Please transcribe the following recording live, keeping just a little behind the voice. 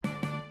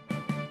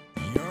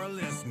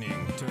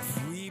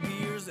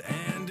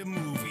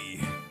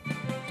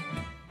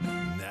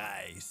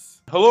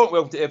Hello,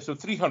 welcome to episode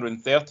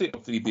 330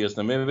 of Three Beers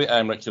and a Movie.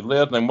 I'm Richard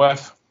Laird and I'm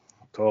with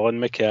Colin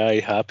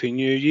Mackay. Happy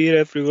New Year,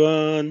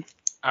 everyone.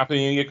 Happy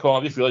New Year,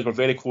 Colin. I just realised we're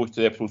very close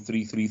to episode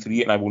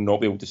 333 and I will not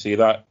be able to say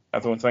that, I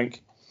don't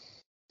think.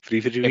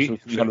 333?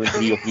 Episode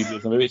 303 of Three Beers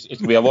and a Movie. It's going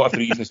to be a lot of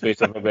threes in the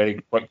space of a very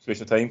quick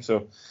space of time,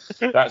 so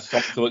that's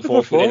something to look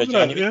forward to at the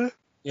end of January.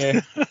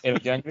 Yeah, end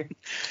of January.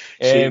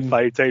 Say it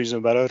 5 times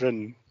in the mirror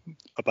and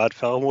a bad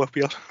film will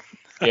appear.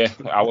 Yeah,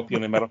 I'll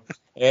appear in the mirror.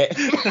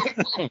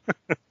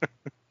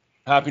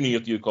 Happy New Year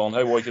to you, Colin.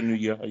 How was your New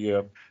Year?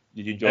 Did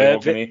you enjoy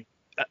it?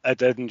 I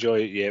did enjoy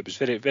it, yeah. It was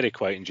very, very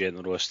quiet in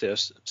general. I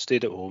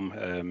stayed at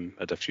home,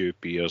 had a few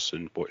beers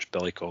and watched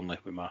Billy Connolly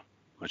with my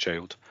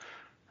child.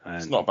 And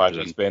it's not bad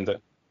to spend it.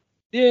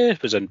 Yeah, I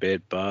was in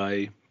bed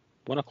by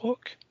 1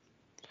 o'clock.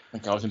 I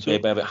think I was in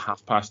bed by about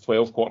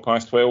 12:30,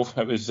 12:15.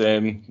 It was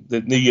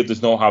the New Year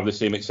does not have the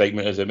same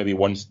excitement as it maybe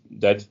once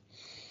did.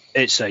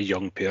 It's a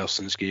young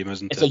person's game,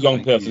 isn't it? It's a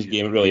young person's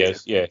game, it really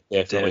is. Yeah,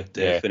 definitely.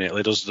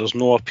 Definitely. There's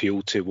no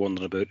appeal to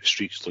wandering about the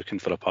streets looking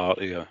for a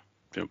party or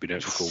being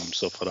out cold and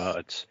stuff like that.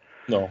 It's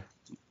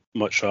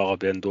much rather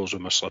be indoors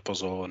with my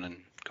slippers on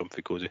and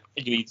comfy cozy.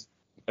 Agreed.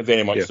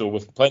 Very much so,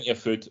 with plenty of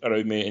food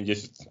around me and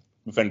just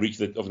within reach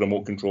of the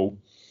remote control.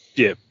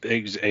 Yeah,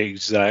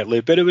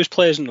 exactly. But it was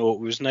pleasant though. It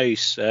was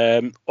nice.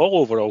 All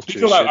overall. I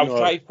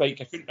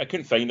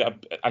couldn't find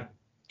it. I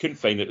couldn't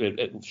find it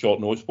at short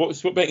notice.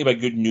 What about a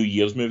good New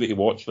Year's movie to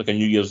watch, like a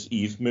New Year's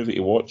Eve movie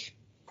to watch?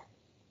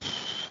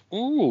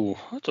 Oh,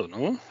 I don't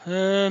know.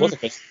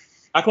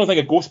 I can think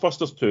of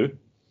Ghostbusters 2.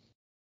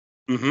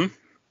 Mm-hmm.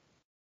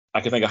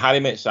 I can think of Harry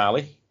Met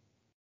Sally.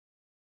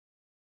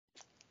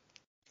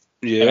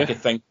 Yeah. And I could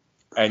think,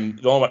 and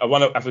if I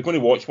was going to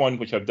watch one,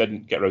 which I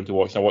didn't get around to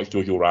watching, I watched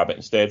Jojo Rabbit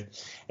instead.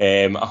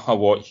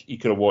 You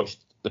could have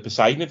watched The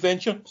Poseidon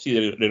Adventure.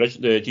 See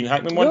the Gene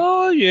Hackman one?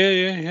 Oh,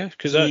 yeah.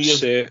 Because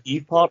that's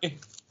Eve Party.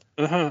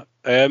 What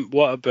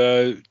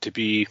about, to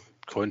be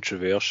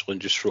controversial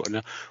and just throw it in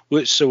there,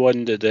 what's the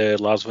one that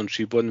Lars von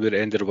Trier one where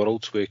it ended the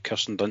world with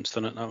Kirsten Dunst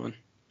in it? That one.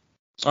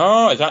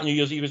 Oh, is that New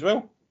Year's Eve as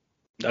well?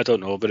 I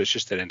don't know, but it's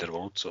just the end of the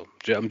world, so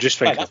I'm just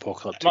thinking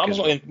apocalyptic. I'm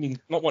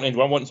not wanting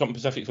to. I want something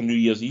specific for New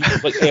Year's Eve.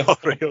 Like,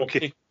 right,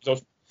 okay. I'm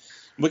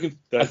looking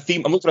for a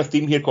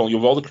theme here, Colin. You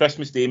have all the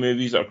Christmas Day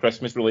movies that are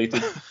Christmas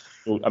related.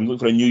 So I'm looking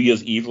for a New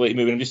Year's Eve related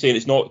movie. I'm just saying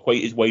it's not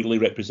quite as widely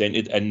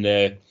represented in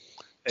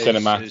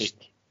cinematic.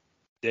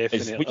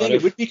 Definitely.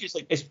 It would be because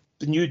it's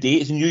the new day,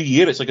 it's a new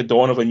year, it's like a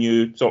dawn of a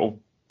new sort of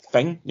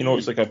thing.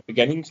 It's like a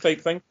beginnings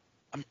type thing.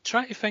 I'm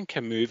trying to think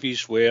of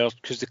movies where,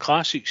 because the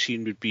classic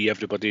scene would be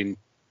everybody in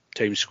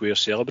Times Square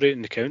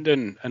celebrating the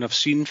countdown, and I've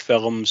seen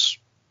films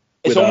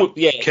with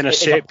kind of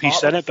set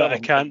piece in it, but I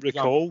can't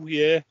recall.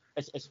 Yeah,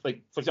 it's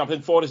like, for example,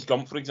 in Forrest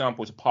Gump, for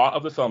example, it's a part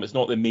of the film. It's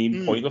not the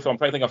main point of the film. I'm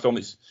trying to think of a film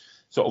that's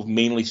sort of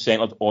mainly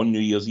centered on New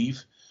Year's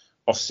Eve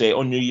or set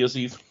on New Year's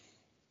Eve.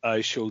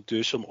 I shall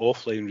do some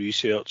offline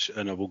research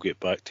and I will get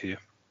back to you.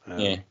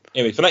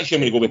 Anyway, for next year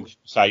I'm going to go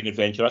with Poseidon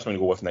Adventure. That's what I'm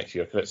going to go with next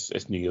year because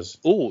it's New Year's.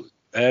 Oh,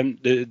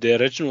 the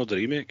original, the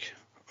remake.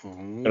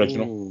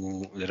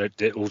 Original.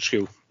 The old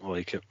school. I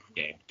like it.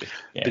 Yeah.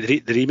 But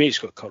the remake's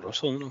got Kurt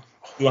Russell, isn't it?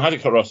 No, it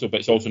had Kurt Russell,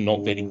 but it's also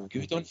not very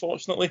good,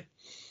 unfortunately.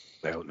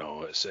 Well,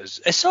 no, it's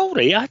all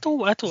right. I It's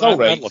all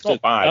right. It's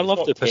not bad. I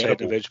love the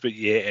Poseidon Adventure, but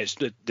yeah, it's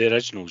the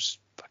original's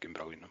fucking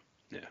brilliant.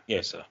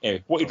 Yeah.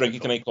 Anyway, what are you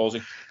drinking tonight,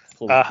 Causey?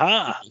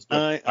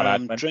 I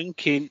am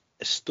drinking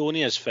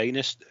Estonia's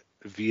finest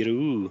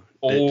Viru.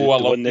 I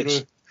love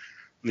Viru.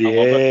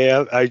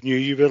 Yeah, I knew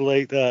you would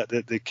like that.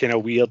 The kind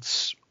of weird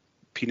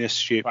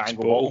penis-shaped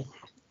bottle.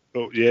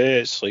 Oh, yeah,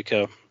 it's like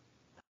a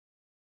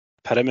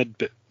pyramid,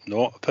 but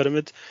not a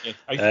pyramid. Yeah,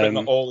 I used to drink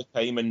that all the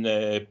time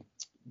in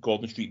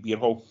Gordon Street Beer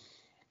Hall.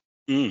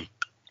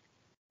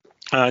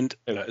 And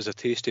it is a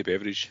tasty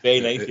beverage. Very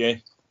nice, yeah.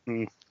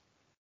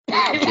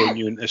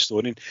 Genuine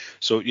Estonian.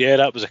 So yeah,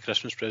 that was a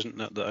Christmas present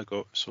that I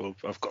got. So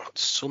I've got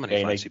so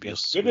many fancy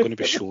beers. I'm going to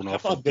be showing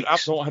off. I've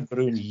not had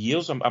brew in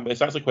years.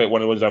 It's actually quite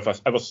one of those. If I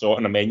ever saw it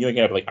on a menu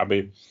again, I'd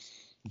be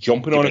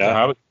jumping on it to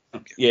have it.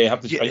 Yeah,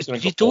 have to try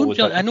something. You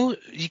don't. I know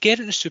you get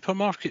it in the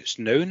supermarkets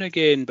now and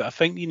again, but I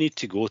think you need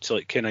to go to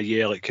like kind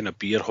of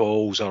beer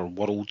halls or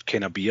world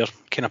kind of beer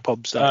kind of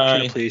pubs, that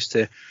kind of place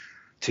to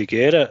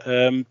get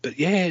it. But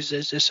yeah,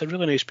 it's a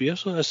really nice beer.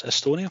 So it's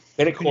Estonia.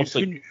 Very close,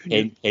 like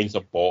 10 a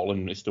bottle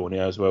in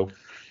Estonia as well.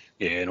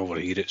 Yeah, and over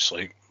here it's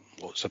like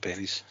lots of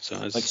pennies. So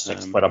it's like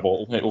 $6 a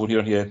bottle over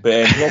here. Yeah,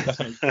 but that's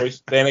a nice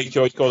choice. Very nice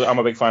choice, because I'm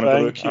a big fan of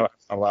the Rook.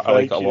 I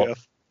like it a lot.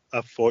 I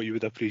thought you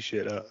would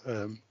appreciate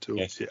that.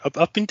 Yes.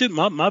 I've been doing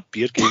my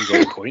beer game's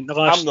on point the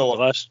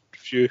last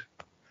few.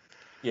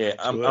 Yeah,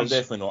 I'm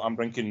definitely not. I'm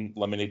drinking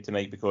lemonade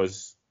tonight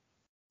because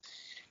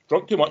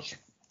drunk too much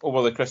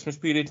over the Christmas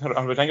period.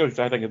 I was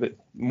having a bit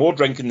more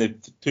drinking the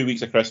 2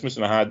 weeks of Christmas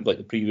than I had like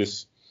the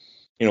previous,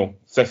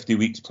 50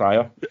 weeks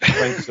prior.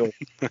 So.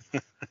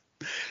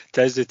 It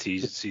is the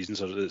season,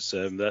 so it's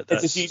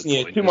the season.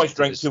 Yeah, too much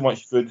drink, too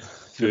much food.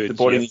 The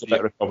body needs a bit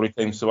of recovery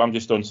time, so I'm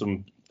just on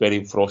some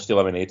very frosty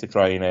lemonade to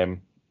try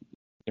and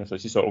so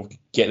to sort of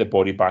get the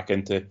body back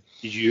into.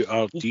 You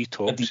are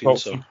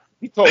detoxing.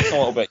 We talked a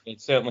little bit,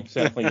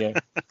 certainly,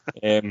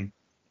 yeah.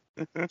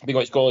 We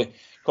got Scully.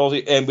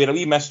 We had a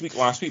wee miss week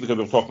last week because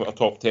we were talking about a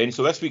top 10.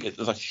 So this week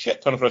there's a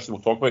shit ton of us we'll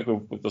talk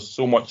about. There's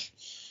so much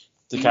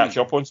to catch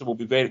up on, so we'll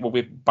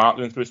be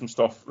battling through some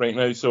stuff right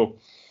now. So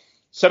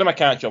cinema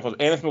catch up.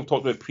 Anything we've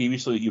talked about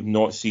previously that you've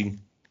not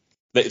seen?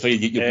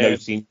 You've now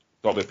seen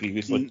talked about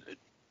previously.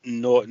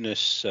 Not in the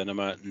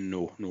cinema,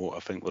 no. I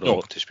think we're all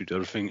up to speed with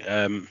everything.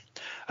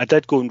 I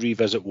did go and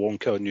revisit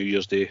Wonka on New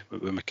Year's Day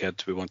with my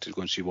kids. We wanted to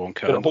go and see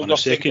Wonka. On a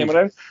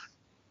second,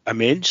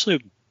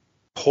 immensely,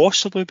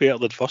 possibly better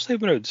than first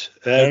time around.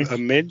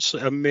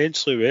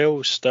 Immensely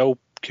well. Still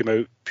came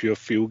out pure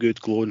feel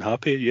good, glowing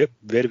happy. Yep,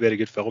 very very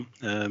good film.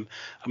 I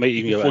might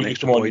even give it an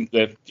extra point.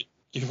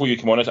 Before you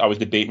come on, I was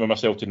debating with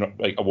myself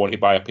I want to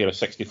buy a pair of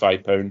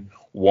 £65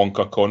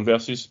 Wonka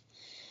Converses.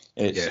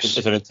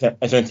 It's an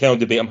internal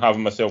debate I'm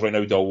having myself right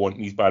now. Do I want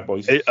these bad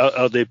boys?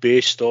 Are they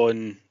based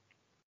on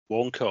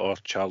Wonka or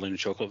Charlie and the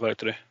Chocolate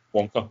Factory?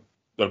 Wonka.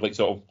 They're like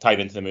sort of tied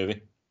into the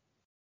movie.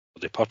 Are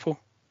they purple?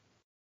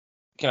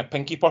 Kind of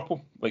pinky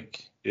purple,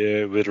 like.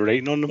 Yeah, with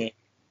writing on them.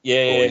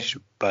 Yeah.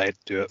 Buy it,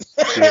 do it,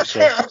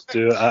 sir.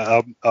 Do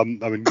it.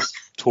 I'm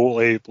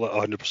totally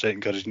 100%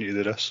 encouraging you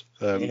to do this.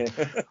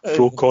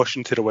 Throw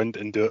caution to the wind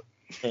and do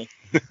it.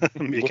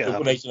 Make it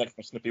happen. Nice and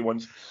snippy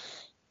ones.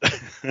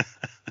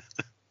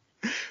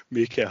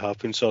 Make it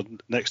happen. So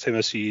next time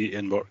I see you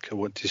in work, I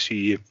want to see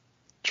you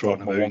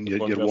trotting about in your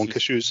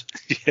Wonka shoes.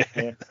 Yeah,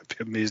 that'd be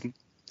amazing.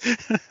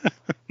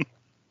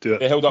 Do it.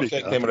 They held up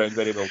second time around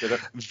very well, did it?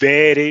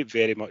 Very,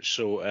 very much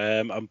so.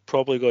 I'm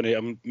probably going to.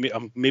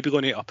 I'm maybe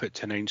going to up it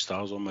to 9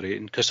 stars on my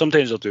rating, because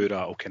sometimes I'll do that.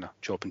 I'll kind of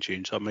chop and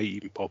change. So I might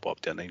even pop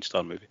up to a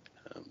 9-star movie.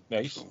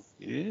 Nice. So,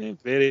 yeah,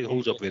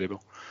 holds up very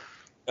well.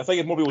 I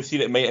think if more people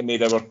see it might have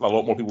made a lot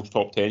more people's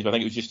top 10s. But I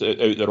think it was just out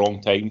at the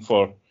wrong time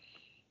for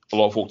a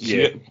lot of folk to see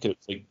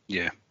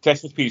it.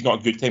 Christmas period is not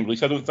a good time to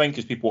release, I don't think,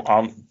 because people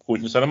aren't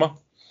going to the cinema.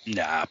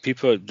 Nah,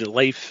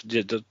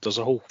 there's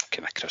a whole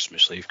kind of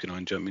Christmas life going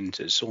on. Do you know what I mean?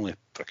 It's only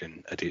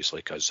freaking idiots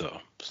like us that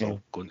are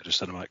still going to the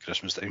cinema at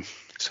Christmas time.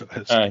 So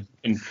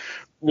and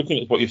looking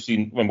at what you've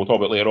seen, when we'll talk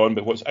about later on,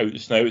 but what's out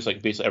just now, it's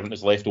like basically everything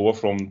that's left over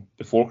from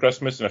before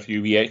Christmas and a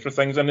few wee extra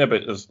things in there.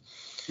 But there's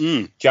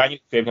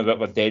January, February, a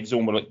bit of a dead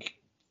zone.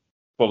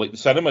 Where the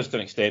cinemas to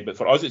an extent, but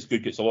for us it's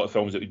good because it's a lot of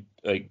films that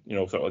we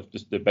sort of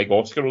just the big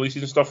Oscar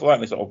releases and stuff like that,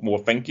 and it's sort of more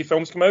thinky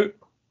films come out.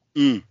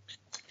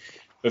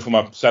 But from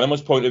a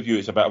cinema's point of view,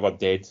 it's a bit of a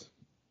dead,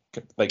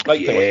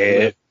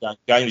 January's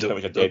pretty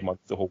much a dead month,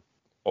 all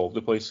over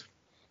the place.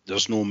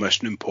 There's no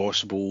Mission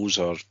Impossibles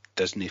or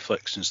Disney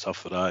flicks and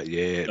stuff like that.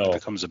 Yeah, it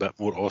becomes a bit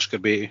more Oscar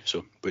baity,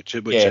 so which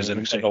is an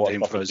exciting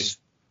time for us.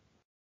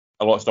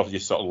 A lot of stuff is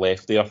just sort of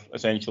left there,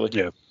 essentially.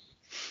 Yeah.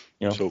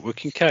 So we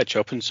can catch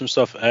up on some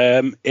stuff.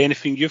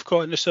 Anything you've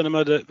caught in the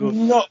cinema that we've...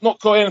 Not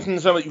caught anything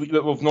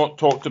that we've not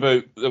talked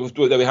about that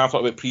we have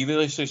talked about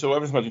previously. So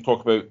everything we can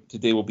talk about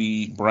today will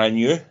be brand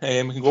new. We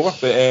can go over.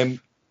 But at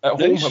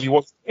home, have you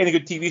watched any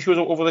good TV shows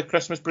over the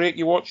Christmas break?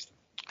 You watched?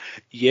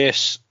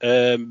 Yes,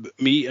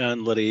 me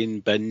and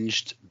Lorraine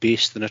binged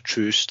Based on a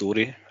True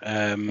Story.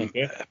 In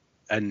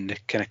the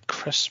kind of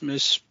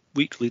Christmas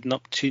week leading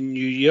up to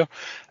New Year.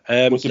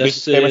 What's the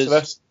basic premise of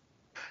this?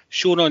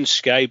 Shown on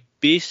Sky.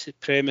 Basic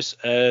premise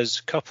is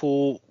a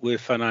couple with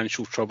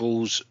financial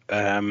troubles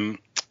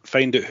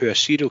find out who a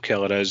serial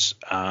killer is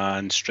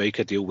and strike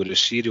a deal with a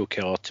serial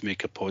killer to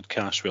make a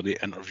podcast where they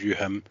interview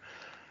him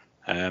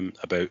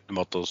about the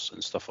murders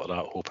and stuff like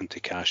that, hoping to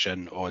cash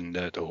in on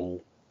the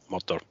whole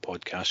murder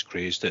podcast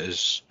craze that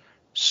is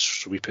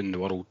sweeping the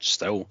world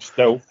still.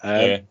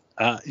 I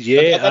and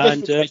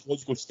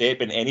logical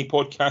step in any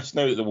podcast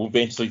now that they will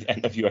eventually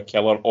interview a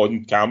killer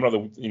on camera,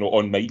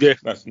 on mic.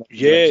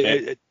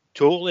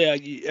 Totally.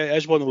 It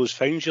is one of those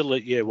things you're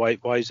like,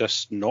 why is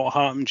this not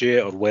happened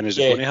yet, or when is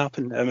it going to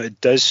happen?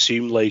 It does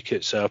seem like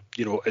it's a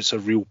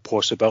real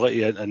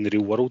possibility in the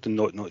real world and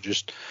not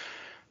just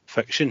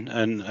fiction.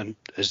 And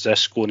is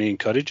this going to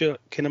encourage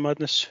it kind of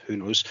madness? Who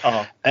knows?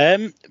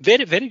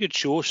 Very very good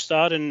show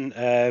starring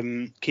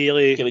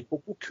Kaylee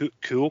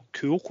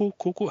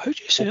Cuoco. How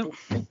do you say it?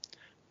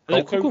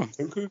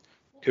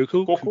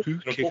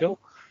 Cuoco.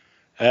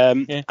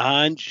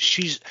 And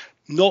she's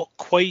not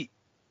quite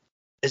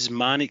as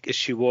manic as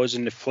she was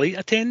in The Flight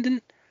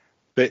Attendant,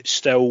 but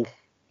still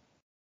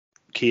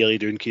Kaylee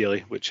doing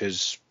Kaylee, which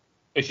is...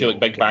 Is she like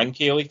Big Bang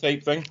Kaylee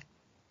type thing?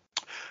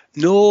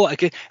 No,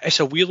 again, it's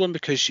a weird one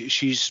because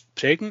she's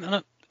pregnant in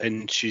it,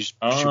 and she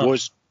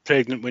was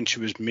pregnant when she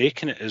was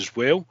making it as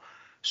well,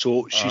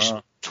 so she's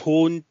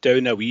toned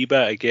down a wee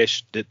bit, I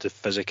guess, the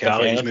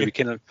physicality is maybe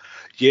kind of...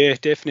 Yeah,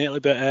 definitely,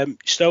 but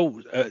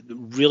still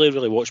really,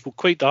 really watchable,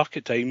 quite dark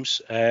at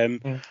times.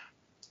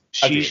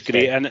 She's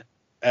great in it.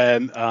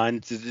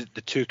 And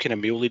the two kind of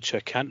male leads, who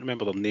I can't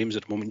remember their names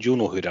at the moment. You'll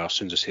know who they are as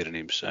soon as I say their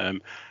names.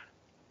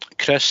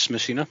 Chris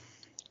Messina.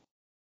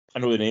 I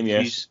know the name,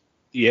 yes.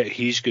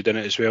 He's good in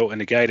it as well.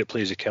 And the guy that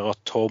plays the killer,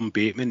 Tom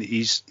Bateman,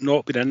 he's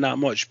not been in that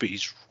much, but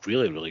he's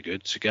really, really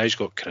good. So the guy's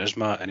got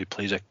charisma, and he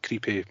plays a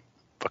creepy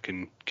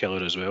fucking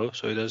killer as well.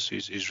 So he does.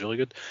 He's really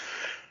good.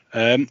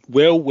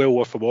 Well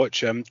worth a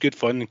watch. Good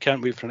fun.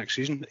 Can't wait for next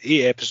season.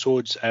 8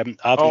 episodes. Average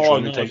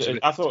running time.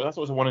 I thought it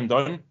was a one and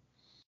done.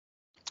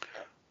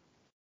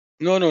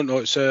 No.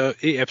 It's 8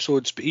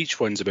 episodes, but each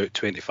one's about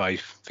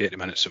 25-30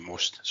 minutes at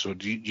most. So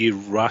you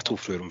rattle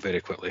through them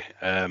very quickly.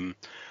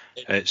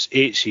 It's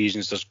 8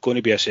 seasons. There's going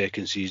to be a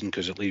second season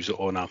because it leaves it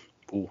on a,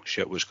 oh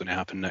shit, what's going to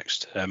happen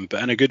next?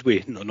 But in a good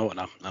way, not in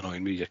a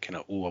annoying way. You're kind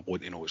of, I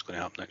want to know what's going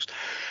to happen next.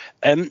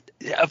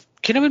 I've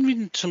kind of been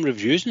reading some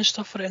reviews and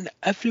stuff for it, and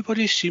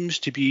everybody seems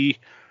to be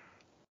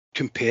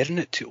comparing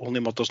it to Only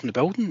Murders in the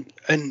Building.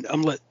 And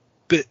I'm like,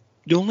 but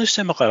the only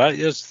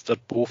similarity is they're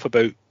both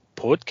about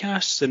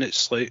podcasts, and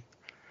it's like,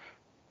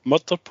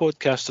 murder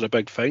podcasts are a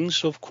big thing,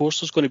 so of course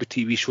there's going to be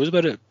TV shows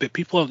about it, but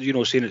people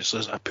are, saying it's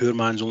a poor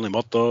man's Only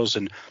Murders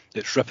and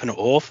it's ripping it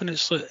off, and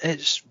it's like,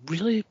 it's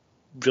really,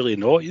 really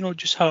not. It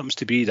just happens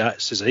to be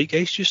that's the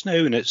zeitgeist just now,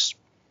 and it's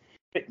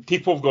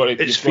people have got it.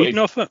 It's feeding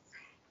off it.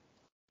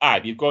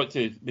 You've got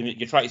to.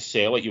 You try to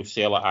sell it. You'll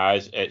sell it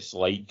as it's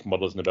like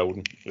Murders in the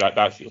Building. That's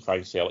what you'll try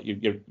to sell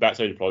it. That's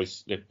how you probably.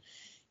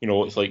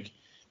 It's like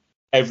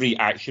every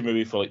action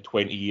movie for like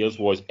 20 years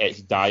was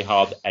it's Die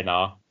Hard in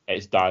a.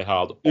 It's Die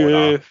Hard on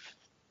a.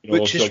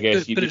 Which is,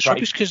 but it's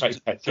rubbish because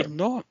they're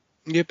not.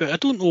 Yeah, but I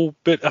don't know.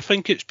 But I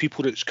think it's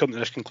people that's come to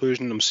this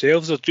conclusion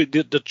themselves. They're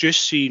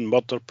just seeing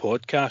murder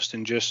podcast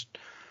and just.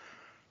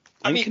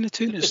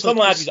 Some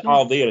lads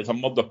are there. It's a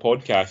murder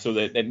podcast, so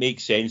that it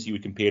makes sense. You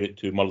would compare it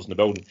to Murders in the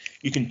Building.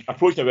 You can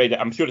approach it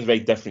I'm sure it's a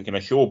very different kind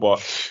of show,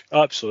 but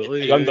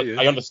absolutely,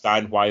 I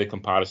understand why the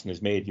comparison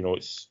is made.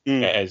 It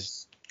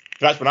is.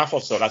 That's when I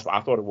first saw it. That's what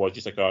I thought it was,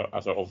 just like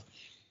a sort of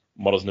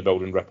Murders in the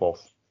Building rip-off.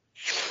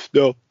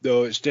 No,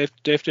 it's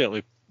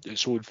definitely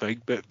its own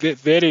thing, but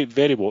very,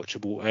 very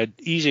watchable and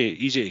easy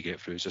to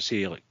get through. As I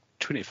say, like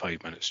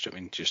 25 minutes. I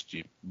mean, just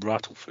you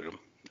rattle through them.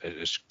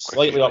 It's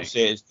slightly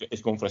upset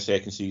it's going for a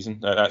second season.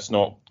 That's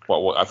not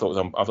what I thought.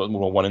 I thought it was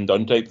more a one and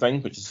done type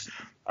thing, which is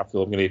I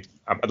feel I'm gonna.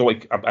 I don't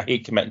like. I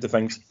hate committing to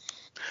things.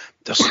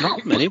 There's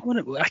not many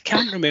I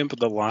can't remember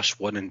the last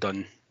one and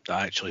done that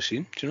I actually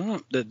seen. Do you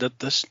know that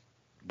this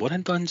one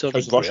and done's are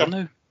rare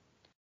now?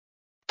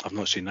 I've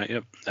not seen that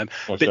yet.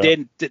 But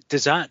then,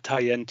 does that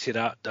tie into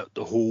that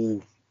the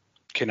whole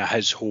kind of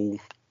his whole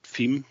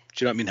theme?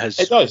 Do you know what I mean?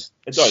 It does.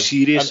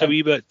 Serious a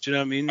wee bit. Do you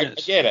know what I mean? I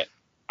get it.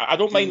 I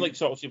don't mind, like,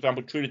 sort of, for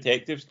example, True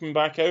Detectives coming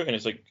back out, and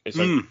it's like,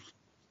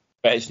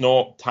 but it's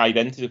not tied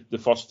into the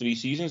first 3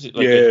 seasons.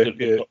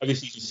 Every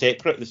season's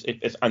separate.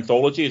 It's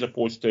anthology as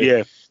opposed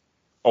to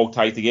all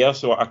tied together.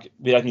 So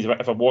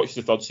if I watch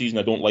the 3rd season,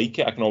 I don't like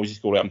it, I can always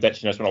just go, right, I'm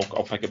ditching this one.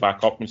 I'll pick it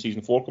back up when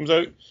season 4 comes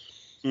out.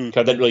 I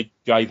didn't really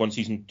drive on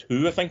season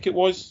 2, I think it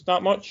was,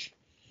 that much.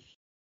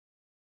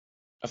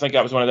 I think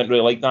that was one I didn't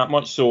really like that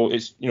much. So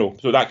it's,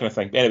 so that kind of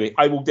thing. But anyway,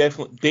 I will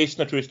definitely,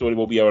 based on a true story,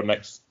 will be our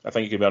next, I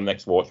think it's going to be our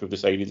next watch. We've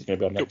decided it's going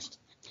to be our next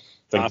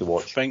thing to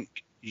watch. I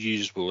think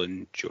you will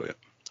enjoy it.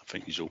 I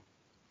think you'll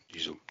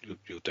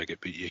dig it,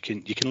 but you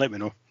can let me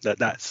know.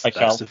 That's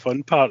the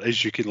fun part,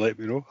 is you can let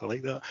me know. I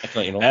like that. I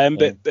can let you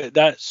know. But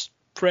that's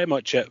pretty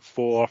much it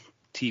for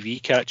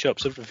TV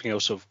catch-ups. Everything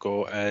else I've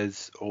got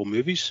is all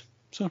movies.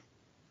 So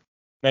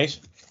nice.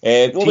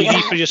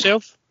 TV for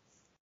yourself?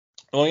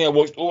 The only thing I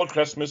watched over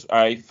Christmas,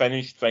 I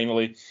finished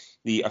finally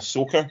the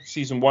Ahsoka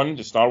season 1,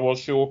 the Star Wars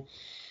show.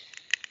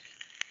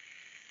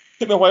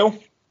 Took me a while.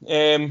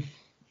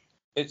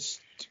 It's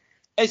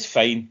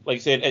fine. Like I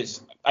said,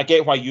 I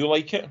get why you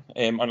like it.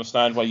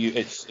 Understand why you.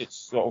 It's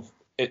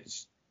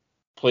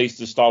plays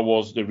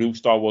the real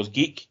Star Wars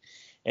geek.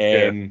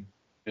 Not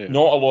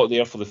a lot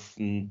there for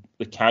the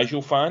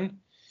casual fan,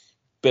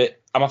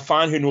 but I'm a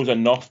fan who knows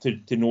enough to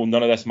know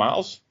none of this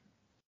matters.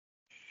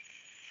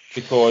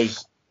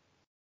 Because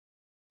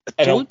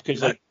they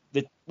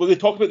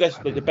talk about this,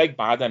 like the big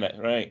bad in it,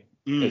 right?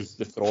 Is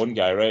the Thrawn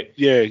guy, right?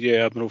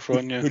 Yeah, Admiral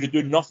Thrawn, yeah. Who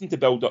do nothing to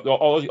build up.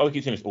 All I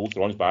keep saying is,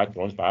 Thrawn's bad,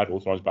 Thrawn's bad.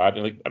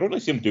 And like, I don't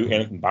really see him do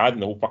anything bad in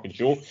the whole fucking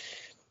show.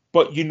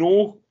 But he's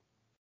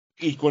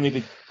going to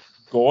be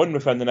gone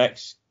within the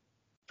next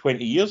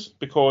 20 years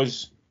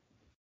because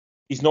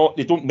he's not.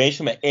 They don't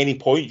mention him at any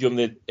point during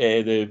the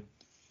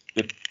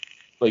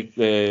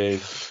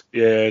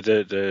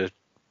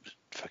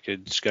fucking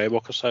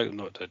Skywalker saga,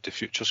 not the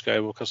future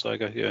Skywalker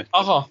saga, yeah.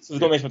 So they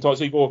don't mention him at all.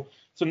 So you go.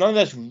 So none of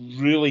this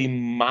really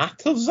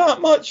matters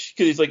that much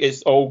because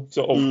it's all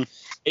sort of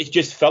it's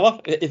just filler.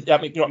 You know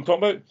what I'm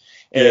talking about?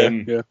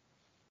 Yeah.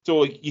 So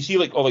like you see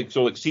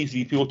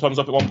C-3PO turns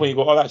up at one point. You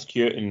go, oh, that's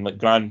cute, and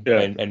like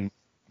and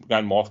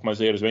Grand Mothma's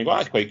there as well. You go, oh,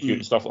 that's quite cute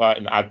and stuff like that.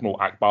 And Admiral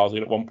Akbar's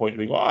there at one point.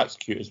 And you go, oh, that's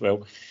cute as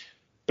well.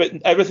 But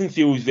everything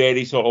feels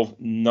very sort of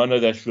none of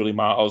this really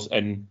matters,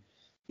 and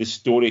the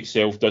story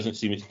itself doesn't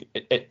seem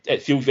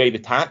it feels very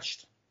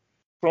detached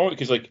from it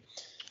because like.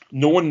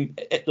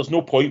 There's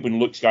no point when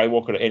Luke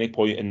Skywalker at any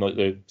point in like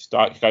the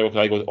start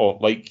Skywalker goes, oh,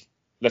 like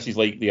this is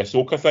like the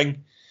Ahsoka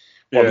thing,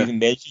 or even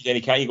mentions any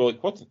kind. You go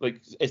like, what?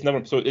 Like it's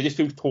never. So it just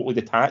feels totally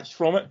detached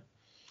from it.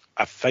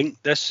 I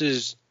think this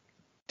is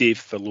Dave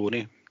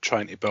Filoni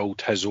trying to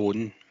build his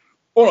own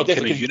kind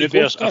of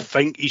universe. I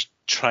think he's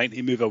trying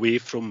to move away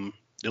from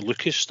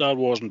Lucas Star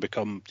Wars and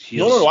become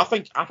No. I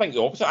think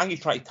the opposite. I think he's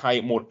trying to tie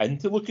it more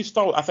into Lucas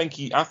Star Wars. I think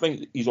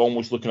he's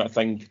almost looking at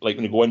things like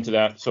when you go into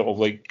that sort of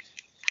like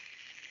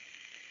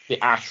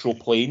the astral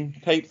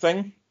plane type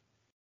thing.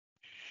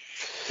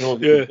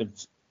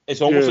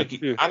 It's almost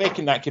like I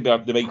reckon that could be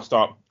they might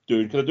start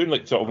doing, because they're doing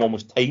like sort of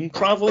almost time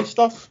travel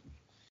stuff.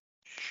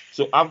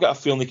 So I've got a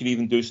feeling they could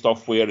even do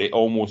stuff where it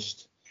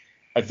almost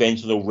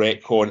eventually will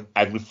retcon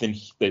everything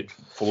that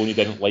Filoni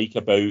didn't like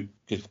about,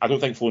 because I don't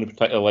think Filoni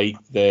particularly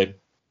liked the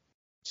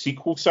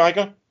sequel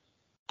saga.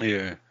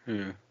 Yeah.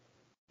 That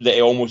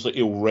he almost like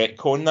he'll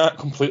retcon that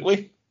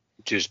completely.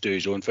 Just do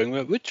his own thing,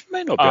 which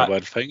might not be a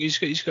bad thing. He's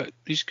got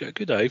a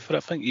good eye for it. I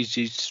think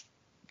he's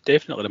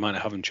definitely the man to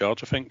have in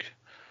charge, I think.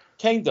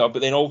 Kinda, but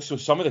then also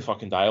some of the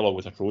fucking dialogue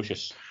was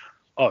atrocious.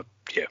 Oh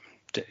yeah.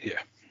 To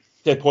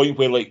the point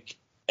where like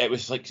it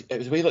was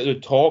the way like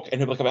they'd talk,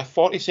 and it was like about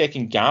a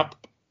 40-second gap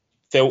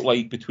felt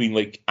like between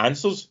like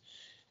answers.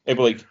 It'd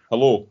be like,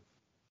 hello.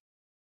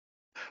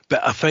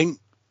 But I think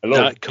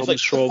that comes like,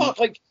 from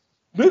like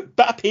bit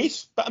of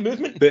pace, bit of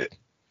movement. But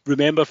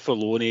remember,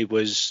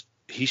 Filoni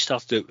he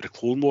started out with the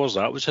Clone Wars.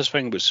 That was his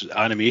thing, was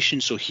animation.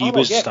 So he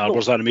was Star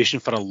Wars animation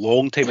for a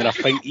long time, and I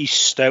think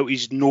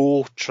he's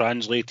no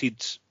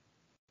translated.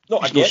 No,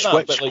 I get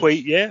that, but like,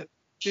 quite yet.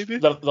 Maybe.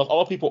 There's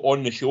other people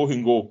on the show who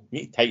can go, you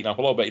need to tighten up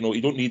a little bit.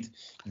 You don't need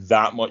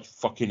that much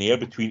fucking air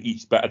between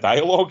each bit of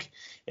dialogue.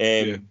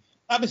 That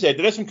being said,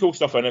 there is some cool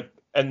stuff in it.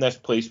 In this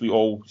place, we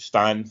all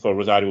stand for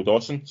Rosario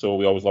Dawson, so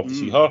we always love to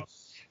see her.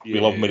 We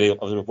love Mary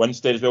Elizabeth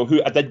Winstead as well,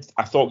 who I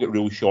thought got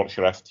really short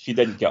shrift. She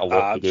didn't get a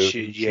lot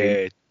to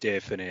do.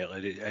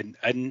 Definitely. And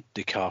in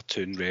the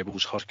cartoon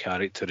Rebels, her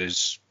character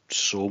is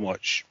so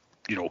much,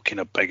 kind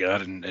of bigger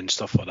and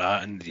stuff like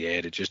that. And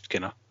they just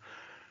kind of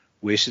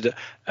wasted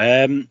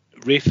it.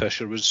 Ray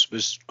Fisher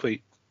was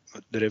quite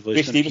the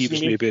revelation. He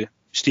was maybe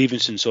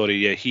Stevenson. Sorry,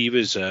 yeah, he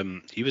was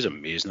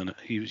amazing in it.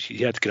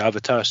 He had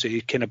gravitas.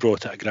 He kind of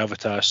brought out a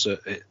gravitas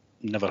that it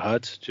never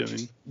had. Do you know what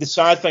I mean? The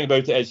sad thing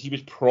about it is he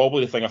was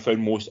probably the thing I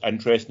found most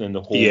interesting in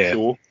the whole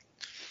show,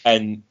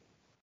 and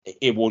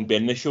it won't be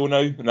in the show now,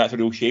 and that's a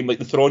real shame. Like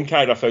the Thrawn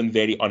character I found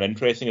very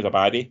uninteresting as a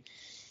baddie.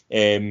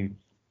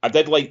 I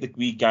did like the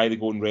wee guy they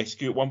go and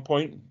rescue at one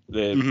point.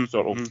 The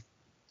sort of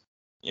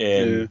I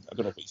don't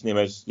know what his name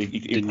is.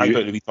 He hangs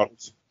out the wee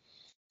turtles.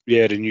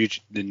 Yeah, the new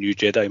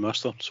Jedi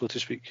Master, so to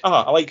speak.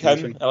 I like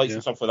him. I like some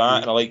stuff for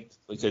that, and I like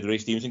I said, the Ray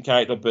Stevenson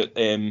character. But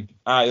it's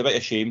a bit of a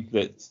shame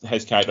that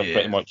his character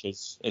pretty much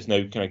is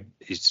now kind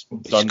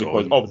of done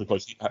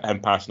because him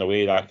passing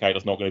away. That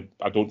character's not going to.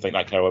 I don't think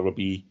that character will ever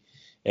be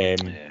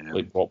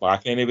like brought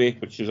back anyway,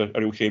 which is a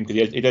real shame,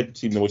 because he did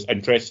seem the most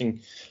interesting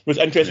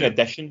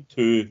addition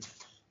to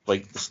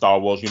like the Star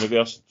Wars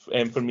universe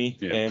for me.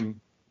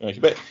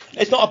 But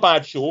it's not a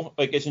bad show.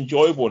 Like, it's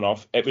enjoyable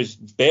enough. It was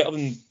better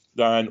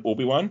than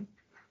Obi-Wan.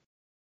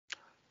 I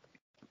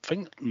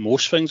think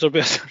most things are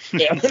better.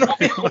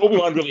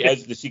 Obi-Wan really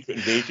is the secret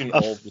invasion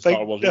of the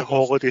Star Wars universe. The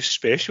holiday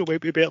special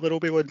might be better than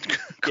Obi-Wan.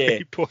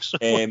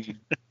 Possibly.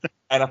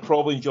 And I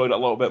probably enjoyed it a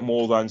little bit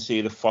more than,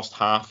 say, the first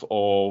half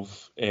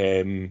of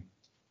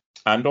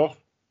Andor.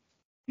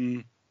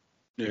 I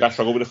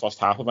struggled with the first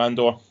half of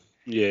Andor.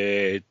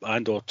 Yeah,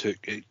 Andor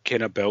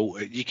kind of built.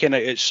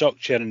 It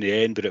sucked you in the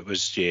end, but it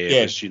was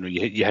It was,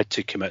 you had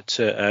to commit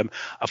to it.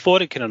 I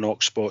thought it kind of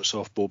knocked spots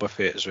off Boba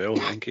Fett as well.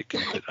 I think it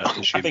kind of put that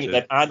to shame. I think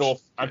that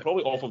and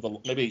probably off of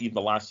maybe even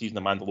the last season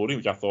of Mandalorian,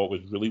 which I thought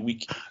was really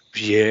weak.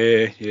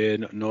 Yeah,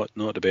 not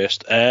the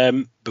best.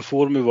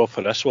 Before we move off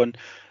for this one,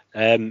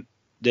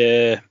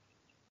 the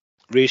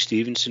Ray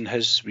Stevenson,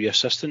 his wee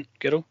assistant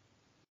girl.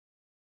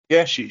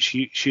 Yeah,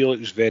 she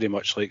looks very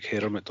much like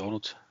Heather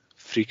McDonald,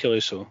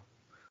 freakily so.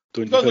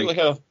 Don't you think?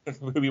 Like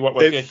who we work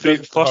with.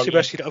 First I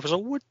was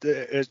like, what?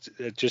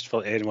 Just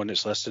for anyone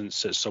that's listening,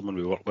 it's someone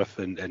we work with,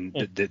 and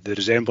the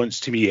resemblance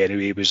to me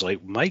anyway was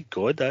like, my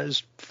God, that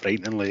is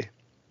frighteningly.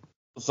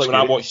 It's like when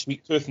I watched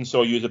Sweet Tooth and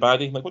saw you as a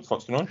baddie, I'm like, what the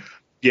fuck's going on?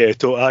 Yeah,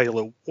 totally.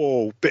 Like,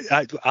 whoa. But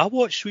I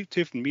watched Sweet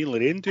Tooth and me and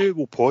Lorraine do it.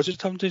 We'll pause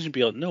it sometimes and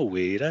be like, no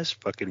way, that's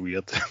fucking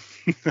weird.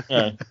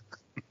 Yeah,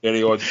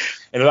 very odd.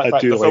 And I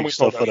do like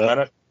stuff like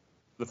that.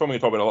 The film we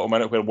talk about in a little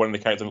minute, where one of the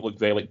characters looked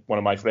very like one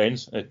of my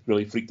friends. It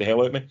really freaked the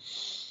hell out of me.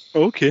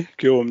 Okay,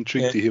 cool. I'm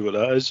intrigued to hear what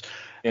that is.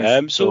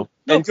 So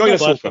enjoy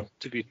Ahsoka.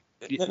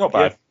 Not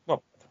bad.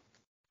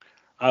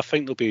 I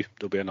think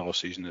there'll be another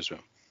season as well.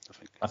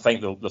 I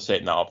think they're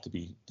setting that up to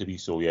be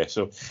so. Yeah.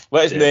 So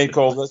let's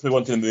move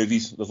on to the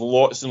movies. There's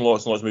lots and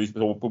lots of movies.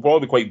 We'll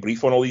probably be quite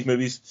brief on all these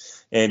movies,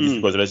 just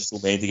because there is so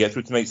many to get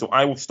through tonight. So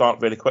I will start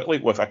very quickly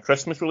with a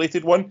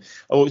Christmas-related one,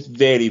 although it's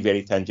very,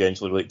 very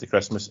tangentially related to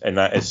Christmas, and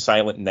that is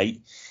Silent Night.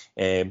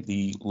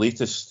 The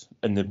latest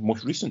and the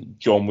most recent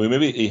John Woo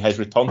movie. He has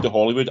returned to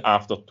Hollywood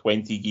after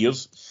 20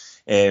 years,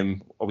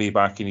 away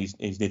back in his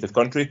native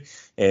country.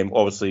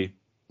 Obviously,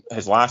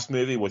 his last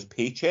movie was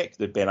Paycheck,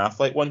 the Ben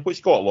Affleck one,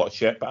 which got a lot of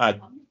shit, but I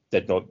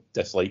did not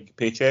dislike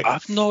Paycheck.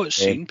 I've not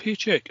seen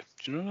Paycheck.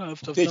 Do you know that?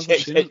 I've never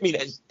seen it. I mean,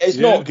 it's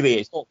not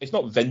great. It's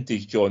not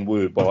vintage John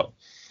Woo, but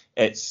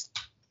it's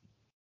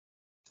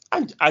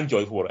I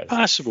enjoy what it is.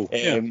 Passable.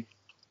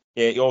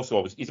 Yeah,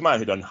 he's a man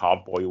who done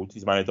Hard Boiled.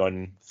 He's a man who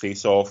done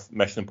Face Off,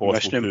 Mission Impossible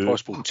 2. Mission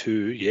Impossible 2,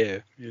 yeah.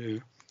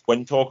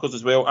 Wind Talkers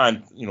as well,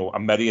 and a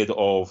myriad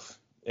of.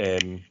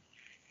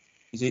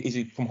 Is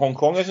he from Hong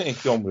Kong, isn't he,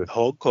 John Woo?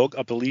 Hong Kong,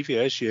 I believe he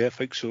is. Yeah, I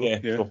think so.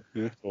 Yeah.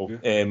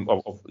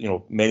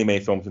 Many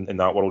films in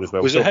that world as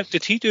well.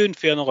 Did he do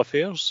Infernal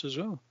Affairs as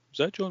well? Was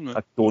that John Woo?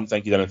 I don't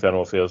think he did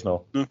Infernal Affairs.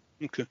 No. No.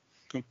 Okay.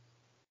 Cool.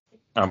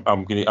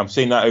 I'm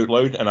saying that out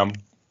loud, and I'm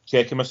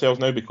checking myself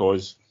now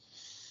because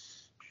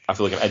I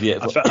feel like an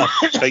idiot. I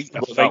think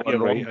you're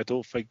right. I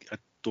don't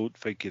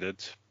think he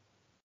did.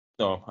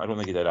 No, I don't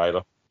think he did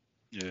either.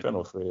 Yeah.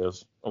 Infernal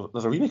Affairs. Oh,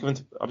 there's a remake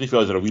of. I just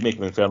realised there's a remake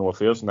of Infernal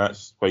Affairs, and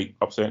that's quite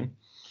upsetting.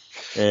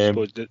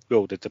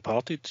 The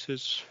Departed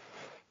is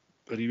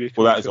a remake.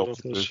 Well, that is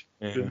obviously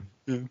true.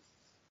 Yeah.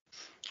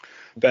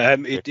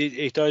 But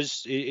he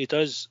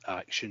does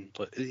action.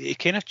 He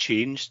kind of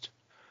changed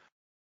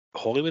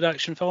Hollywood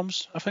action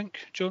films, I think,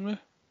 John Woo.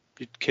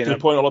 To the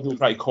point a lot of people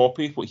try to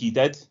copy what he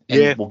did,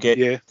 and we'll get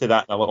to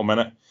that in a little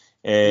minute.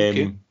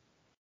 Okay.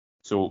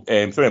 So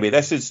anyway,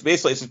 this is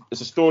basically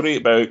it's a story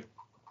about.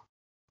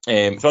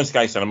 It's on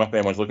Sky Cinema if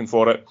anyone's looking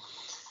for it.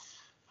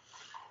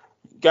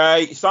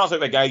 It starts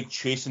out with a guy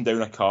chasing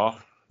down a car,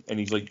 and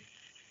he's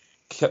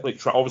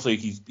obviously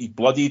he's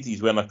bloodied.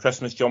 He's wearing a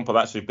Christmas jumper.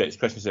 That's the bit of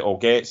Christmas it all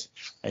gets.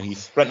 And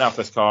he's sprinting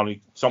after this car, and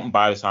something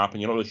bad has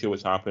happened. You're not really sure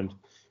what's happened.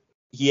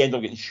 He ends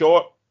up getting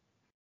shot.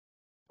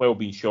 While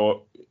being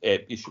shot,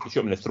 he shot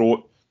him in the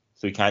throat,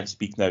 so he can't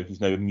speak now. He's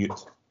now mute.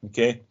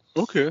 Okay.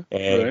 Right.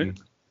 And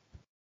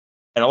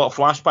a little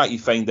flashback, you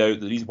find out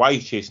the reason why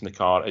he's chasing the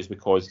car is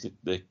because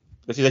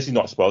this is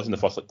not spoilers in the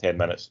first 10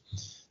 minutes.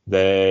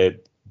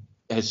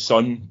 His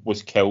son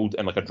was killed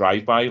in a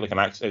drive-by, it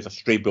was a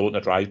stray bullet in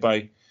a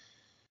drive-by.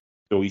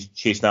 So he's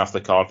chasing after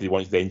the car because he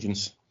wants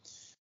vengeance.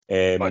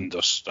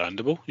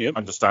 Understandable, yeah.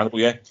 Understandable,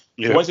 yeah.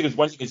 So once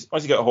he gets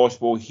to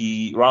hospital,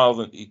 he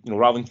rather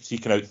than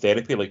seeking out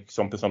therapy like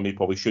somebody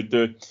probably should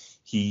do,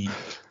 he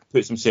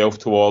puts himself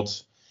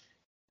towards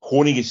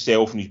honing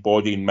himself and his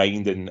body and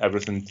mind and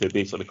everything to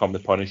basically become the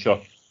Punisher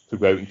to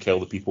go out and kill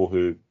the people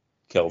who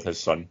killed his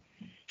son.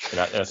 And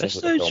that's this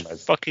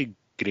sounds fucking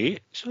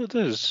great. So it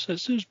does. It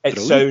sounds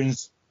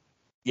brilliant.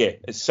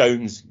 It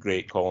sounds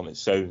great, Colin. It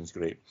sounds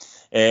great.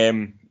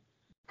 And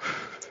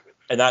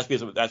that's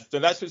basically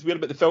that's what's weird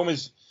about the film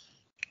is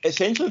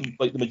essentially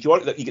the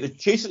majority that you get the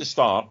chase at the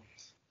start,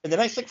 and the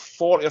next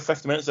 40 or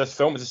 50 minutes of this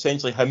film is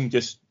essentially him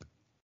just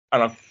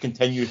on a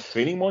continuous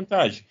training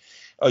montage.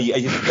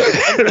 In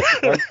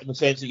the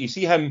sense that you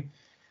see him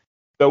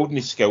building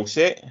his skill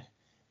set,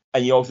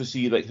 and you also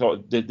see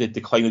the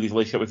decline of his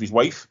relationship with his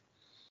wife.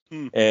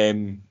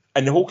 And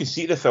the whole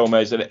conceit of the film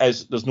is that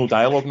there's no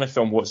dialogue in the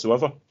film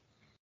whatsoever.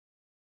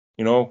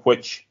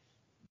 Which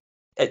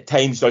at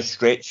times does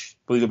stretch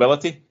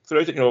believability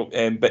throughout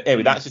it. But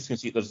anyway, that's just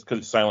conceit. Because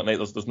it's Silent Night,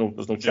 there's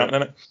no chatting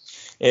in it.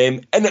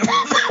 In the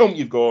film,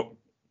 you've got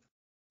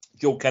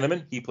Joel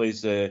Kinnaman. He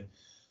plays the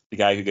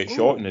guy who gets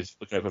shot and is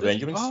looking out for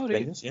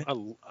vengeance. Yeah.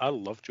 I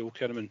love Joel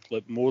Kinnaman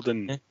more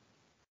than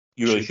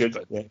you really should.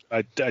 Yeah.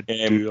 I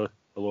do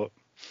a lot.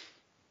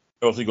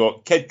 Also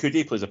got Kid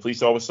Cudi plays a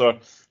police officer,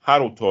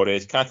 Harold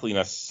Torres,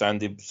 Catalina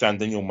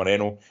Sandino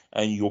Moreno,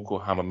 and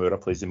Yoko Hamamura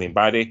plays the main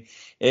baddie.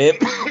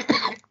 It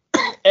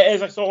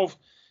is a sort of,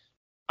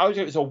 I would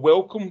say it's a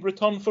welcome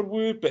return for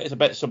Woo, but it's a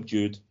bit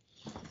subdued.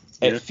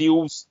 Yeah. It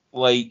feels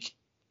like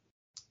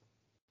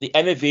the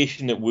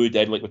innovation that Woo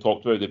did, like we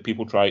talked about, that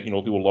people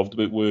people loved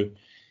about Woo,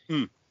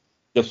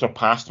 they've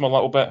surpassed him a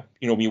little bit.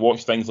 When you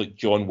watch things like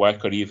John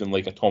Wick or even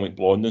like Atomic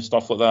Blonde and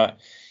stuff like that,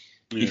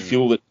 you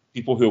feel that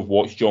people who have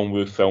watched John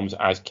Woo films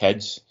as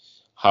kids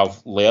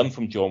have learned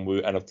from John Woo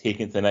and have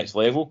taken it to the next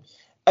level.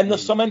 And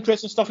there's some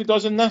interesting stuff he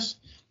does in this,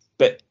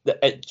 but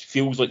it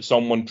feels like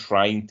someone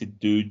trying to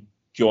do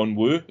John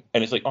Woo,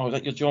 and it's like, oh, is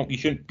that your job? You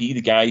shouldn't be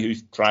the guy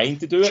who's trying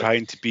to do it.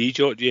 Trying to be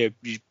John, yeah,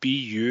 be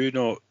you,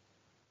 not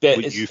but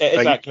what you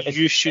think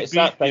you should be. It's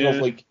that thing of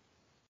like,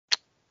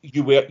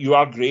 you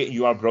are great and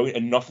you are brilliant,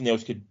 and nothing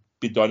else could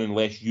be done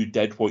unless you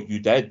did what you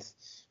did.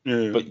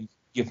 Yeah. But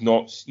you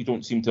don't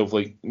seem to have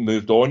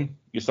moved on.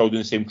 You're still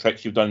doing the same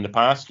tricks you've done in the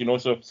past,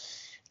 so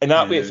in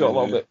that way it felt a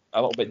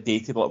little bit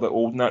dated, a little bit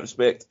old in that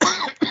respect.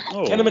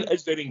 Kinnaman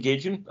is very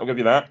engaging, I'll give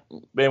you that.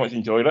 Very much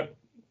enjoyed it.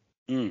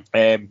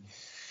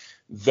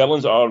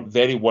 Villains are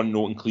very one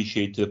note and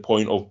cliched to the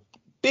point of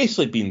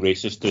basically being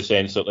racist, to the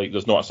sense that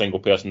there's not a single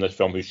person in this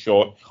film who's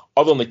shot,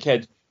 other than the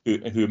kid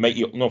who might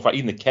in fact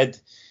even the kid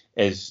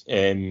is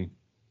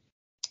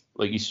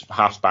he's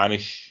half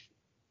Spanish,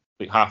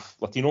 half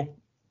Latino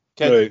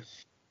kid. Right.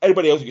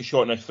 Everybody else that gets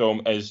shot in this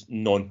film is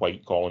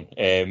non-white, Colin.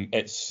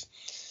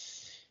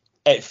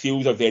 It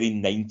feels a very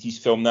 90s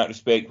film in that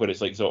respect, where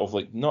it's not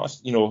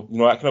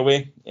that kind of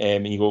way.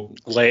 And you go,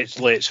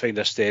 let's find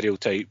a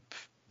stereotype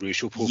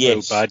racial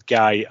profile bad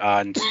guy,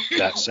 and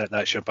that's it.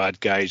 That's your bad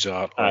guys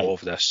are all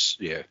of this.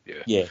 Yeah.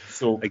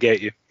 So I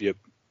get you. Yep.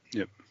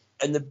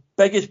 And the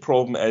biggest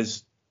problem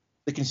is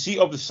the conceit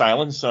of the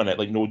silence on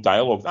it, no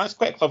dialogue. That's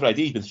quite a clever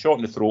idea. He's been shot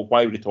in the throat.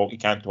 Why would he talk? He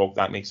can't talk.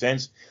 That makes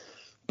sense.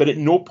 But at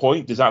no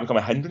point does that become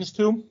a hindrance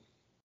to him.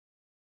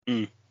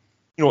 Mm.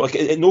 You know, like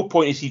at no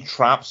point is he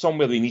trapped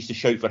somewhere that he needs to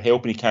shout for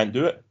help and he can't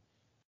do it.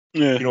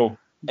 Yeah. You know,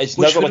 it's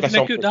never like a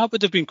song. That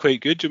would have been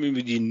quite good. I mean,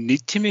 when you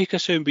need to make a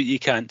sound but you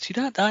can't see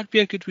that, that'd be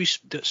a good wee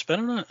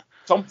spin on it.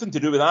 Something to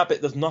do with that,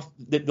 but there's not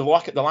the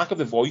lack of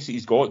the voice that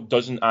he's got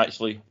doesn't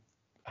actually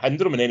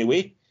hinder him in any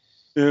way.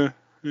 Yeah.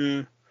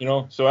 You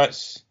know, so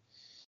it's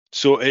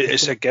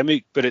a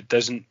gimmick, but it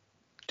doesn't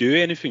do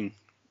anything.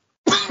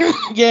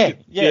 Yeah.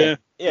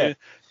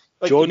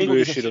 Like, John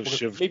Woo should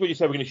have. Maybe you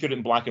said we're going to shoot it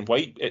in black and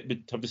white. It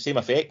would have the same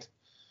effect.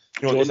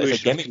 You know, John Woo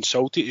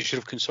should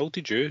have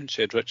consulted you and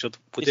said, Richard,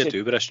 what do I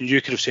do with this? And you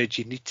could have said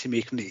you need to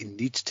make him that he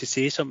needs to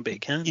say something, but he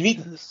can't. You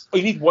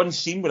need one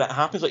scene where it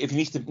happens, like if he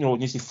needs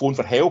to phone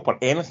for help or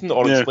anything,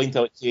 or explain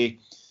to, like, say,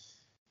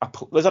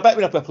 there's a bit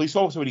with a police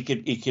officer where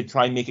he could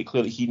try and make it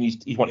clear that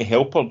he want to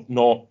help her,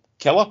 not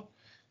kill her.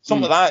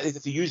 Something like that.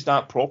 If he used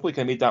that properly,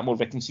 kind of made that more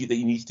of a conceit that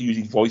he needs to use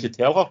his voice to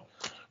tell her.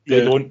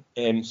 They don't.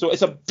 So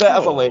it's a bit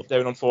of a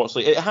letdown,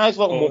 unfortunately. It has a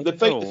little more. The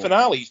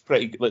finale is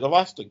pretty. Like the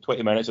last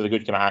 20 minutes is a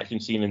good kind of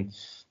action scene, and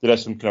there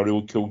is some kind of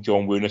real cool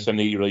John Woo-ness in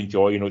there you really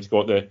enjoy. You know, it's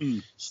got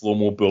the slow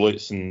mo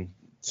bullets and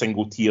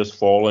single tears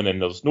falling,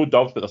 and there's no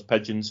doves, but there's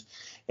pigeons.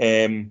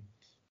 But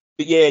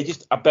yeah,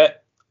 just a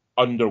bit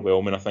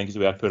underwhelming, I think, is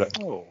the way I put it.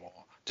 Oh,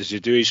 does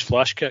he do his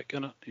flash kick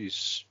in it?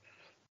 It's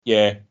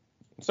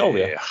all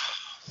there.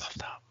 Love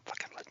that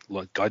fucking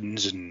like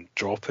guns and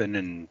dropping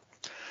and.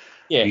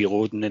 Yeah.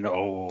 Reloading and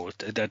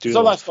I do.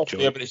 So that's not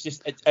there, but it's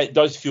just it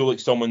does feel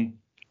like someone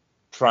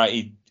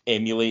trying to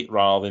emulate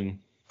rather than.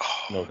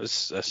 It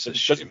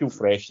doesn't feel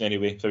fresh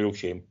anyway. It's a real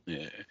shame.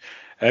 Yeah.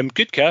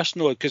 Good cast,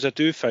 though, because I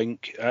do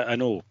think I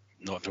know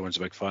not everyone's a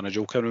big fan of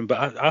Joel Kinnaman,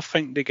 but I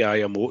think the guy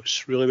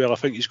emotes really well. I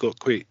think he's got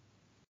quite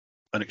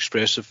an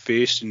expressive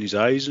face in his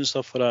eyes and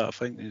stuff like that. I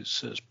think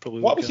it's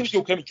probably. What I would say with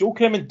Joel Kinnaman, Joel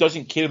Kinnaman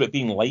doesn't care about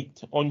being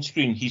liked on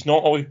screen. He's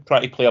not always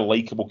trying to play a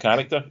likable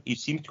character. He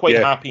seems quite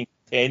happy and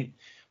content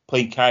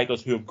playing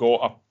characters who have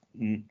got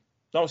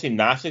not saying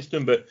nastiness to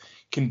them, but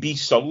can be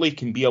subtly,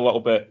 can be a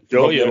little bit the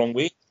wrong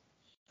way.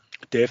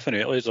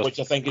 Definitely, which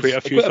I think quite is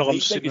a few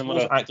films.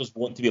 Most actors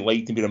want to be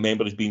liked and be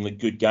remembered as being like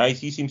good guys.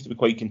 He seems to be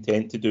quite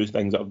content to do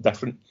things that are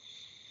different.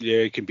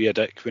 Yeah, he can be a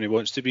dick when he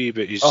wants to be,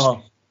 but he's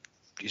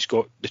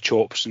got the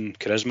chops and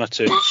charisma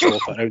to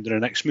swap it around in the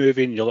next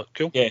movie, and you're like,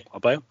 cool, I'll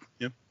buy it.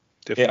 Yeah,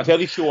 definitely. I've heard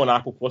his show on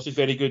Apple Plus is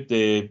very good.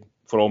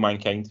 For All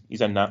Mankind,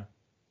 he's in that.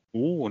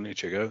 Oh, I need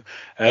to check out.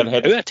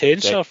 Out of 10,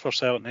 sir, for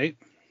Silent Night?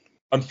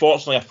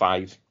 Unfortunately, a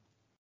 5.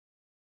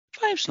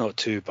 5's not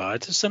too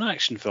bad. It's an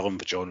action film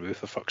for John Woo,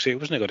 for fuck's sake.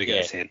 It wasn't going to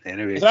get a 10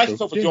 anyway. It's an action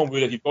film for John Woo.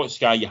 If you've got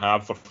Sky, you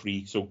have for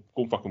free, so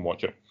go fucking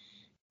watch it.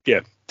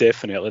 Yeah,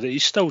 definitely.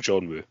 He's still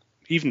John Woo.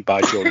 Even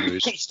bad John Woo.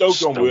 He's still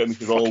John Woo. I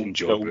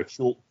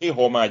mean, pay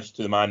homage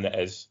to the man that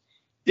is.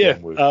 Yeah,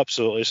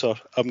 absolutely, sir.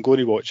 I'm going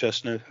to watch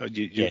this now.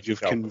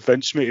 You've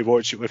convinced me to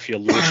watch it with your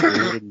low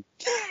score.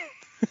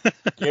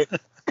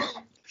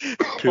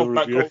 Cool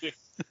review.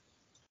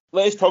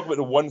 Let's talk about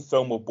the one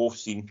film we've both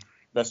seen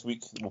this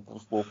week.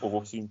 We've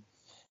both seen,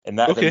 and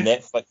that's a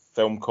Netflix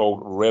film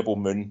called Rebel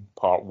Moon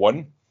Part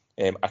 1,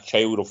 A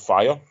Child of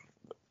Fire.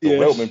 Yes.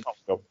 Rebel Moon Part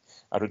 1,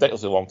 a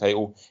ridiculously long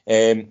title.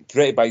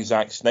 Directed by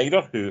Zack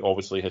Snyder, who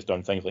obviously has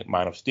done things like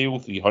Man of Steel,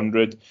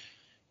 300,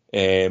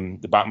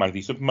 the Batman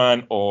v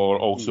Superman, or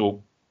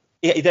also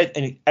he did.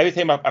 And every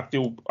time I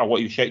feel I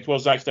want you to check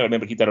towards Zack Snyder, I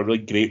remember he did a really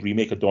great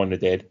remake of Dawn of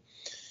the Dead.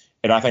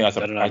 And I think that's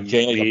a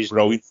genuinely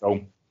brilliant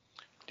film.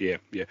 Yeah.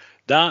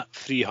 That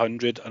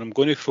 300, and I'm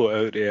going to throw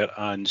it out there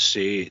and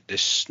say the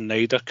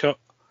Snyder cut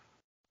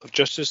of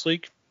Justice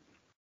League.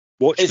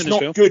 Watchmen it's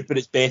not good, but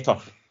it's better.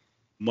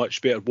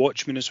 Much better.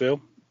 Watchmen as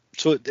well.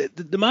 So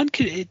the man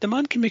can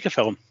make a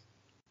film.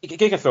 He can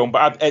make a film,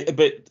 but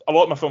a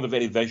lot of my films are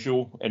very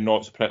visual and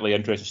not a particularly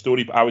interesting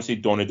story. But I would say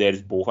Dawn of the Dead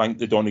is both. I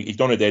think Dawn of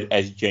the Dead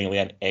is genuinely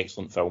an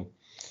excellent film.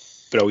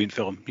 Brilliant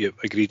film. Yep,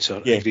 agreed,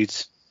 sir. Yeah. Agreed.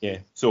 Yeah,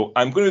 so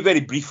I'm going to be very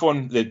brief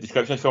on the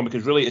description of the film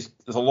because really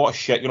there's a lot of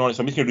shit going on.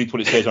 So I'm just going to read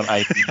what it says on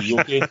IMDb,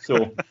 okay?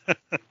 So,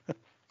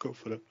 go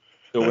for it.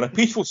 So when a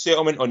peaceful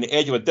settlement on the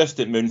edge of a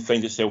distant moon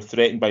finds itself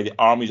threatened by the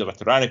armies of a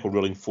tyrannical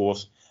ruling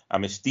force, a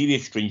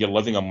mysterious stranger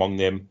living among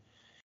them,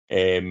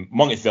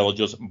 among its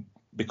villagers,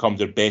 becomes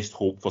their best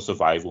hope for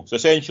survival. So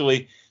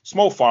essentially,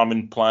 small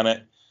farming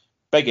planet,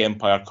 big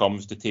empire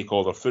comes to take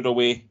all their food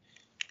away.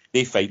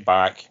 They fight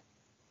back.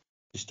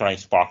 Just try and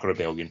spark a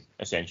rebellion,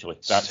 essentially.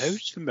 That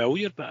sounds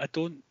familiar, but I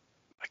can't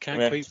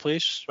quite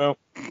place. Well,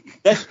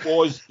 this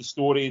was the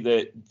story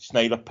that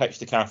Snyder pitched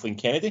to Kathleen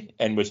Kennedy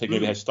and was going to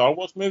be his Star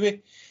Wars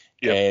movie.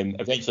 Yep.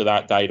 Eventually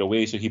that died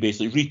away, so he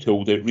basically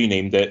retooled it,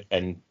 renamed it,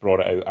 and brought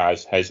it out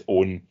as his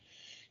own.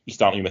 He's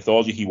starting a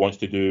mythology. He wants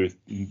to do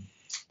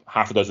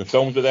half a dozen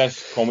films with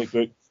this, comic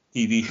books,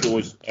 TV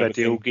shows,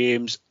 video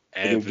games,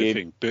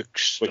 everything,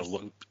 books,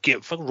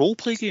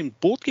 role-play games,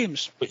 board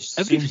games,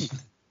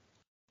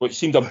 which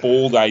seemed a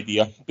bold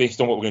idea based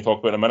on what we're going to talk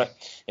about in a minute.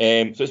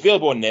 So it's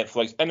available on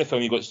Netflix. In the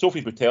film, you've got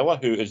Sophie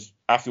Butella, who is,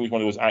 I feel,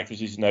 one of those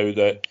actresses now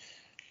that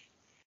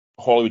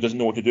Hollywood doesn't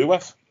know what to do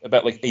with. A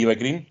bit like Eva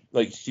Green.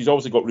 Like, she's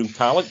obviously got real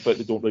talent, but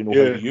they don't really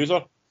know how to use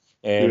her.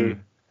 You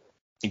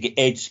get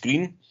Ed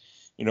Skrein,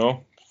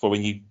 for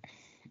when you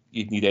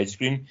need edge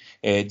screen.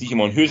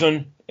 Digimon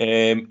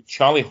Huzen,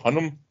 Charlie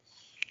Hunnam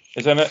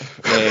is in it.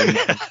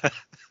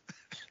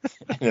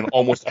 In an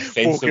almost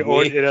offensive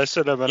way. This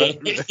in a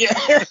minute.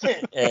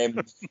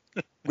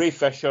 Ray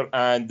Fisher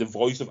and the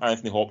voice of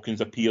Anthony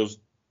Hopkins appears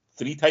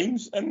 3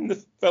 times in the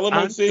film,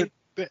 I'd say.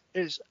 But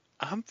it's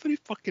Anthony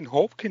fucking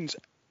Hopkins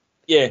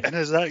in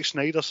a Zack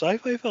Snyder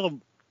sci-fi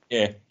film.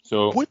 Yeah,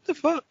 so... What the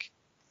fuck?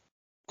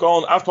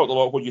 Colin, I've talked a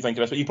lot. What do you think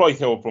of this? But you probably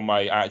tell from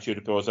my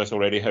attitude towards this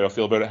already how I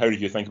feel about it. How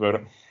did you think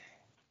about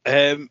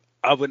it?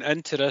 I went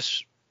into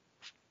this...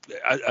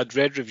 I'd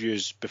read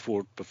reviews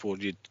before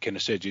you'd kind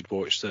of said you'd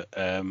watched it,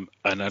 and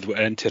I'd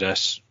went into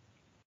this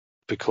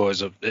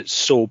because it's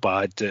so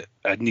bad that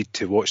I need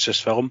to watch this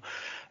film.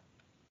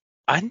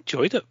 I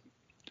enjoyed it.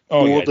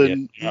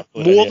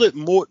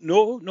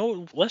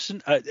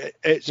 Listen,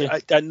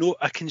 I know,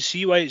 I can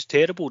see why it's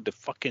terrible. The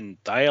fucking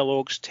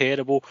dialogue's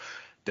terrible,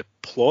 the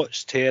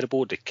plot's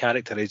terrible, the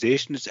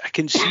characterizations, I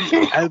can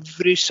see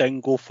every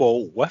single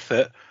fault with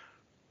it,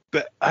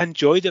 but I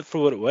enjoyed it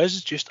for what it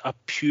was, just a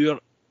pure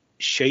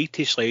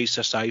shitey slice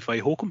of sci-fi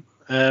hokum.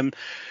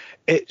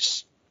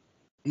 It's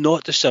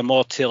not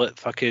dissimilar to like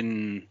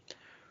fucking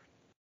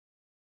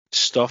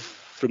stuff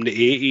from the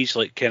 80s,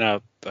 like kind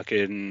of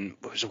fucking,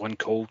 what was the one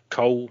called?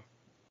 Cull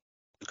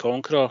the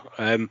Conqueror,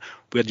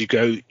 where you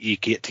go out, you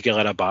get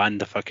together a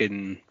band of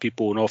fucking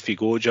people and off you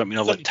go. Do you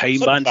know what I mean? Like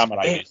time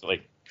bands.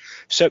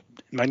 So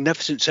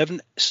Magnificent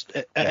Seven,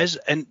 it is.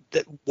 And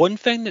the one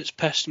thing that's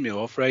pissing me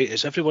off, right,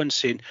 is everyone's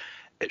saying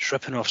it's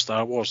ripping off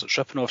Star Wars. It's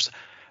ripping off.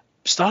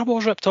 Star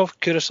Wars ripped off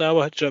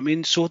Kurosawa. Do you know what I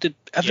mean? So did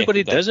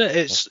everybody. Does it?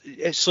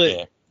 It's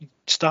like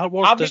Star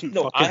Wars doesn't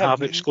fucking have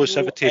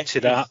exclusivity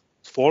to that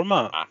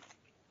format.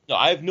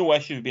 I have no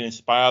issue with being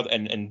inspired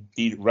and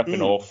indeed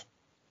ripping off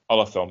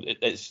other films.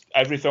 It's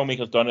every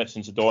filmmaker's done it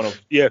since the dawn of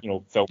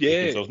film.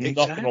 There's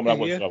nothing wrong with that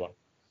whatsoever.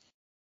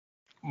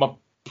 My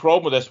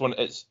problem with this one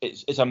is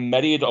it's a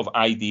myriad of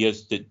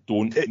ideas that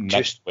don't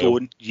mix well.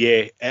 Don't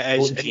gel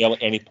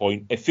at any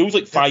point. It feels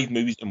like 5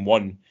 movies in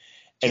one.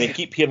 And I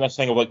keep hearing this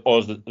thing of like,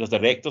 there's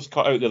director's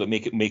cut out there that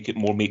make it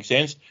more make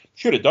sense.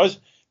 Sure, it does.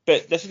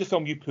 But this is the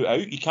film you put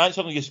out. You can't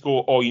suddenly just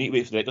go, you need to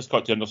wait for the director's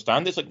cut to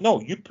understand. It's like, no,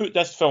 you put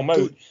this film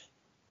out.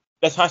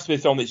 This has to be a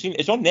film that's seen.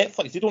 It's on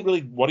Netflix. They don't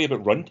really worry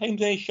about run times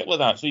and any shit like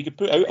that. So you could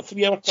put out a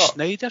 3-hour cut.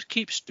 Snyder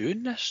keeps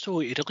doing this, though.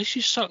 He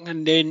releases something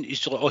and then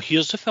he's like,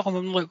 here's the film.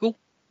 I'm like, well,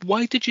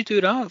 why did you do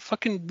that?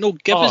 Fucking no,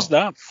 give us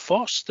that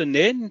first and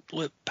then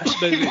piss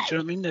about it. Do you know what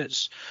I mean?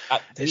 It's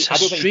a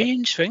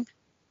strange thing.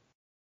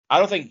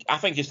 I think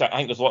there's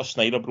a lot of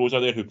Snyder bros out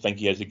there who think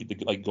he has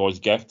like God's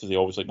gift, because they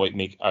always like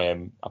make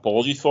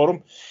apologies for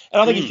him. And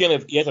I think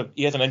he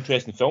has an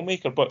interesting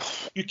filmmaker,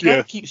 but you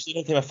can't keep saying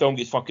anytime a film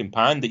gets fucking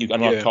panned that you get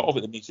another cut of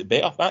it that makes it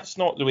better. That's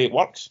not the way it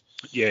works.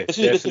 Yeah, this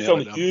is the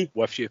film that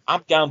with you. I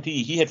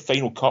guarantee he had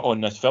final cut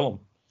on this film.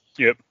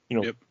 Yep.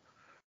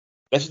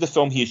 This is the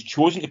film he has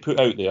chosen to put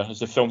out there. It's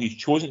the film he's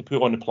chosen to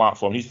put on the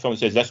platform. He's the film that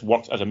says this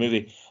works as a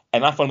movie,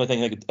 and I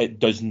fundamentally think it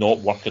does not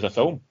work as a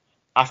film.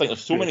 I think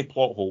there's so many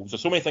plot holes.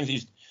 There's so many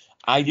things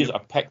ideas that are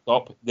picked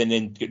up,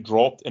 then get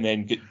dropped, and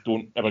then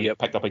don't ever get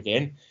picked up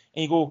again.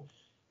 And you go,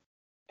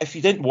 if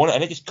you didn't want it,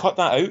 and then just cut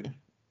that out.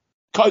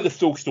 Cut out the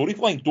full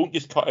storyline. Don't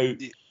just cut out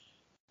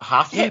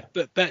half of it. Yeah,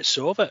 but bits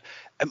of it.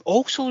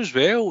 Also as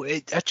well,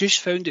 I just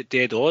found it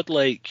dead odd.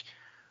 Like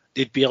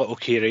they'd be like,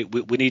 okay, right,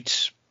 we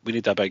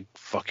need a big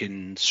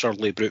fucking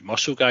surly brute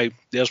muscle guy.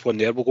 There's one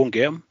there. We'll go and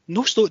get him.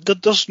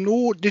 There's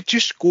no. They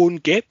just go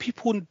and get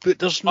people, but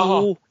there's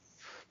no.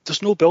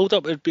 There's no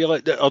build-up. It'd be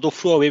like, or they'll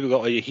throw away. We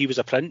got he was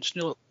a prince,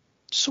 and you're like,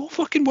 so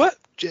fucking what?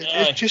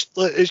 It's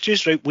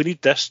just right. We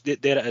need this. There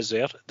it is.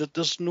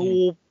 There's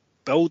no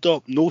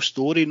build-up, no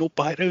story, no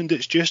background.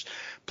 It's just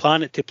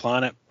planet to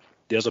planet.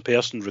 There's a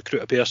person,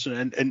 recruit a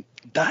person, and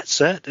that's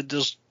it.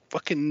 There's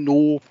fucking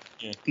no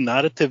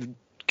narrative,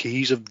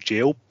 cohesive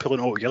gel pulling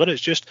it all together.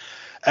 It's just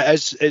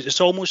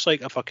it's almost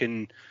like a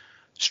fucking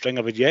string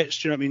of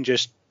vignettes. Do you know what I mean?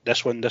 Just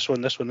this one. It's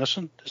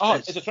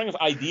a string of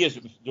ideas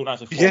that don't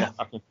actually form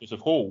a conclusive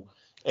whole.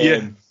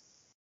 The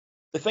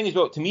thing is,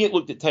 well, to me, it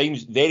looked at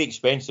times very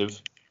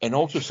expensive, and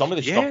also some of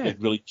the stuff was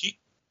really cheap.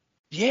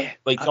 Yeah,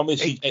 like some of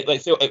the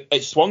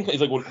it swung. It's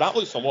like, well, that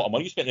looks a lot of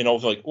money you spent, and I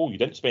was like, you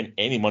didn't spend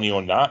any money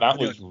on that. That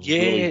looks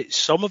really...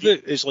 some of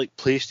it is like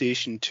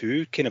PlayStation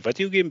 2 kind of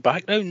video game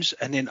backgrounds,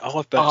 and then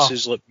other bits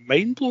is like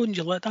mind blowing.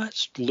 You're like,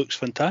 that looks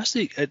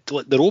fantastic.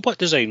 Like the robot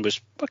design was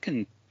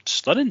fucking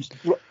stunning.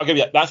 I'll give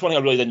you that. That's one thing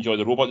I really did enjoy.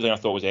 The robot design I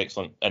thought was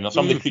excellent, and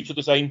some of the creature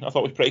design I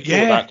thought was pretty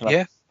cool. That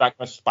kind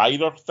of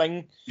spider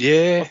thing.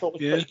 I thought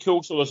was pretty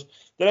cool. So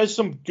there is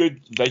some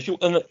good visual,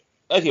 and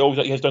as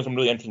he has done some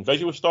really interesting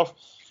visual stuff.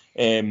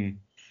 Creature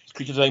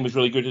design was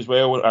really good as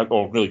well,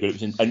 or really good.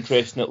 It was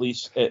interesting at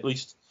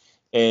least.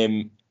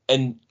 And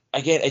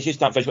again, it's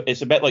just that visual.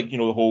 It's a bit like the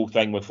whole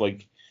thing with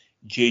like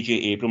J.J.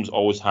 Abrams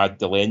always had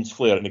the lens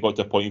flare, and they got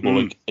to a point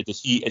where like,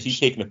 is he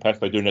taking the piss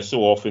by doing this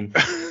so often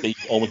that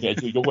he's almost going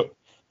to do?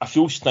 I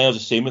feel Snyder's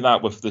the same with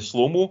that with the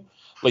slow mo.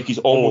 Like he's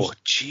almost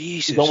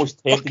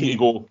tempting you to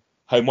go,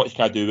 how much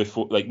can I do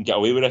before like get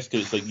away with this?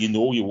 Because it's like you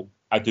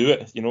I do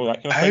it, you know, that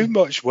kind of How thing.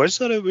 much was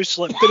there? It was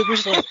like, but it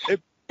was like,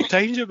 at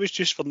times it was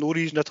just for no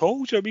reason at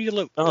all. Do you know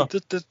what I mean?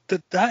 Like,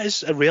 that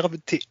is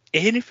irrelevant to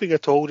anything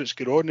at all that's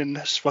going on in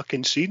this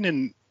fucking scene,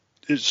 and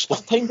it's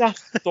There's times I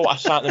thought I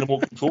sat in the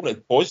remote control and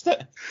it paused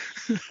it.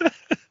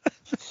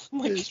 I'm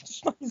like,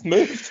 nothing's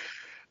moved.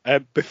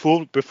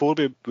 Before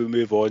we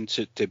move on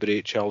to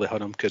berate Charlie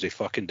Hunnam, because he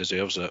fucking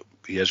deserves it.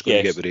 He is going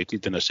to get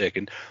berated in a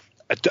second.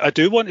 I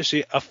do want to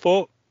say, I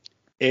thought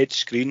Ed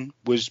Skrein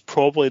was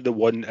probably the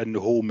one in the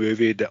whole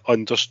movie that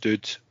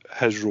understood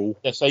his role.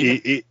 Yes,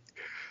 he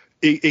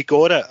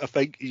got it. I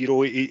think, you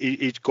know,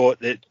 he's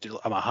got it.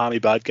 I'm a hammy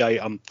bad guy.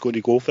 I'm going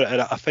to go for it.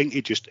 And I think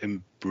he just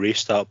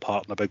embraced that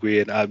part in a big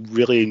way. And I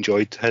really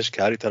enjoyed his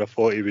character. I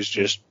thought he was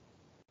just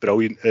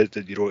brilliant at,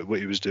 you know, what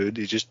he was doing.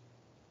 He just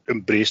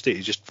embraced it.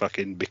 He just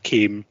fucking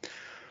became,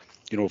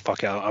 you know,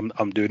 fuck it,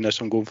 I'm doing this,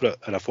 I'm going for it.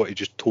 And I thought he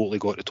just totally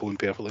got the tone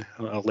perfectly.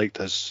 I liked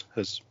his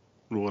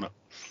role in it.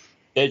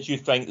 Did you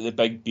think the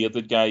big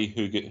bearded guy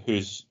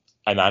who's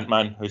an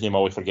Ant-Man, whose name I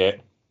always forget?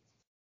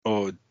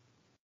 Oh,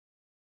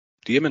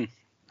 Damon,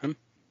 him?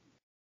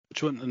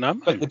 Which one? An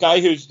Ant-Man? The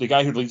guy who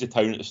leaves the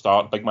town at the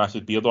start, big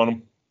massive beard on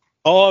him.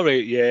 Oh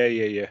right, yeah.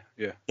 You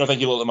don't think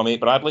he looked like my mate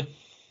Bradley?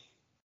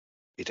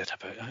 He did a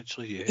bit,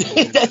 actually,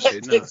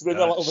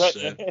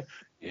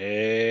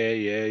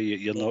 yeah.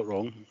 You're not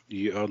wrong.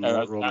 You are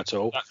not wrong at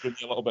all. That's really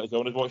a little bit as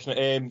well as watching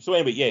it. So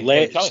anyway, yeah.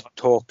 Let's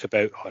talk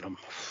about Hunnam.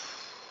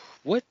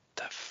 What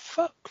the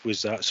fuck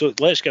was that? So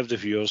let's give the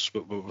viewers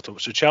what we're talking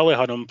about. So Charlie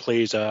Hunnam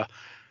plays a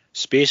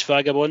space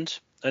vagabond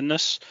in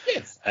this.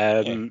 Yes.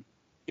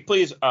 He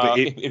plays,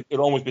 it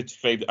almost be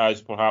described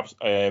as perhaps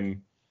a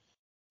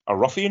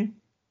ruffian.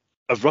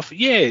 With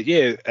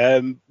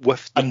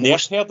the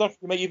nurse herder,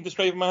 you might even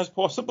describe him as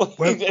possibly.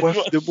 With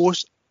the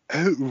most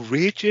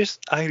outrageous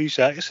Irish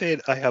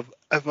accent I have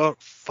ever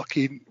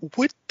fucking.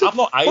 I'm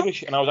not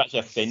Irish, and I was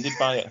actually offended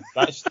by it.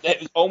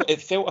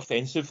 It felt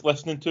offensive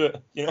listening to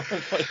it. You know.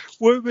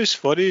 What was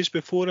funny is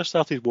before I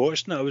started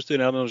watching it, I was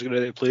doing Erna, I was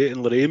going to play it,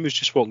 and Lorraine was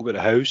just walking about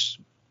the house,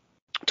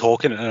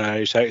 talking in an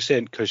Irish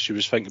accent because she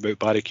was thinking about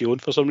Barry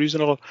Keoghan for some reason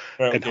or other.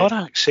 And her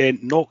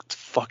accent knocked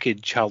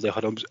fucking Charlie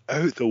Hunnam's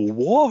out the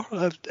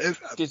water.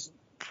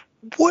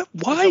 What?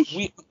 Why?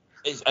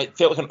 It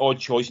felt like an odd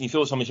choice, and you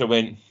feel like somebody should have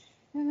went.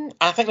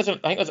 I think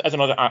there's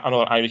another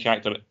Irish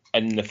actor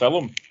in the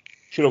film.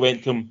 Should have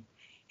went to him.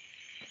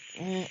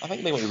 I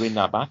think they want to rein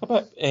that back a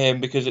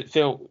bit because it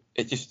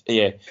just.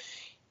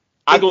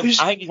 I think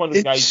he's one of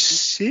those guys.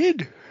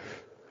 Insane.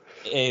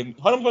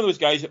 Hunnam's one of those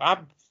guys.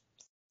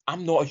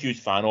 I'm not a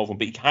huge fan of him,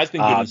 but he has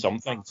been good in some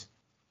things.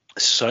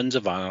 Sons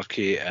of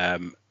Anarchy,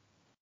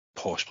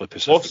 possibly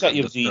Pacific. Lost City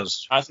of Z.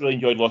 I really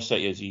enjoyed Lost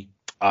City of Z.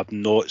 I've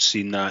not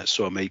seen that,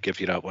 so I might give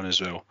you that one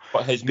as well.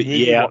 But his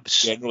movie work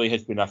generally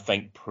has been, I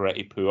think,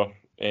 pretty poor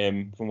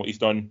from what he's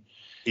done.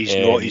 He's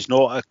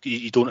not.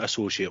 You don't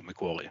associate him with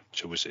quality,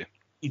 shall we say?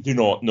 You do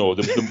not. No.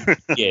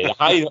 The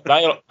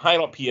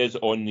higher up he is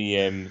on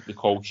the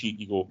call sheet,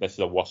 you go, this is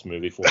a worse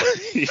movie for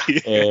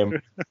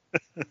him.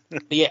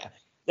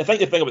 I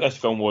think the thing about this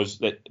film was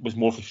that was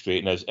more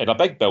frustrating is in a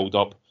big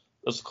build-up,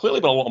 there's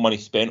clearly been a lot of money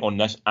spent on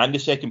this and the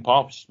second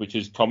part, which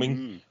is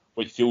coming,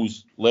 which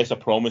feels less a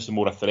promise and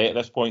more a threat at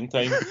this point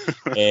in time.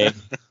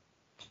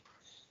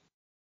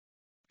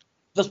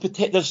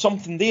 There's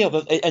something there,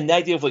 and the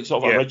idea of like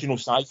sort of original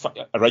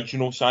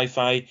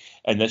sci-fi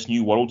in this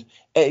new world.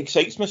 It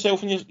excites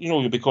myself,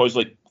 and because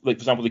like for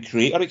example, the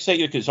creator excites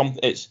you because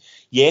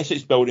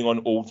it's building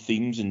on old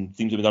themes and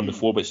themes that have been done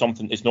before, but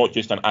it's not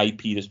just an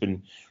IP that's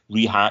been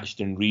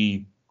rehashed and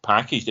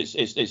repackaged.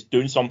 It's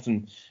doing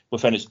something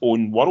within its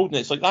own world, and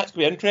it's like that's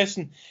going to be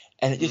interesting.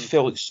 And it just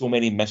felt like so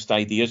many missed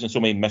ideas and so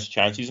many missed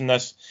chances in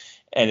this,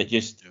 and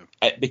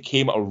it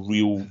became a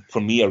real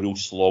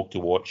slog to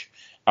watch.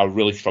 I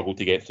really struggled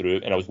to get through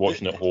it, and I was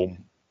watching it at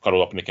home,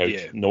 curled up on the couch.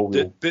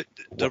 Yeah. But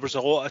there was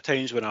a lot of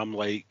times when I'm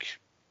like,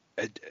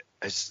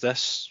 is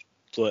this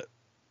like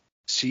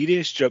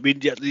serious? Do you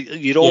know what I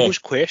mean? You're always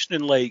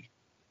questioning, like,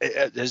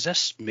 is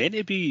this meant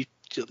to be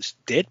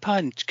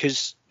deadpan?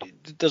 Because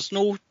there's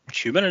no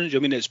humour in it. I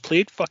mean, it's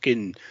played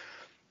fucking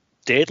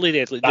deadly.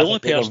 The only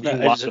person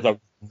that is a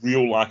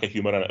real lack of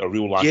humour in it, a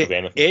real lack of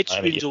anything.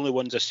 Edgeman's the only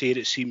ones I say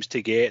it seems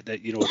to get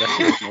that, this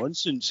is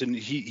nonsense, and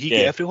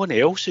everyone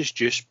else is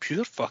just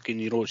pure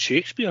fucking,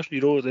 Shakespeare.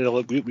 They're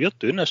like, we're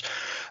doing this.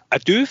 I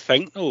do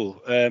think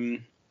though,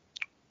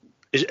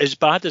 as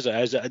bad as it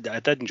is, I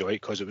did enjoy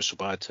it because it was so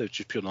bad. It was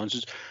just pure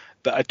nonsense.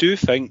 But I do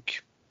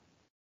think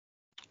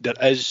there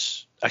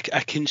is. I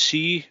can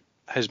see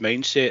his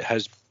mindset,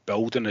 his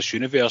building this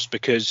universe,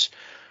 because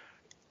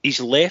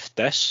he's left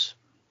this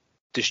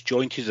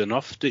disjointed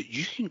enough that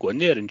you can go in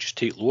there and just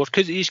take lore,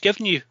 because he's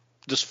giving you,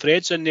 there's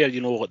threads in there,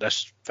 like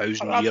this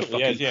 1,000-year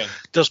fucking,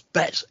 there's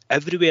bits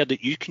everywhere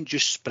that you can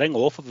just spring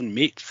off of and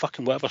make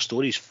fucking whatever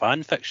stories,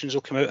 fan fictions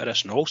will come out of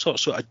this and all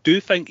sorts. So I do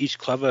think he's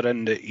clever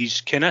in that he's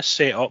kind of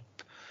set up,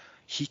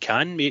 he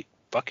can make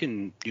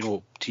fucking,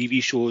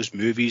 TV shows,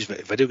 movies,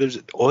 video games,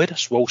 all of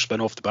this will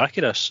spin off the back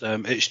of this.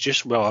 It's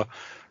just whether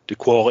the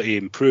quality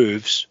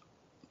improves,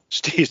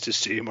 stays the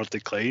same, or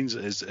declines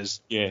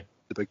is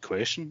big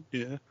question.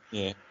 Yeah.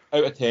 Yeah.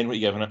 Out of 10, what are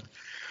you giving it?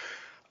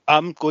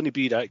 I'm going to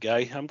be that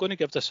guy. I'm going to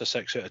give this a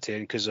 6 out of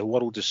 10 because the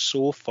world is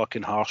so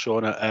fucking harsh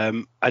on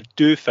it. I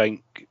do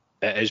think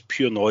it is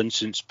pure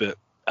nonsense, but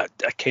I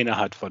kind of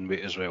had fun with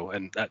it as well,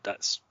 and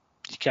that's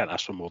you can't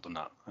ask for more than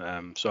that.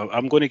 So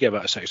I'm going to give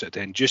it a 6 out of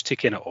 10 just to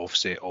kind of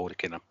offset all the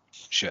kind of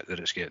shit that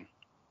it's getting.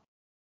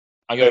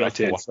 I give it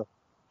a 4.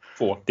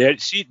 4. There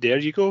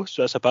you go.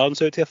 So that's a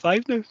balance out to a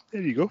 5 now.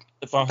 There you go.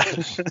 They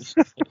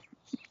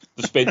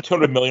spent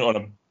 $200 million on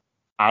an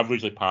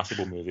averagely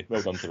passable movie.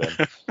 Well done to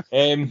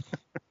them.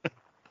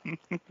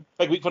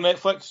 Big week for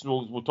Netflix.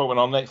 We'll talk about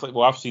on Netflix.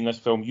 Well, I've seen this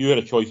film. You had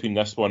a choice between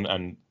this one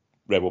and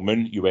Rebel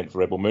Moon. You went for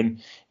Rebel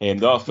Moon.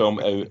 The other film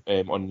out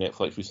on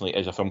Netflix recently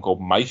is a film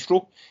called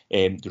Maestro,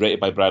 directed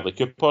by Bradley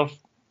Cooper,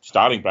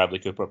 starring Bradley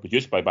Cooper,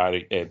 produced by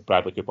Bradley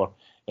Cooper.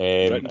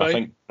 I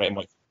think pretty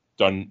much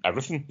done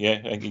everything. Yeah,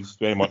 I think he's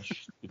very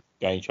much the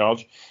guy in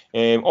charge.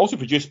 Also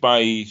produced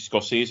by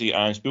Scorsese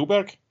and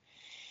Spielberg.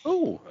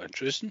 Oh,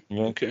 interesting.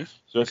 Yeah. Okay.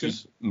 So this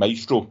is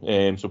Maestro.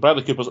 So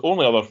Bradley Cooper's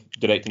only other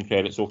directing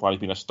credit so far has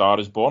been A Star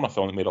Is Born, a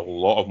film that made a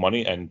lot of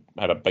money and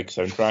had a big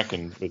soundtrack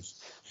and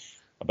was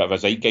a bit of a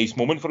zeitgeist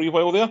moment for a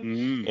while there.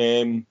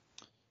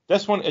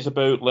 This one is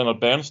about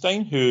Leonard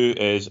Bernstein, who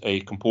is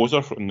a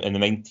composer in the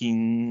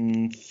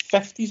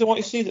 1950s, I want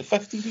to say. Is it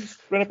 50s he's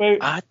run about?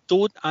 I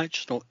don't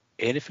actually know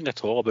anything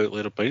at all about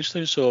Leonard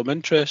Bernstein, so I'm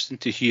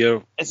interested to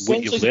hear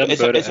what you've learned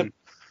about it.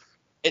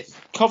 It's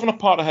covering a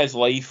part of his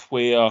life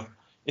where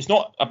it's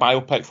not a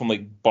biopic from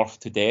like birth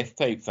to death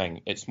type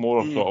thing. It's more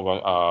of sort of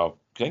I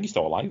think he's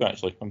still alive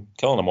actually. I'm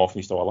killing him off and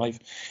he's still alive.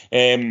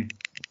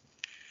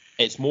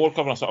 It's more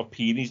covering a sort of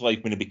period in his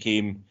life when he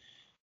became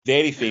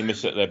very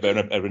famous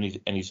in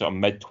his sort of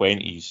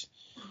mid-20s.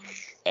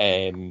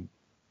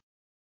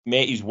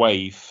 Met his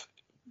wife,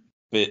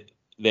 but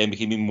then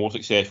became even more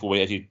successful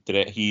as he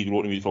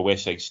wrote the music for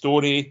West Side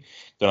Story,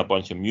 done a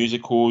bunch of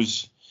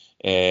musicals,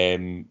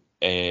 done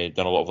a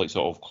lot of like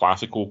sort of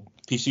classical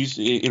pieces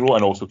he wrote,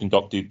 and also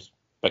conducted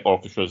big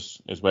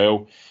orchestras as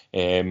well.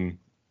 And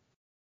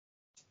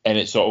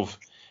it's sort of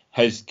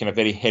his kind of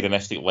very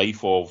hedonistic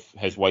life of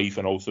his wife,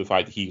 and also the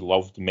fact that he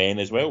loved men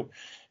as well.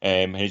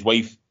 And his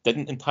wife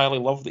didn't entirely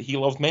love that he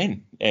loved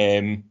men.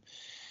 In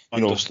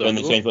the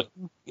sense like,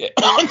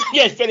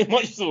 yes, very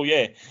much so,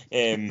 yeah.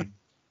 And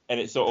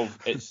it's sort of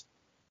it's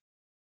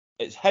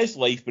his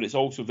life, but it's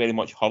also very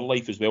much her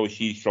life as well, as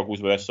she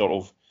struggles with this sort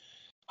of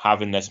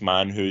having this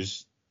man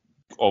who's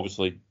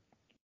obviously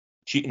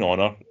cheating on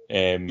her,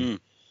 and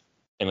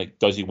like,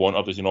 does he want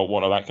her, does he not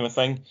want her, that kind of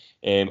thing.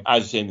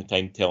 At the same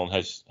time, telling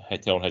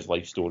his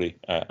life story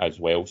as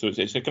well. So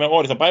it's a kind of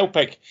odd. It's a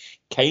biopic,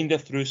 kind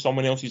of through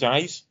someone else's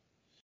eyes.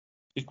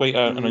 It's quite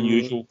an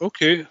unusual.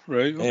 Okay,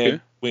 right.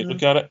 Okay. Way to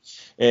look at it.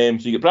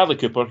 So you get Bradley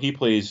Cooper. He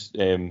plays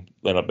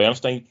Leonard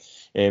Bernstein,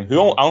 who I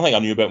don't think I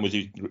knew about was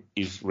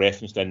he's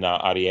referenced in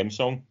that REM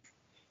song.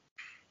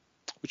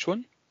 Which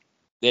one?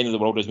 The End of the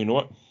World as We Know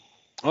It.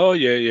 Oh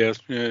yeah.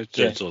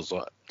 It's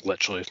like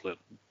literally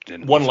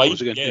one line.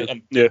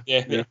 Yeah.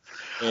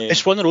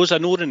 It's one of those. I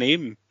know the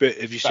name, but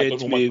if you said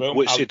to me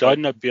what's he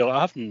done, I'd be like,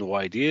 I have no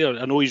idea.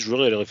 I know he's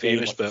really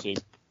famous, but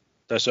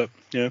that's it.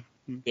 Yeah.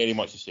 Very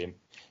much the same.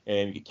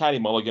 You get Carey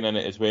Mulligan in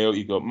it as well.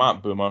 You got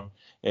Matt Boomer,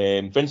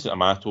 Vincent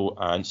Amato,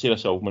 and Sarah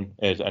Silverman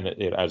is in it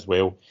there as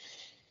well.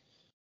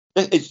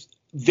 It's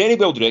very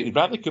well directed.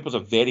 Bradley Cooper's a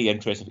very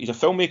interesting. He's a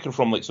filmmaker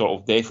from like sort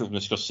of definitely from the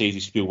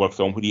Scorsese Spielberg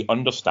film, where he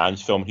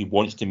understands film. He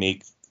wants to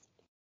make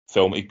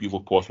film as beautiful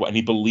as possible, and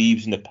he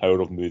believes in the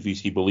power of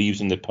movies. He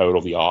believes in the power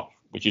of the art,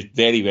 which is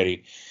very,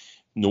 very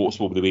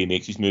noticeable with the way he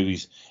makes his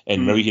movies.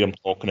 And whenever you hear him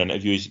talking in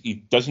interviews, he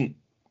doesn't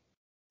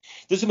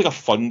make a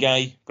fun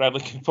guy,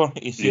 Bradley Cooper.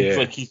 He seems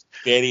like he's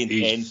very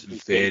intense.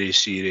 He's very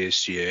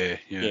serious, yeah.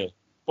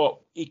 But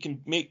he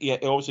can make. He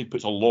obviously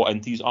puts a lot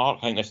into his art.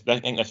 I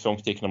think this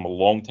film's taken him a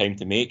long time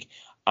to make.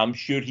 I'm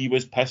sure he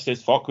was pissed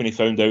as fuck when he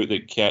found out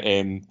that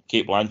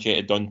Cate Blanchett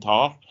had done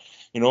Tar,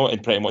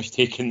 and pretty much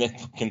taken the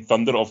fucking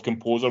thunder of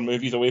composer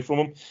movies away from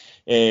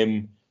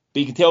him. But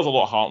you can tell there's a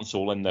lot of heart and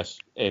soul in this.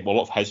 A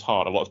lot of his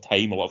heart, a lot of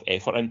time, a lot of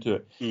effort into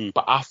it.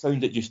 But I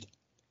found it just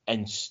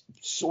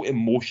so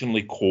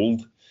emotionally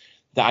cold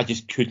that I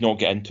just could not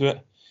get into it.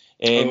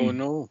 Oh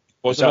no!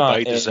 Was that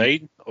by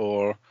design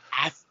or?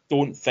 I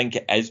don't think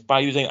it is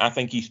by design. I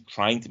think he's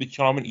trying to be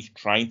charming. He's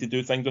trying to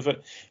do things with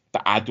it,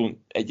 but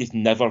it just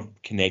never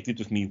connected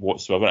with me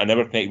whatsoever. I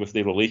never connected with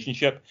their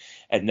relationship.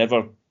 It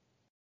never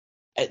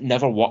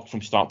worked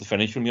from start to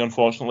finish for me,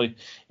 unfortunately.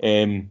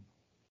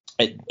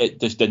 It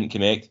just didn't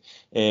connect.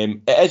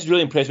 It is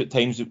really impressive at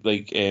times,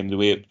 like the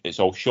way it's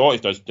all shot.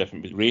 It does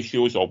different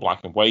ratios, all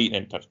black and white,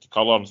 and touch to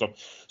colour and stuff.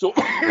 So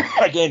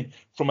again,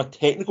 from a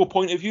technical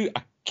point of view,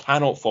 I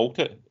cannot fault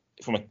it.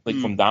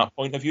 From that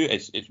point of view,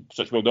 it's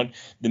such well done.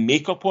 The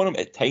makeup on him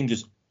at times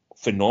is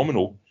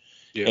phenomenal.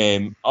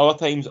 Yeah. Other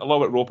times, a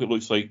little bit ropey. It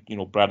looks like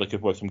Bradley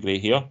Cooper with some grey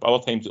hair. But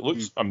other times, it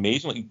looks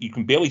amazing. Like, you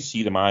can barely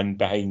see the man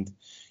behind.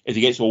 As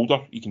he gets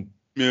older, you can.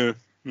 Yeah.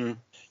 The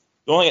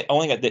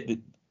only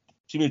thing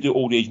see when they do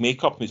old age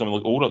makeup, when someone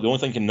looks older, the only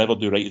thing you can never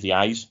do right is the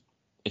eyes.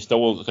 it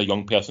still looks like a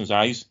young person's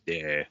eyes.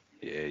 Yeah,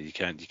 you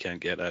can't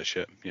get that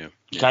shit. Yeah.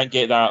 You can't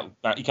get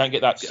that you can't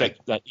get that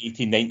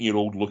 18,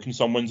 19-year-old look in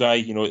someone's eye.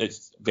 You know,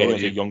 it's very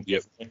much a young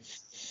person.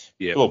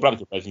 Yeah. Well, Bradley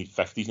Cooper's in his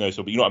 50s now,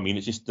 so but you know what I mean.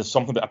 It's just there's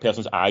something about a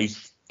person's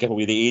eyes give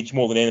away the age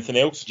more than anything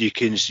else. You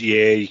can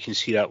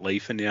see that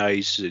life in the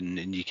eyes,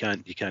 and you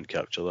can't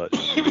capture that.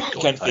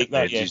 You can't fake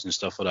that, yeah. And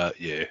stuff like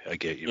that. Yeah, I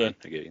get you, man.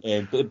 I get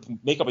you. But the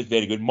makeup is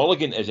very good.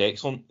 Mulligan is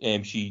excellent.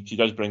 She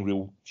does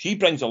bring she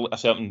brings a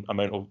certain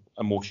amount of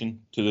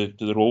emotion to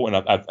the role,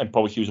 and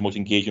probably she was the most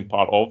engaging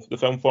part of the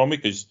film for me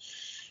because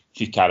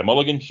she's Carey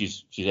Mulligan.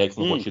 She's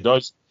excellent at what she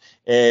does.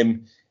 It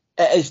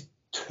is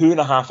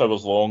 2.5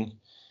 hours long,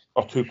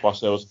 or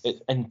 2+ hours,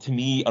 and to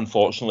me,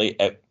 unfortunately,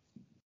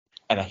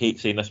 and I hate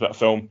saying this about a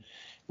film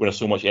where there's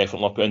so much effort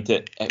and love put into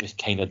it, it was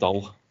kind of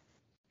dull.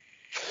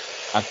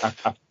 I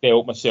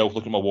felt myself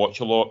looking at my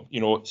watch a lot.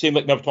 You know, same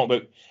like never talking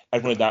about,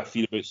 everyone had that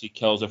fear about, say,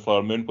 Killers of the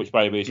Flower Moon, which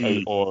by the way is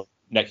out on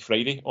next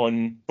Friday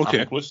on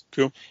Apple Plus.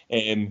 Cool.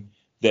 That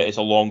it's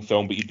a long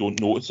film, but you don't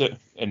notice it.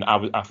 And I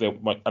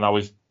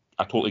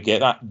totally get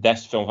that.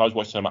 This film, if I was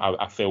watching cinema,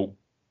 I felt,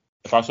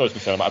 if I saw this in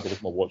cinema, I'd be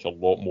looking at my watch a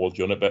lot more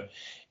during it, but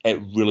it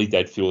really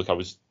did feel like I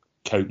was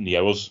counting the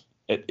hours.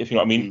 If you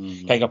know what I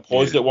mean. Kind of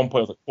paused at one point.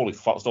 I was like, holy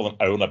fuck, still an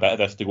hour and a bit of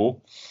this to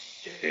go.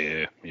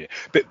 Yeah.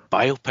 But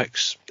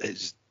biopics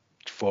is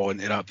fall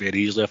into that very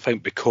easily, I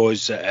think,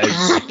 because it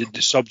is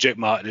the subject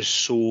matter is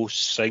so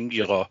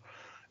singular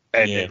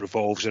and it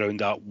revolves around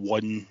that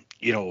one,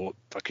 you know,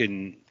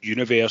 fucking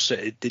universe.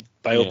 The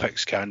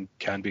biopics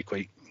can be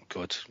quite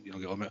good, you know,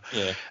 get on it.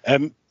 Yeah.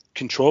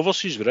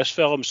 Controversies with this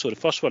film. So the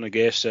first one, I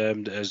guess,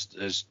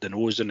 is the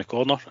nose in the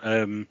corner.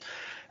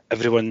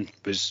 Everyone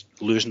was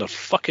losing their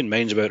fucking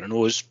minds about a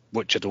nose,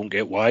 which I don't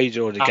get why. You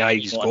know, the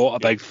guy's got a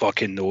big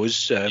fucking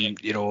nose.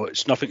 You know,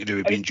 it's nothing to do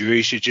with being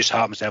Jewish. He just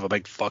happens to have a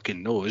big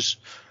fucking nose.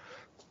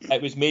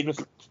 It was made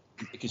with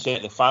consent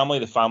of the family.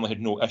 The family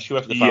had no issue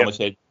with it. The family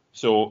said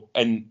so.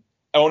 And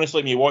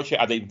honestly, when you watch it,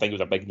 I didn't even think it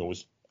was a big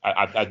nose.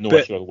 I had no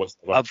issue with it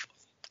whatsoever. I've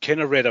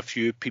kind of read a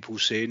few people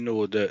saying,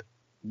 though, that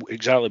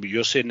exactly what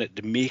you're saying, that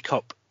the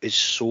makeup is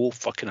so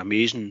fucking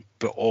amazing,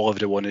 but all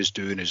everyone is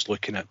doing is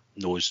looking at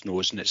nose,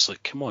 and it's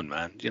like, come on,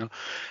 man, you know.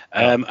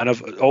 And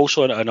I've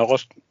also another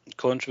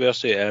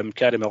controversy.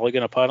 Carey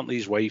Mulligan, apparently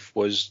his wife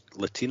was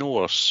Latino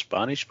or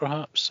Spanish,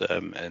 perhaps.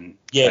 And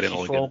Carey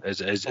Mulligan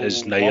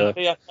is neither.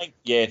 I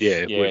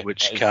think.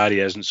 Which Carey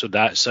isn't. So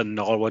that's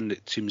another one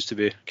that seems to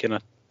be kind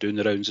of doing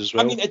the rounds as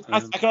well. I mean, I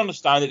can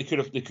understand that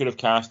they could have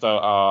cast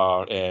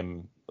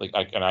an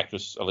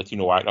actress, a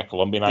Latino actor, a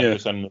Colombian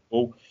actress in the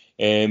role.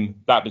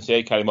 That being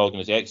said, Carey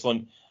Mulligan is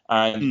excellent,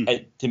 and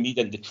it to me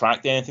didn't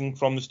detract anything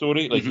from the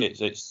story. Like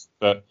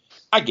but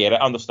I get it,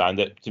 I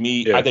understand it. To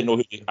me, I didn't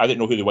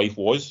know who the wife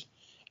was,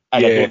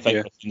 and I don't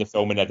think I've seen the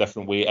film in a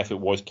different way if it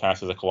was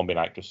cast as a Colombian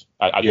actress.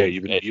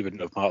 You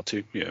wouldn't have had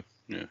to. I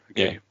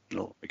get you.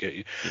 No, I get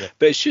you. Yeah.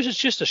 But it's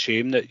just a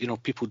shame that, you know,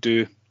 people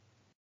do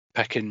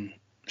picking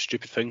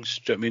stupid things.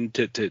 Do you know what I mean?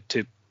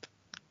 To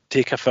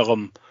take a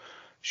film,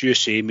 as you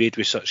say, made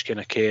with such kind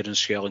of care and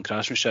skill and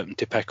craftsmanship, and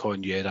to pick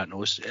on that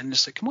nose, and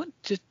it's like, come on,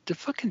 to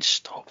fucking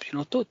stop, you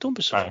know, don't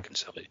be so fucking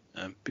silly.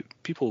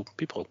 People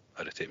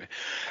irritate me.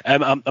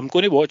 I'm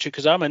going to watch it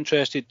because I'm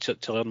interested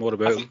to learn more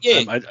about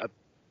him.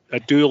 I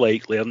do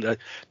like learn.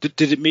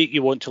 Did it make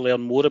you want to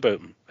learn more about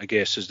him? I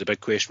guess is the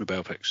big question with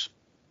biopics.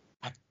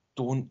 I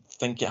don't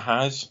think it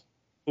has.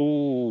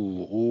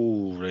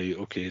 Oh, right,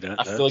 okay.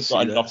 I feel like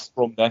got enough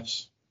from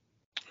this.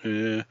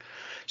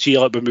 See,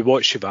 like when we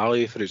watched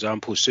Chevalier, for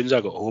example, as soon as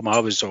I got home, I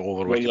was all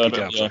over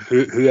Wikipedia. I was like,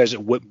 who is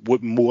it?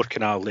 What more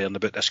can I learn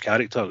about this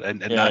character?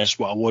 And that's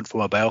what I want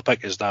from a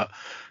biopic, is that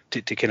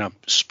to kind of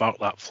spark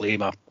that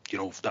flame of, you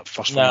know, that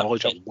first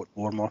knowledge. I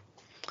want more.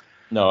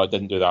 No, it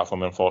didn't do that for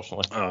me,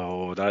 unfortunately.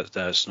 Oh,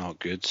 that's not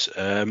good.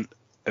 Out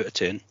of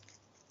 10.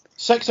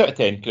 6 out of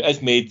 10. It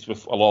is made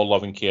with a lot of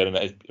love and care, and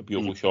it is a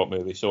beautiful short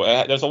movie. So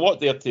there's a lot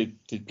there to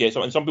get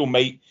something. Some people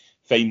might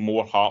find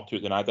more heart to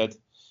it than I did.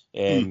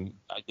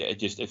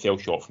 It fell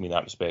short for me in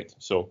that respect.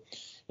 So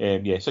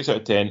 6 out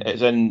of 10.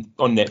 It's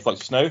on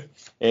Netflix now.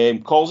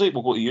 Colsey,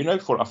 we'll go to you now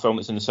for a film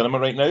that's in the cinema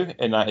right now,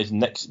 and that is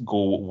Nick's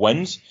Go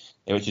Wins,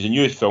 which is a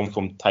newest film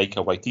from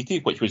Taika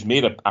Waititi, which was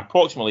made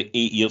approximately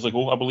 8 years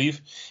ago, I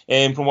believe.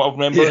 From what I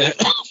remember,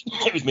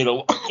 it was made.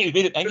 I think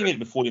he made it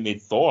before he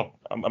made Thor.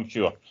 I'm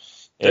sure.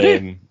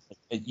 Did he?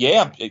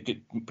 Yeah,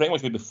 it pretty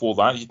much made before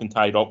that. He's been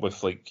tied up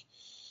with like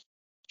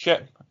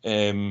shit.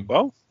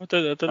 Well, I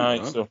didn't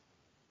know.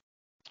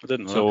 I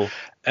didn't know.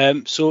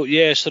 So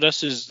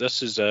this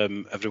is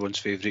everyone's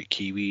favourite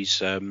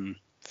Kiwis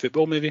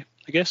football movie,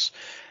 I guess.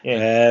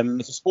 Yeah.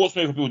 It's a sports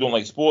movie for people who don't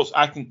like sports.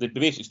 I think the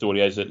basic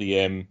story is that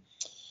the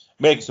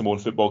American Samoan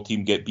football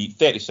team get beat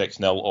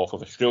 36-0 off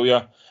of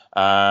Australia,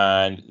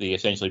 and they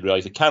essentially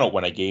realise they cannot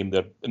win a game.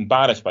 They're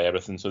embarrassed by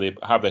everything, so they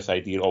have this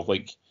idea of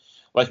like,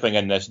 let's bring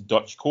in this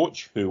Dutch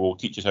coach who will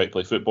teach us how to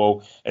play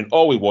football, and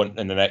all we want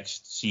in the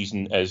next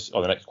season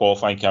or the next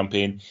qualifying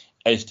campaign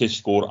is to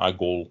score a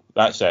goal.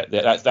 That's it.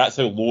 That's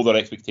how low their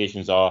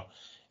expectations are.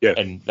 Yeah.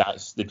 And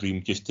that's the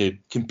dream, just to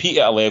compete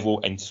at a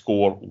level and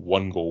score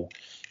one goal.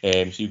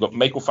 So you've got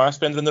Michael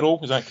Fassbender in the role,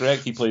 is that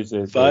correct? He plays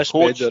the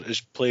Fassbender coach.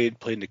 is playing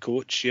the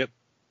coach, yep.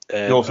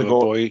 You also got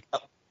boy.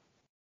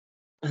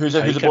 Who's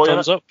the boy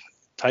turns in it? up.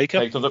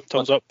 Taika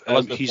turns up.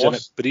 He's in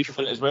it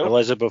briefly as well.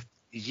 Elizabeth.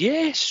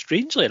 Yes,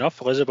 strangely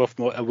enough, Elizabeth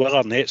Will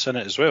Arnett's in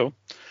it as well.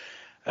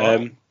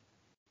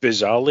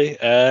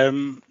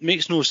 Bizarrely,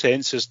 makes no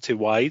sense as to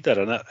why they're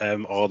in it,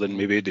 other than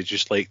maybe they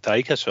just like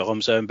Taika's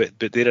films, but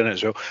they're in it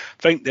as well.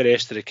 I think the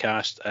rest of the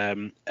cast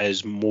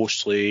is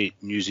mostly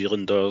New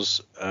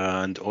Zealanders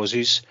and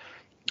Aussies.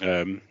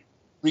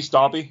 Rhys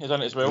Darby is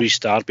in it as well. Rhys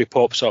Darby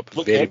pops up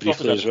very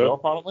briefly as well.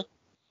 Apparently.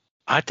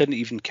 I didn't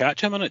even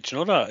catch him in it. Do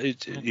you know that?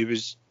 He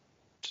was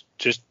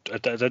just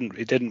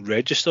he didn't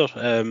register.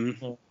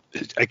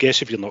 I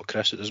guess if you're not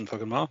Chris, it doesn't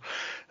fucking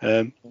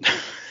matter.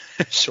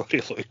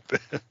 Sorry, Luke,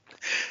 but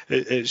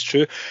it's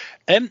true.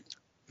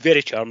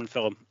 Very charming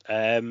film.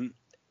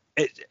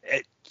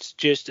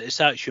 It's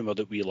that humour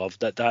that we love.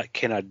 That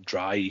kind of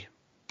dry,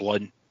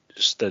 blunt,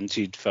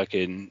 stinted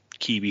fucking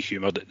Kiwi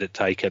humour that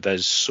Taika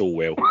does so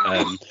well.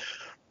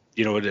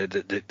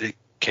 The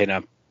kind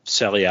of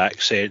silly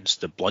accents,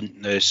 the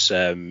bluntness,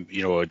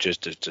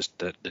 just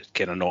the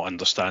kind of not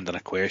understanding a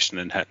question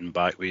and hitting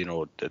back with,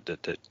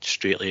 the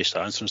straight-laced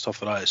answer and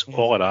stuff like that. It's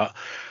all of that.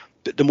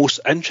 But the most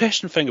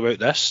interesting thing about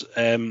this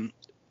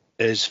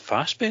is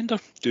Fassbender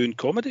doing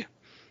comedy.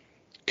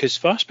 Because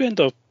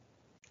Fassbender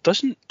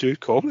doesn't do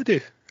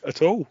comedy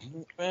at all.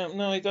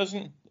 No, he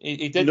doesn't.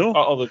 He did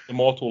utter the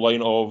motto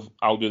line of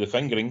 "I'll do the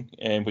fingering,"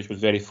 which was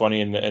very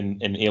funny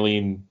in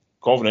Alien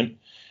Covenant.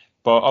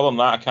 But other than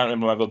that, I can't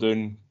remember ever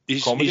doing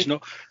comedy. He's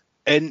not.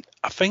 And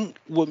I think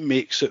what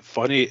makes it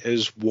funny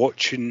is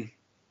watching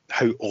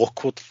how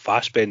awkward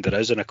Fassbender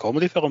is in a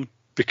comedy film,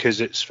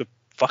 because it's a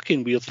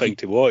fucking weird thing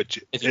to watch.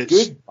 It's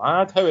good,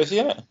 bad. How is he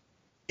in it?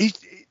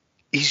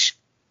 He's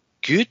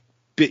good,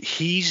 but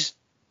he's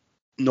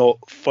not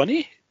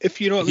funny,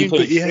 if you know what I mean.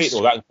 But straight,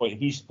 though, that's the point.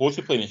 He's supposed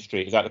to be playing it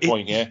straight. Is that the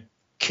point? Yeah.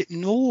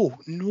 No,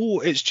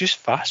 it's just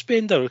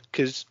Fassbender,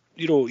 because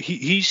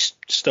he's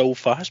still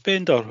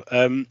Fassbender.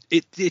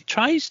 It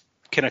tries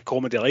kind of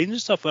comedy lines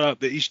and stuff like that,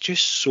 but he's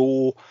just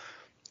so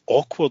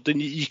awkward, and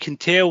you can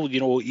tell,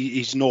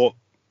 he's not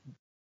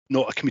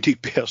a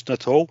comedic person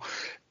at all,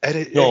 and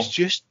it's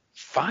just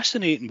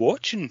fascinating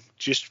watching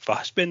just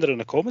Fassbender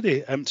in a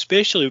comedy,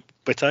 especially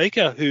with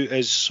Taika, who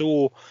is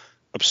so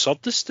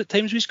absurdist at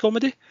times with his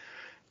comedy,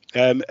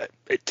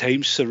 at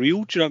times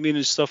surreal, do you know what I mean,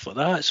 and stuff like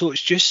that. So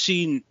it's just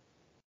seeing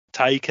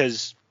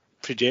Taika's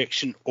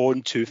projection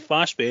onto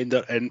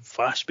Fassbender, and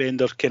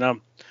Fassbender kind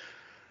of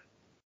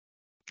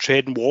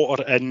treading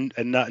water in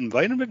that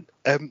environment.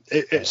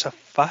 It's a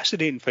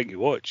fascinating thing to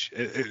watch.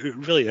 It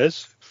really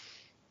is.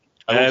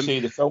 I will say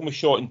the film was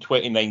shot in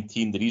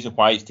 2019. The reason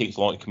why it takes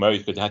long to come out is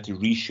because they had to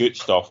reshoot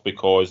stuff,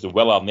 because the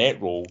Will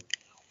Arnett role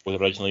was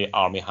originally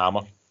Armie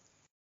Hammer,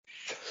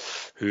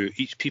 who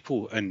eats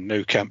people and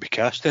now can't be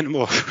cast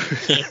anymore.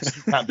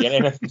 Yes, can't be in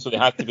anything, so they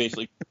had to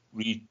basically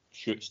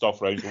reshoot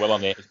stuff around. So Will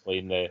Arnett is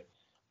playing the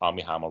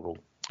Armie Hammer role.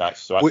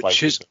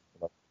 Which is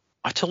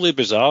utterly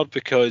bizarre,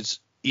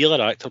 because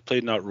either actor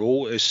playing that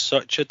role is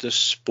such a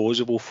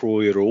disposable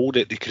throwaway role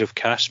that they could have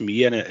cast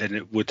me in it and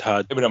it would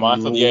have been a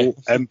matter, yeah,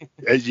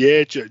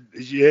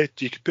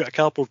 you could put a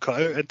cardboard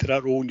cutout into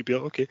that role and you'd be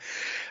like,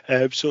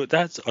 okay. So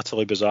that's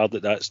utterly bizarre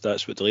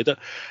that's what delayed it.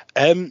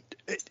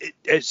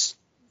 It's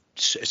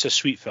a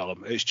sweet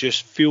film. It's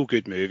just feel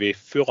good movie,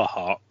 full of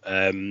heart.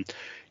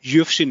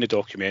 You've seen the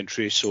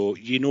documentary, so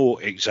you know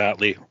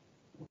exactly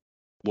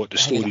what the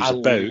story's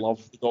about. I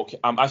love the doc.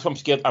 That's why I'm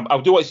scared.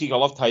 I do want to see. I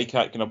love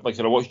Taika. Like I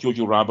said, I watched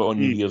Jojo Rabbit on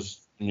New Year's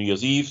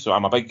Eve, so I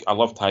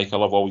love Taika. I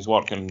love all his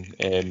work,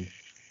 and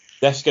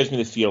this gives me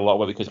the fear a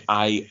lot of it, because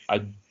I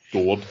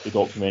adored the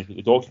documentary.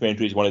 The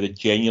documentary is one of the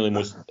genuinely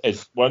most,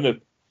 it's one of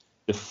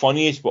the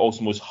funniest, but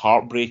also most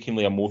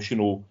heartbreakingly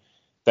emotional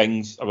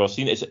things I've ever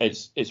seen.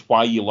 It's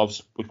why I love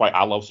sport, why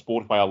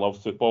I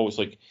love football. It's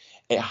like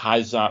it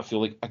has that feel.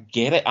 Like I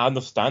get it, I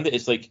understand it.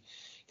 It's like,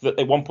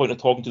 at one point they're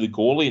talking to the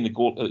goalie, and the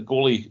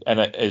goalie in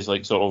it is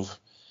like sort of,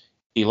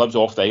 he lives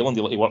off the island.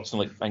 He works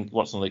in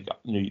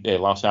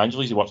Los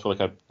Angeles. He works for like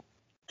a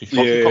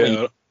construction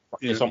company.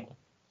 Yeah.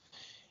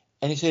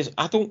 And he says,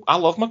 I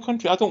love my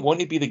country. I don't want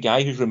to be the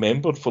guy who's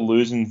remembered for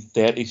losing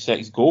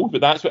 36 goals,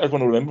 but that's what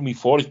everyone will remember me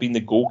for, is being the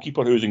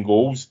goalkeeper who's in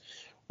goals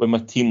when my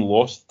team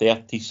lost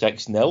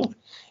 36-0. And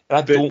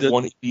I don't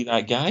want to be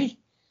that guy.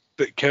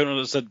 But Counter,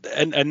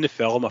 in the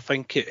film, I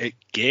think it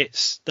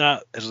gets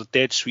that. There's a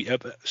dead sweet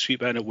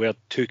bit in it where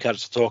two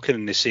characters are talking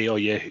and they say, oh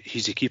yeah,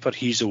 he's the keeper,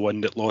 he's the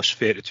one that lost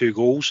 32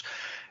 goals.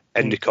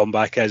 And they come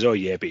back as, oh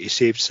yeah, but he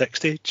saved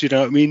 60. Do you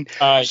know what I mean?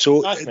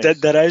 So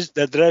there is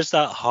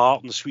that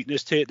heart and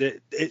sweetness to it, that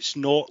it's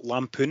not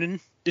lampooning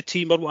the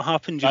team or what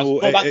happened.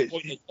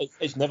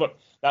 It's never.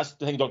 That's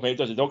the thing the documentary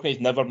does. The documentary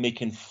is never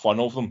making fun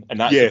of them,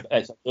 and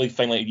it's a really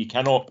thing. Like, you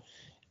cannot.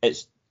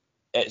 It's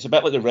a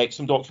bit like the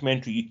Wrexham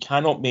documentary. You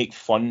cannot make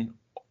fun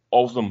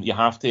of them. You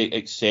have to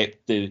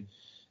accept the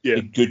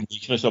the good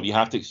nature of it. You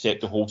have to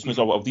accept the wholesomeness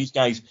of these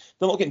guys.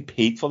 They're not getting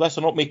paid for this.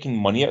 They're not making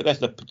money out of this.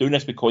 They're doing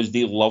this because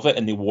they love it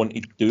and they want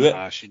to do it.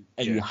 Passion,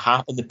 and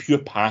the pure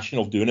passion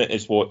of doing it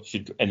is what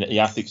should, and you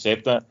have to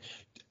accept that.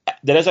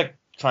 There is a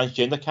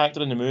transgender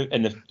character in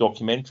the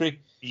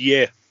documentary.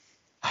 Yeah.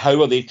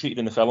 How are they treated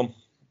in the film?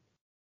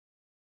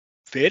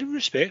 Very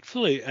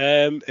respectfully.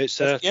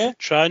 It's a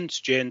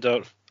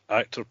transgender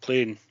actor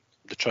playing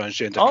the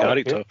transgender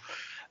character.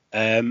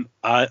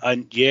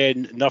 Okay.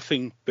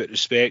 Nothing but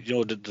respect.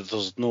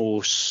 There's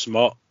no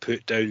smut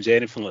put downs,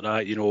 anything like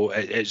that.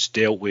 It's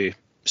dealt with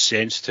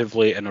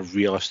sensitively in a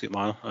realistic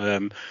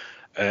manner.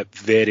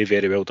 Very,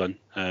 very well done.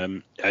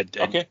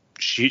 Okay.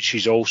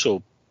 She's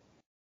also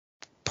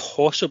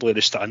possibly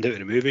the standout in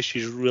the movie.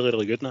 She's really,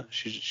 really good in it.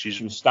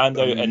 She's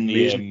standout in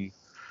the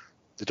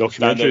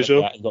documentary as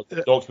well.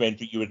 The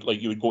documentary, you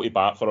would go to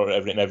bat for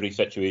her in every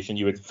situation.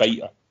 You would fight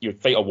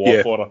a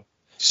war for her.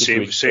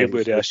 Same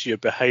with this. You're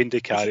behind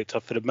the character.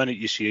 For the minute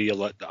you see her, you're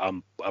like,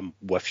 I'm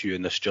with you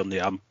in this journey.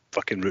 I'm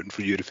fucking rooting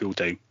for you the full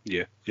time.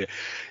 Yeah.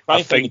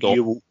 I think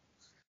you will.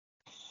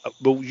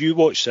 Well, you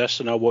watch this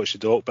and I'll watch the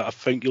doc, but I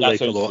think you'll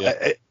like it a lot.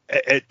 Yeah.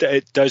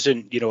 It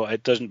doesn't,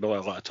 it doesn't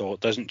belittle it at all. It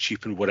doesn't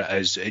cheapen what it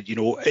is.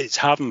 It's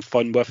having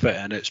fun with it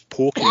and it's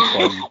poking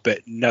fun,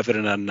 but never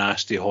in a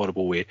nasty,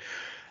 horrible way.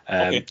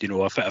 I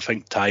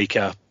think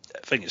Taika, I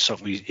think it's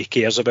something he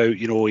cares about.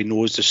 He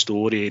knows the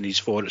story and he's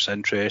for its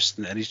interest,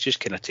 and he's just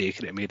kind of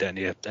taken it and made it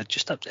into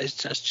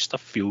it's just a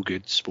feel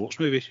good sports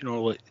movie.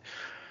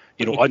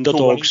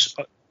 Underdogs.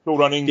 Cool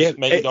runnings,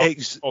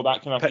 all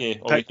that kind of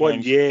pick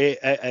one,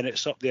 and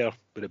it's up there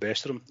with the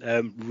best of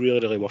them. Really,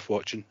 really worth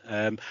watching.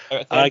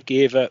 I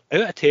gave it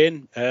out of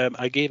 10.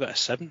 I gave it a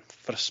 7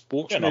 for a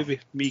sports movie.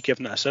 Me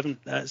giving it a 7.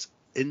 That's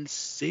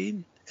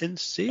insane.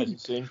 That's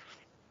insane.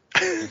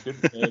 That's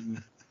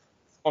good.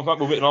 In fact,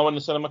 we'll wait on in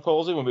the cinema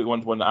calls. We'll wait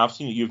one that I've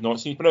seen that you've not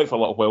seen. It's been out for a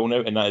little while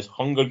now, and that is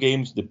Hunger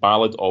Games: The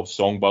Ballad of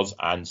Songbirds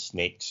and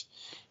Snakes.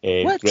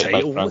 What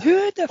title?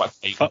 Who the fuck?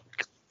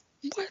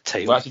 What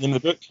title? Well, that's the name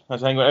of the book.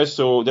 That's the thing it is.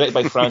 So, directed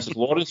by Francis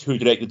Lawrence, who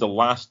directed the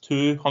last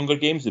 2 Hunger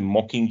Games, the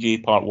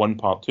Mockingjay Part 1,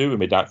 Part 2. We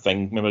made that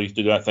thing. Remember, he used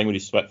to do that thing where he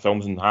split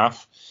films in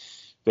half.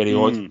 Very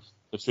odd.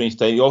 A strange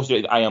time. He also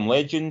directed I Am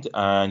Legend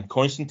and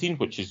Constantine,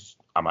 which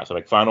I'm actually a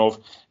big fan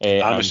of.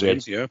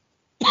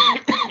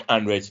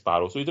 And Red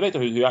Sparrow. So he's a director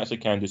who actually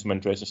can do some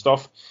interesting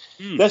stuff.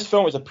 This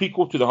film is a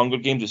prequel to the Hunger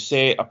Games. It's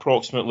set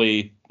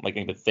approximately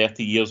about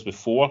 30 years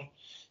before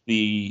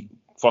the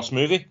first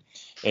movie.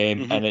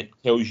 And it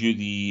tells you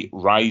the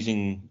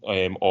rising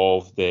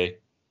of the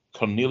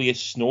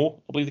Cornelius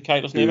Snow, I believe the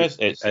character's name is.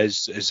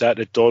 Is that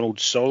the Donald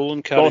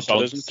Sutherland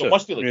character? Isn't so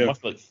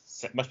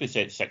it must be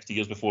set 60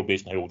 years before,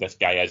 based on how old this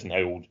guy is and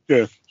how old he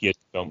is in the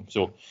film.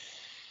 So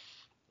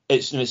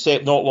it's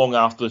set not long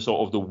after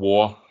sort of the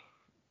war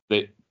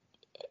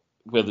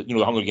where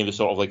the Hunger Games is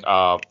sort of like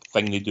a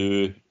thing they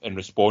do in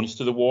response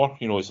to the war.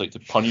 It's like to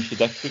punish the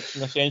districts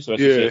in a sense. So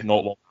it's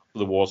not long after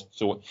the war.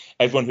 So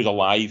everyone who's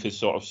alive is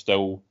sort of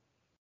still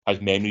has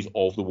memories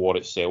of the war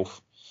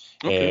itself.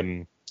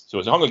 Okay. So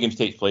as the Hunger Games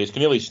takes place,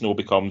 Cornelius Snow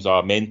becomes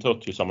a mentor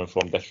to someone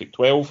from District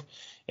 12,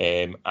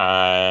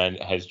 and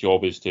his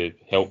job is to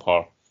help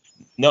her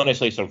not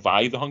necessarily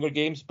survive the Hunger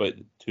Games, but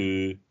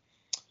to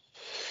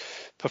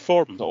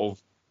perform.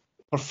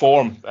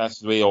 That's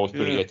the way I always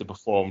put it, to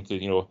perform.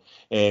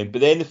 But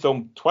then the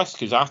film twists,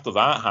 because after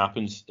that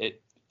happens,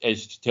 it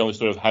is telling the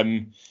story of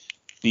him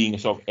being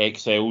sort of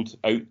exiled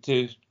out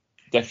to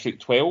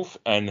District 12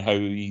 and how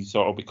he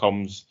sort of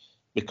becomes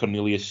the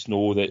Cornelius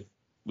Snow that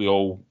we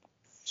all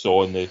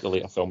saw in the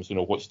later films.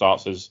 What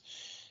starts as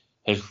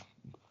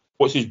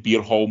what's his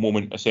beer hall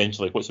moment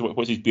essentially?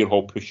 What's his beer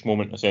hall push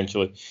moment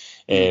essentially?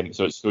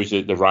 So it's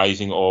the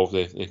rising of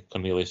the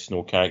Cornelius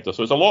Snow character.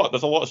 So there's a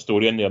lot of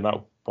story in there, and that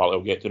part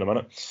I'll get to in a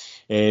minute.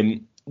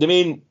 The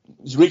main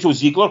Rachel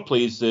Ziegler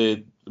plays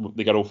the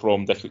girl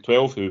from District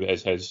 12, who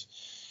is his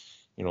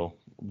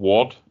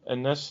ward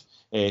in this.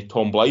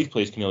 Tom Blythe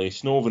plays Cornelius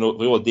Snow.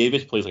 Viola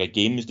Davis plays like a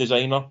games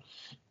designer.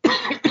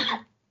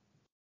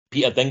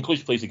 Peter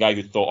Dinklage plays the guy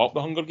who thought up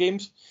the Hunger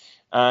Games,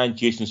 and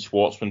Jason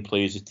Schwartzman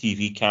plays the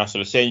TV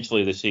caster,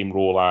 essentially the same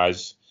role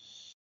as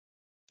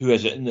who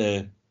is it in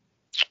the?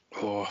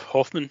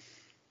 Hoffman.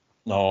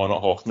 No,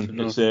 not Hoffman.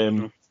 No, it's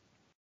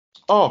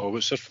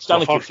what's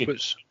Stanley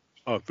Tucci.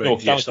 Right. No,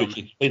 Stanley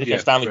Tucci. Played the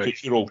Stanley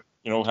Tucci role.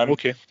 Him.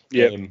 Okay.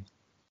 Yeah.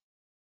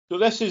 So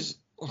this is.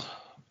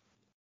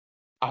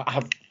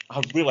 I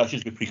have real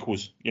issues with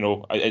prequels.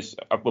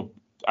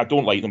 I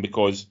don't like them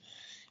because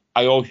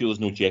I always feel there's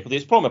no jeopardy.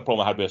 It's probably a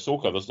problem I had with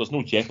Ahsoka. There's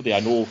no jeopardy.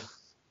 I know.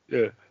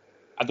 Yeah.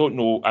 I don't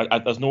know.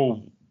 There's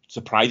no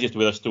surprise as to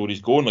where the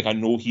story's going. Like, I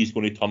know he's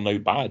going to turn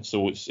out bad,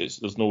 so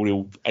there's no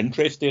real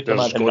interest there.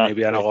 There's going to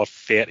be another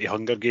 30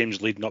 Hunger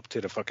Games leading up to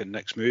the fucking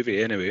next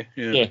movie, anyway.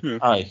 Yeah.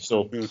 Aye.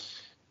 So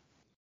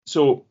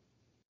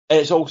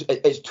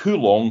it's too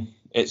long.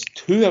 It's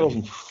 2 hours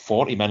and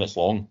 40 minutes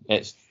long.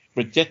 It's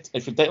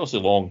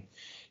ridiculously long.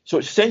 So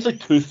it's essentially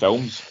 2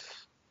 films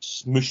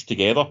smooshed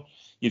together.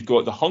 You've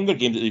got the Hunger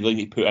Games that they really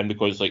need to put in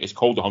because it's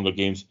called the Hunger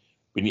Games.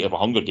 We need to have a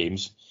Hunger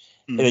Games.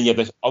 And then you have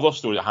this other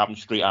story that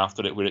happens straight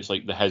after it, where it's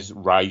like his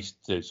rise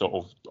to sort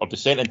of, or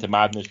descent into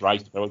madness,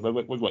 rise to power,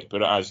 what would you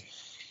put it as,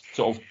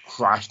 sort of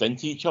crashed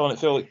into each other. And it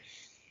felt like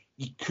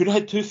you could have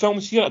had 2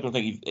 films here. I don't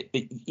think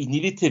he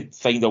needed to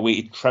find a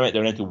way to trim it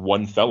down into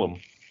one film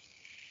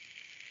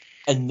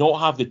and not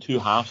have the 2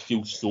 halves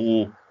feel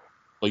so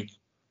like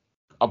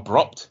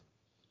abrupt.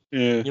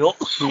 Yeah. You know,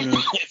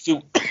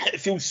 it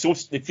feels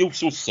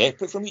so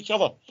separate from each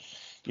other.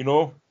 You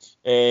know,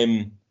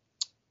 and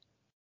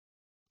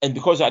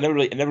because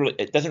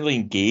it doesn't really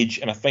engage.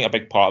 And I think a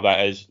big part of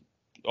that is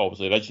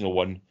obviously the original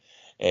one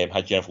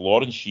had Jennifer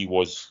Lawrence. She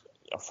was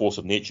a force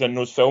of nature in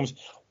those films.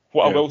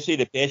 What I will say,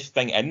 the best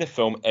thing in the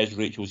film is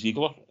Rachel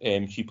Ziegler.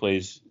 She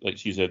plays, like,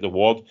 she's the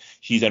ward.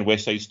 She's in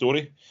West Side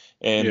Story.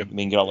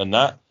 Main girl in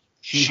that.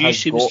 She's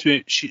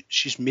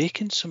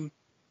making some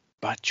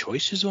bad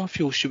choices, I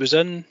feel. She was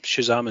in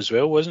Shazam as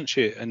well, wasn't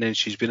she? And then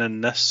she's been in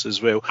this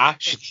as well. I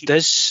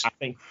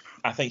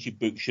think she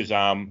booked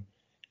Shazam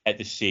at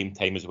the same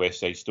time as West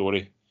Side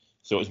Story,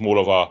 so it was more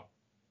of I'm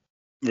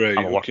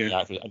a working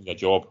actress, I need a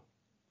job.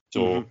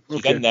 So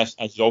she's in this,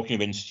 and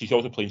she's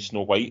also playing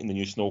Snow White in the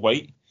new Snow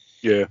White.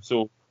 Yeah.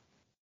 So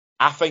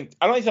I don't think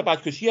it's that bad,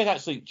 because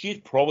she's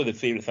probably the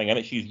favourite thing in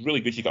it. She's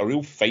really good. She's got a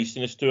real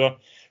feistiness to her,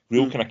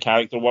 real kind of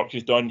character work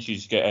she's done.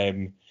 She's got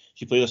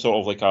she plays a sort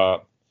of like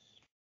a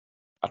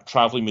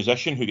travelling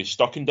musician who gets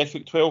stuck in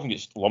District 12 and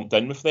gets lumped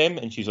in with them,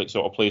 and she's like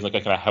sort of plays like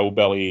a kind of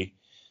hillbilly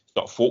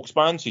sort of folks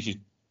band. So she's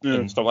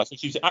and stuff like that. So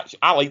she's actually,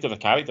 I liked her as a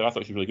character. I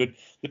thought she was really good.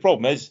 The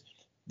problem is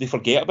they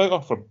forget about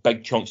her for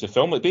big chunks of the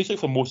film. Like basically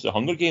for most of the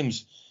Hunger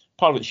Games,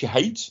 part of it she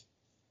hides,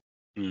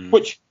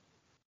 which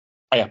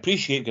I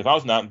appreciate, because if I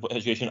was in that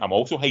situation, I'm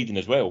also hiding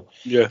as well.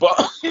 Yeah.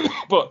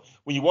 But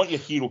when you want your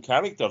hero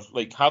character,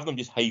 like, have them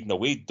just hiding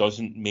away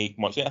doesn't make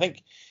much sense. I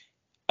think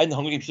in the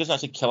Hunger Games she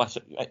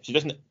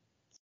doesn't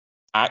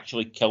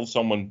actually kill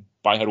someone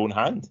by her own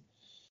hand.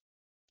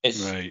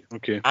 It's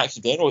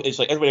accidental. It's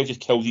like everybody else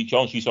just kills each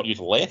other and she's sort of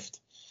just left.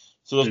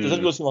 So there doesn't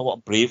really seem a lot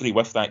of bravery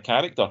with that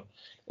character.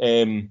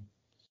 It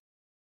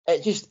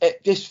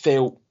just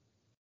felt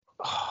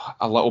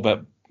a little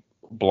bit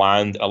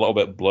bland, a little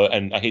bit blunt,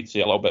 and I hate to say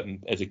it, a little bit,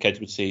 as the kids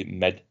would say,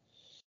 mid.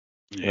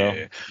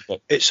 Yeah.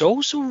 It's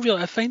also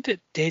really, I find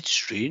it dead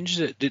strange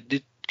that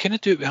they kind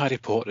of do it with Harry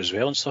Potter as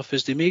well and stuff,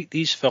 is they make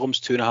these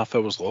films 2.5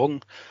 hours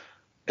long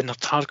and their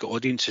target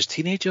audience is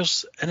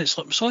teenagers, and it's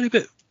like, I'm sorry,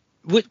 but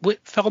what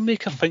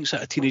filmmaker thinks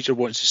that a teenager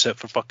wants to sit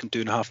for fucking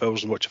 2.5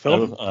 hours and watch a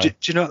film? Do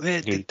you know what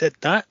I mean?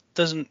 That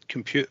doesn't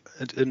compute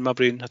in my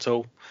brain at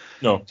all.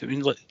 No. I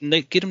mean,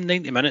 like, give them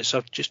 90 minutes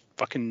of just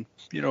fucking,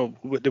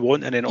 what they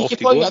want, and then off they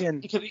go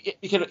again. You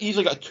could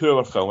easily get a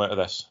 2-hour film out of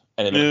this,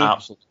 and it would be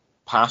absolutely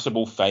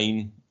passable,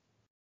 fine.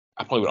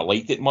 I probably would have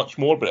liked it much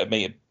more, but it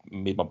might have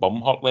made my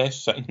bum hurt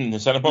less sitting in the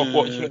cinema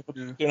watching it for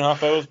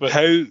 2.5 hours. But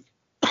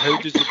how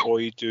does the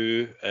boy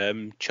do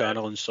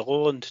channeling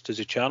Sutherland? Does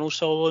he channel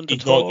Sutherland?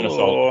 He's not going to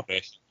solve the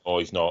question. Oh,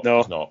 he's not. No.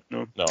 He's not.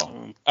 No.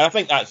 And I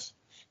think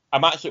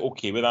I'm actually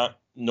okay with that,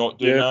 not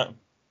doing that.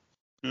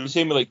 The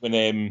same with like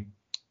when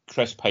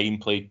Chris Pine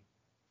played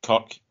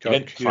Kirk. He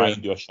didn't try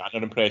and do a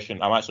Shatner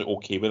impression. I'm actually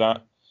okay with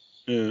that.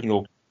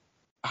 Yeah.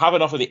 Have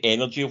enough of the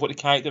energy of what the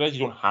character is.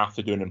 You don't have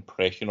to do an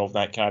impression of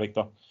that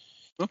character.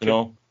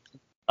 Okay.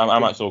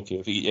 I'm actually okay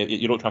with it.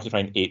 You don't have to try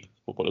and ape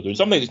what they're doing.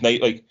 Sometimes it's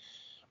nice, like,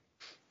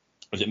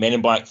 was it Men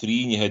in Black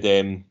 3, and you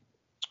had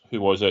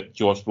who was it?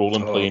 Josh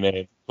Brolin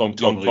playing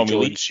Tommy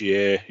Lee.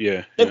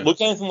 Yeah. Didn't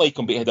look anything like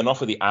him, but he had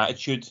enough of the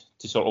attitude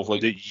to sort of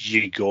like.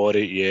 You got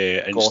it,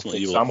 yeah.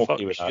 Instantly, so I'm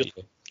okay with that.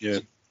 Yeah.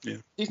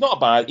 He's not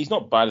bad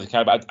as a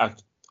character,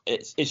 but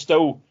it's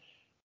still,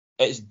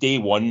 it's day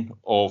one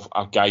of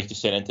a guy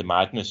descent into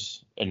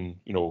madness and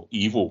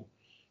evil,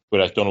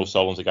 whereas Donald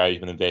Sutherland's a guy who's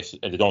been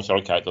invested. The Donald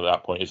Sutherland character at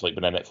that point is like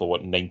been in it for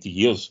 90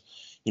 years.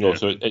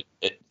 So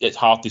it's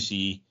hard to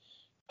see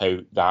how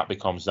that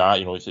becomes that.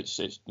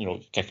 It's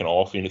kicking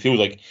off, and it feels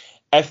like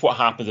if what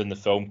happens in the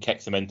film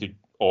kicks him into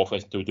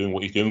office to doing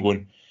what he's doing,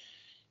 going,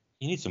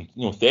 you need some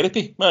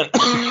therapy, man.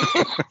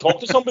 Talk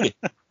to somebody.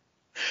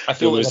 I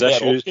feel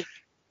there was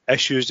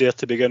issues there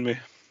to begin with.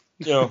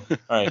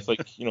 It's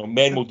like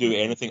men will do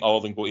anything other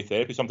than go to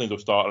therapy. Sometimes they'll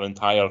start an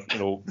entire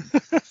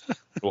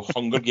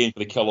Hunger Games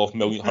where they kill off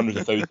hundreds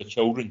of thousands of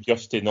children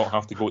just to not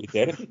have to go to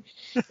therapy.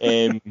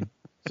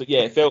 So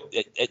yeah,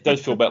 it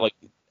does feel a bit like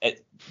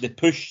the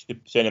push to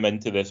send him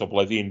into this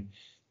oblivion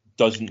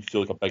doesn't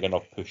feel like a big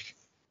enough push.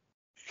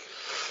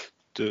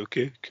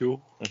 Okay,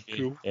 cool. I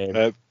give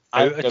it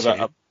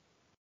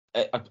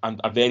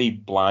a very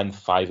bland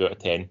 5 out of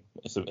 10.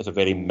 It's a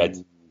very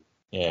mid.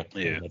 Yeah.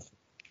 Mid.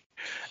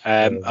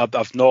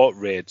 I've not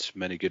read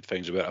many good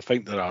things about it. I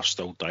think there are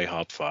still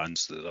diehard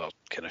fans that are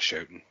kind of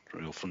shouting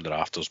from the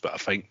rafters, but I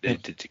think the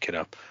kind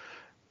of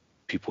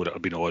people that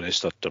have been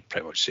honest are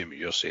pretty much the same what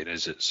you're saying,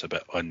 is it's a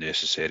bit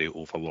unnecessary,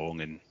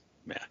 overlong, and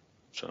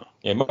so.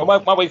 Yeah, my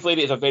wife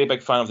Lady is a very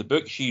big fan of the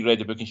book. She read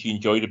the book and she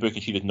enjoyed the book,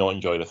 and she did not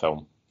enjoy the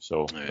film.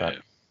 So I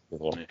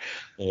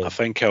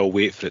think I'll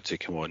wait for it to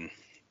come on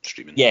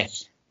streaming.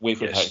 Yes, wait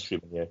for it to hit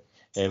streaming.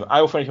 Yeah.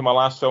 I will finish with my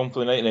last film for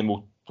the night, and then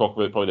we'll talk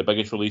about probably the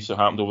biggest release that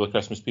happened over the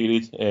Christmas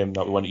period. That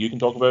the one that you can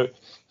talk about.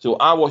 So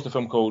I watched a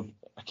film called,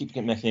 I keep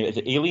getting this name. Is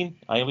it Eileen?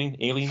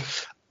 Eileen.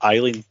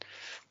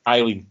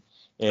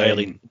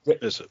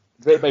 Is it?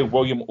 Directed by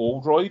William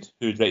Oldroyd,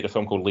 who directed a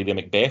film called Lady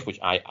Macbeth, which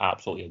I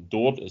absolutely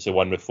adored. It's the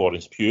one with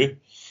Florence Pugh.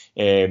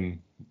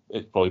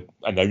 It probably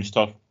announced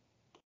her,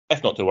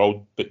 if not to the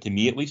world, but to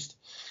me at least.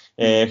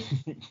 So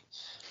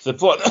the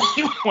plot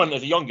one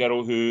is a young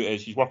girl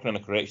she's working in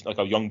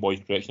a young boys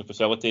correctional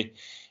facility,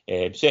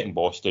 set in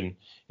Boston.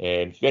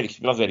 It's very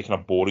kind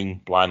of boring,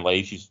 bland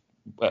life. She's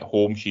at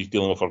home. She's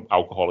dealing with her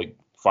alcoholic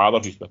father,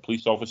 who's a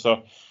police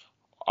officer.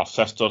 Her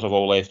sisters have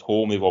all left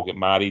home. They've all got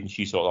married, and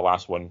she's sort of the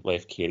last one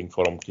left caring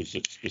for him because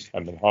it's just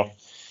him and her.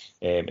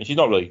 And she's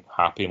not really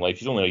happy in life.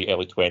 She's only in her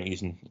early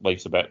 20s, and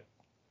life's a bit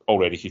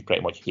already. She's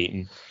pretty much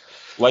hating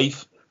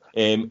life.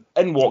 In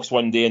walks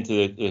one day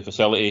into the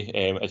facility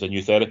as a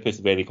new therapist,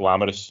 a very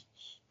glamorous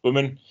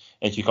woman,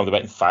 and she becomes a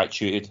bit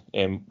infatuated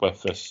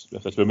with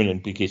this woman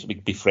and basically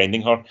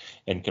befriending her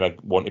and kind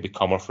of want to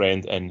become her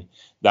friend, and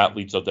that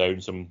leads her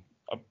down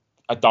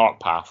a dark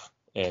path.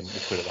 We'll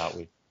put it that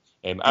way.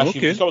 As she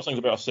discovers things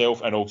about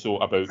herself and also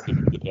about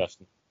the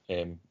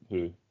person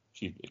who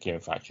she became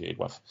infatuated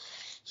with.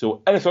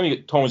 So in the film you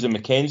get Thomas and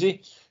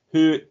Mackenzie,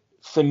 who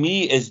for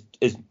me is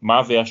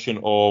my version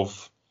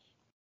of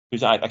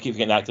who's I keep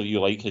forgetting the actor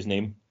you like his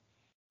name.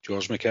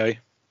 George Mackay.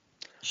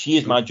 She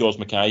is my George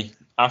Mackay.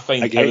 I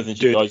find everything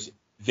she does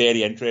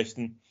very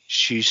interesting.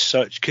 She's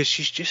because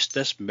she's just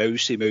this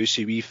mousy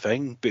wee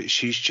thing, but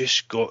she's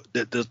just got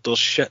there's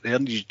shit there,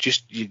 and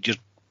you're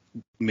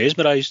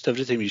mesmerised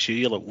every time you see her.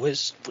 You're like,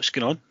 what's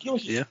going on? Do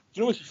you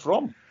know where she's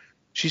from?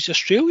 She's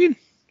Australian,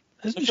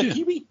 isn't she?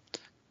 Kiwi.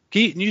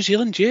 New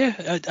Zealand,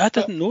 yeah. I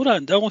didn't know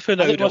that. I only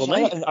found out the other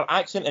night. Her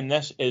accent in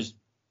this is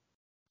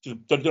she's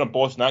doing a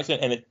Boston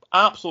accent, and it's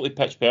absolutely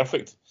pitch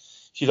perfect.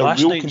 She's a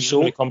real comedian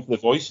when it comes to the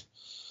voice.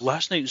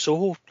 Last Night in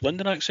Soho,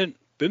 London accent,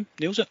 boom,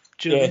 nails it.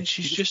 Do you know what I mean?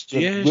 She's just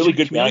really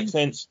good with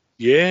accents.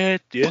 Yeah.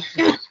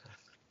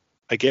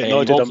 I get it.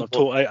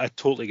 I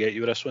totally get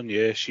you with this one.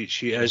 Yeah,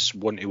 she is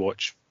one to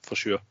watch for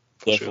sure.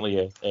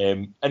 Definitely, yeah.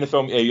 In the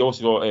film, you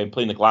also got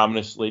playing the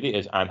glamorous lady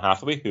is Anne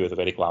Hathaway, who is a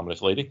very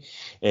glamorous lady.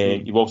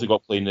 You've also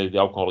got playing the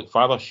alcoholic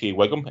father, Shea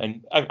Wiggum,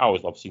 and I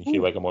always love seeing Shea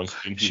Wiggum on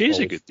screen. She's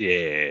a good,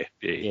 yeah.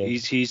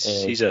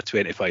 He's a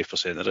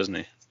 25%er, isn't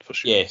he? For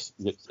sure. Yes,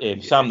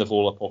 Sam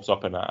Nivola pops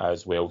up in that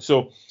as well.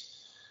 So,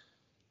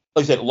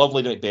 like I said, love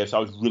Lady Macbeth. So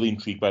I was really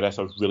intrigued by this.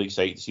 I was really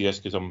excited to see this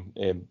because I'm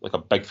like a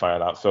big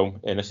fan of that film,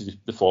 and this is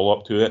the follow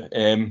up to it.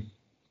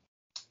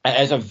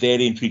 It is a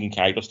very intriguing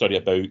character study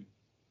about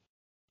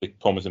the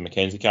Thomas and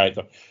Mackenzie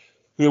character,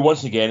 who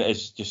once again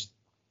is just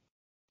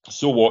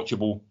so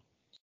watchable,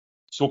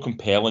 so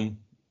compelling,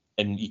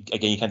 and you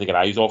can't take your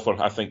eyes off her.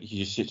 I think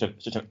he's just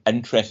such an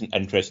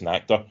interesting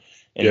actor.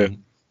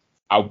 And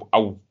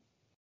I'll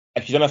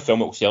if she's in a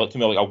film, it'll sell it to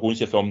me. Like I'll go and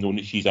see a film knowing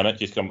that she's in it,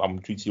 just because I'm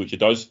intrigued to see what she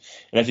does.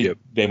 And this is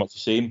very much the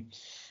same.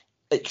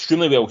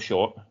 Extremely well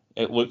shot.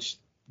 It looks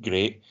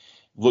great.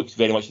 Looks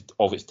very much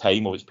of its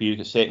time, of its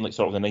period. It's set in like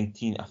sort of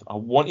the I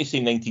want to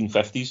say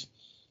 1950s.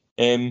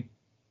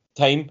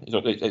 Time.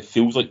 It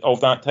feels like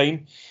of that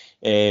time.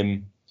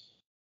 The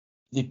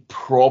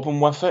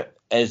problem with it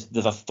is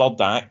there's a third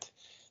act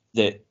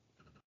that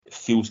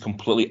feels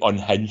completely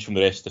unhinged from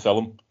the rest of the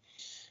film,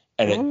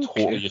 and it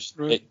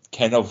totally it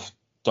kind of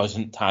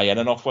doesn't tie in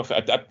enough with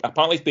it.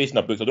 Apparently it's based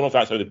on a book. I don't know if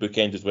that's how the book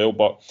ends as well,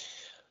 but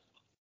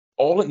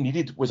all it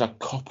needed was a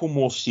couple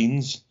more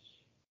scenes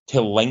to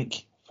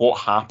link what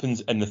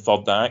happens in the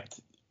third act.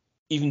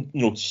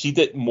 Even seed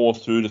it more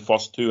through the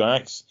first two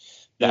acts.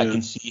 That I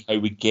can see how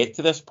we get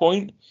to this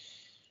point,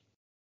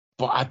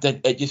 but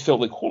it just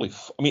felt like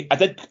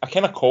I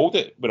kind of called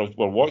it when we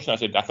were watching. I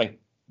said I think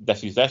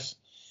this is this,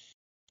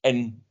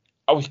 and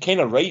I was kind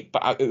of right,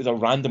 but it was a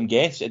random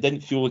guess. It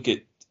didn't feel like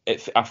it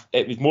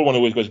was more one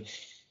of those goes.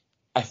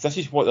 If this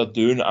is what they're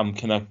doing, I'm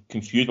kind of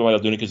confused by why they're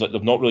doing it because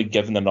they've not really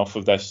given enough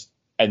of this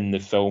in the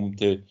film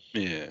to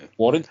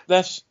warrant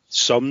this.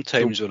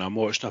 Sometimes when I'm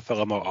watching a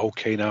film, I'll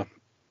kind of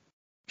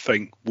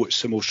think,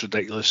 what's the most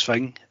ridiculous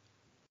thing?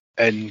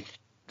 And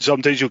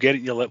sometimes you'll get it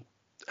and you're like,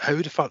 how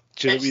the fuck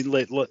do you know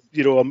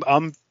what I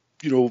mean?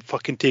 I'm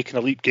fucking taking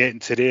a leap getting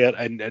to there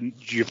and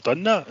you've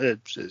done that.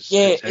 It's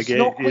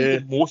not quite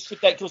the most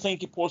ridiculous thing you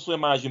could possibly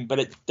imagine, but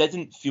it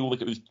didn't feel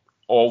like it was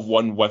all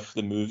one with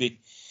the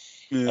movie.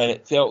 And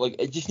it felt like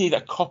it just needed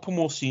a couple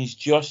more scenes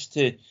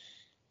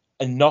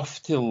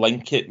enough to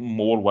link it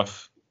more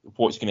with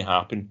what's going to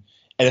happen.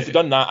 And if we'd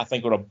done that, I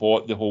think I would have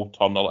bought the whole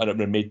tunnel and it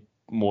would have made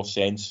more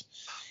sense.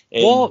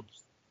 So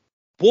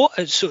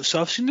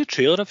I've seen the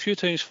trailer a few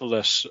times for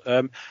this.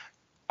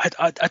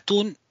 I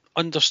don't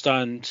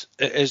understand.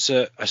 Is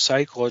it a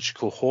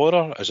psychological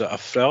horror? Is it a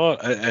thriller?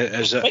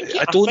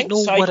 I don't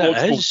know what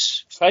it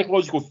is.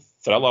 Psychological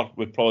thriller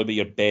would probably be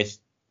your best,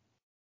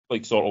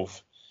 like, sort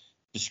of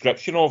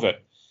description of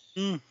it.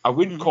 I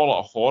wouldn't call it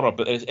a horror,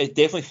 but it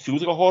definitely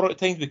feels like a horror at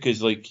times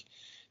because, like,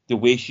 the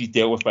way she's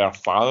dealt with by her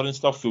father and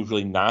stuff feels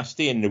really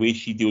nasty, and the way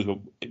she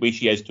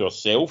is to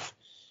herself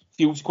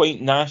feels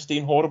quite nasty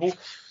and horrible.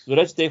 there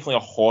is definitely a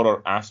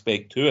horror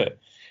aspect to it.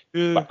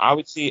 Yeah. But I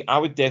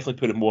would definitely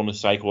put it more in the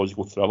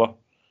psychological thriller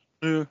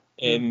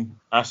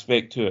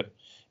aspect to it.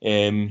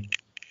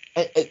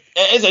 It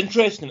is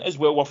interesting. It is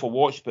well worth a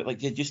watch, but like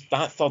just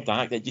that third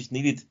act, it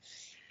needed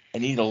a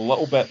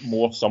little bit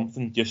more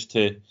something just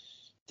to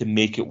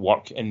make it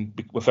work. And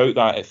without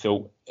that, it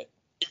felt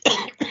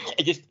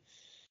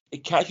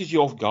it catches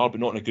you off guard,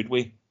 but not in a good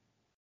way.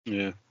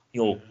 Yeah.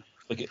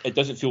 Like it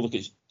doesn't feel like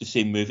it's the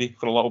same movie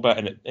for a little bit,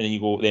 and then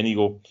you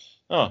go,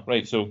 oh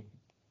right, so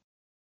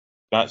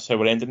that's how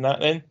we're ending that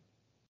then.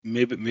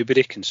 Maybe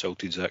they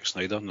consulted Zack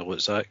Snyder and they're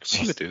like, Zack,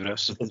 what do we do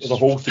this? The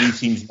whole 3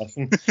 scenes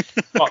missing.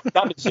 But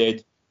that being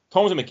said,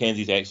 Thomasin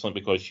McKenzie's excellent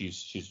because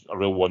she's a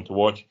real one to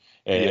watch.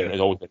 And it's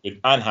always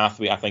good. Anne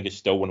Hathaway, I think, is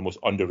still one of the most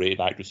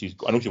underrated actresses.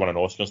 I know she won an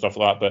Oscar and stuff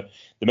like that, but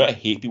the amount of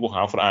hate people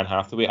have for Anne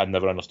Hathaway, I've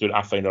never understood.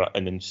 I find her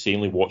an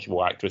insanely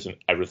watchable actress in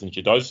everything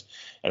she does,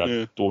 and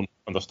I don't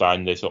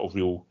understand the sort of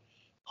real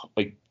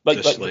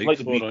it's like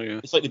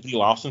the Brie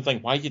Larson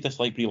thing. Why do you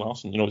dislike Brie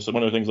Larson? It's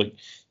one of the things, like,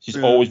 she's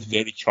always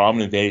very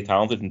charming and very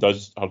talented and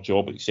does her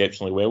job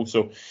exceptionally well.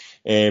 So,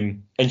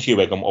 and Shea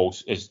Wiggum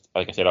also is,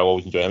 like I said, I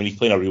always enjoy him. I mean, he's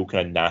playing a real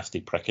kind of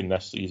nasty prick in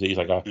this. He's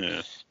like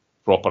a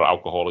proper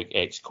alcoholic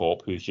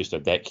ex-cop who's just a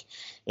dick.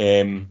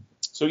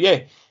 So yeah,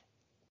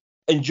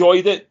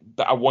 enjoyed it,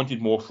 but I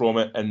wanted more from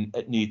it, and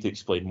it needed to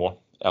explain more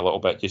a little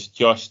bit,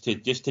 just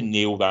to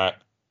nail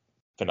that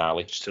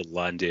finale. Just to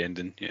land the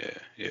ending. Yeah.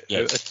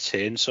 Out of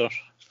 10, sir.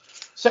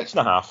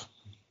 6.5.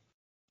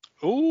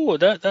 Oh,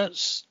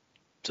 that's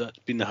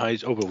been the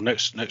highest. Oh well,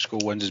 next Go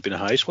Wins has been the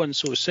highest one.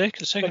 So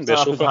second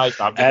best so far.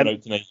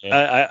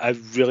 I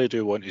really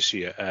do want to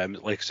see it.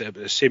 Like I said,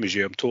 the same as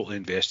you, I'm totally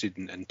invested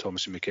in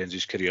Thomasin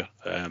McKenzie's career,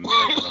 and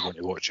I want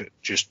to watch it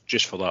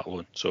just for that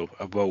alone. So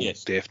I will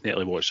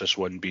definitely watch this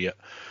one, be it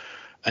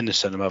in the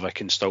cinema if I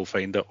can still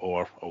find it,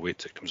 or I'll wait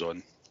till it comes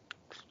on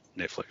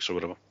Netflix or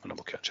whatever, and I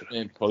will catch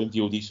it. Probably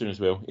VOD soon as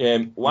well.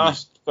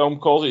 Last film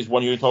calls is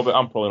one you talk about.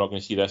 I'm probably not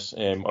going to see this,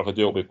 or if I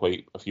do, it'll be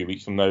quite a few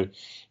weeks from now.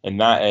 And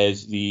that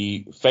is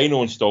the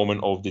final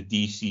installment of the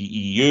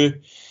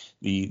DCEU,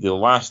 the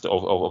last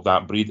of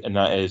that breed, and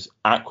that is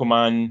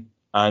Aquaman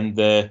and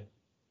the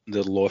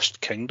Lost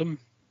Kingdom.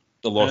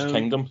 The Lost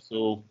Kingdom.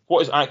 So,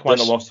 what is Aquaman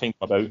the Lost Kingdom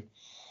about?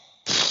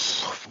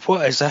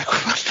 What is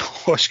Aquaman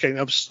the Lost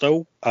Kingdom? I'm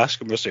still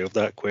asking myself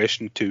that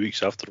question 2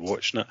 weeks after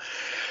watching it.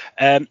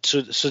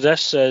 So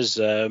this is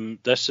the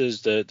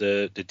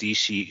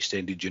DC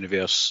extended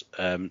universe.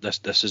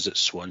 This is its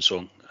swan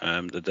song.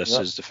 This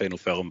is the final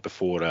film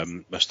before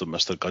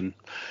Mr. Gunn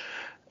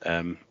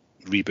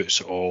reboots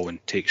it all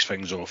and takes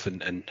things off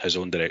in his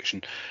own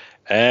direction.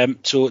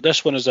 So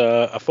this one is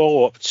a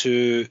follow up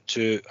to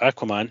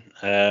Aquaman,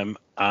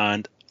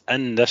 and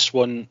in this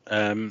one,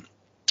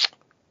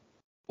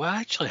 what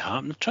actually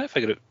happened? I'm trying to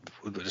figure out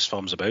what this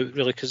film's about,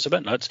 really, because it's a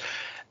bit nuts.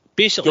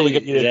 Basically,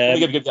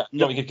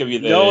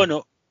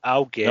 no,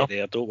 I'll get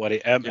there. Don't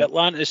worry.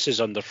 Atlantis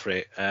is under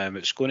threat.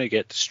 It's going to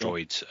get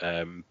destroyed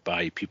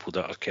by people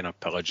that are kind of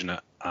pillaging it,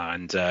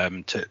 and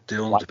the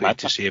only way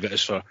to save it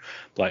is for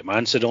Black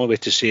Manta. The only way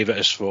to save it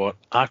is for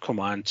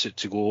Aquaman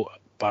to go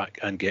back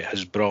and get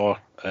his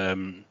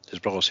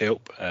brother's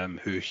help,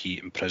 who he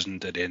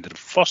imprisoned at the end of the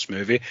first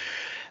movie.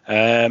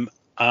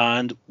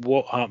 And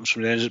what happens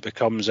from then is it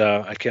becomes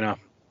a kind of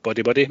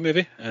buddy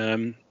movie.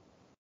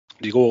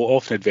 They go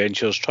off on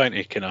adventures trying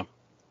to kind of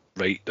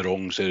right the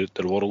wrongs of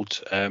the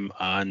world,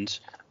 and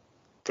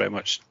pretty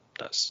much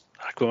that's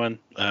Aquaman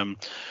and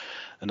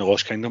the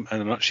Lost Kingdom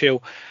in a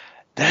nutshell.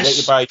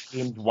 Directed by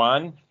James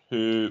Wan,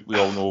 who we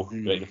all know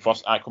directed the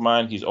first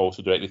Aquaman. He's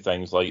also directed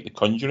things like The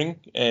Conjuring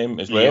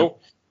as well.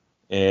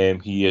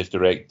 He has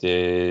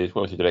directed,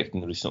 what was he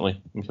directing recently?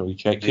 I'm sure we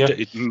checked here.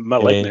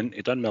 Malignant.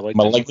 He done Malignant.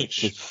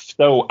 Malignant is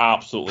still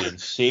absolutely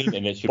insane,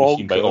 and it should be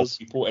seen by all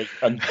people. It's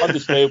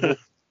undescribable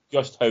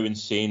just how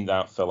insane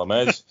that film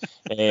is.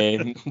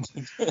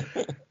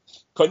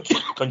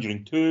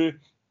 Conjuring 2,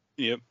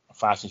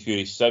 Fast and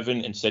Furious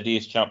 7,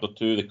 Insidious Chapter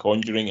 2, The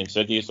Conjuring,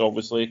 Insidious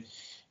obviously.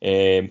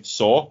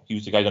 Saw, he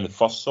was the guy on the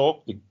first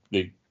Saw,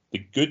 the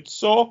good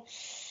Saw.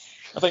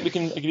 I think we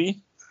can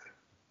agree.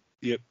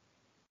 Yep.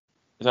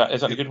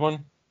 Is that a good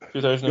one?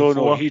 2004.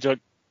 No, he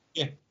done.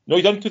 Yeah, no,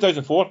 he done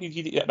 2004.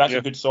 That's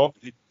a good Saw.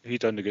 He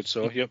done the good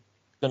Saw. Yep.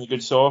 Done a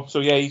good Saw.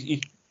 So yeah,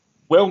 he's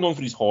well known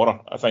for his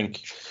horror, I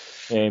think.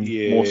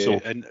 More so,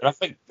 and I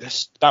think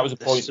that was the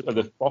point of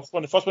the first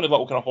one. The first one had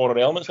little kind of horror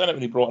elements in it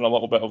when he brought in a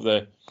little bit of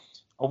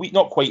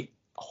not quite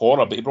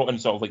horror, but he brought in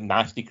sort of like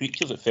nasty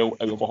creatures that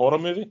felt out of a horror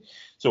movie.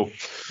 So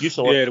you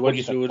saw it. What do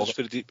you think?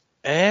 For deep.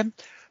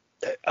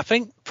 I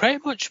think pretty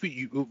much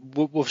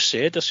what we've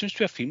said. There seems to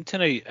be a theme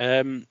tonight.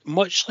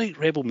 Much like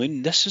Rebel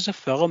Moon, this is a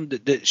film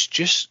that's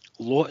just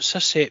lots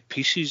of set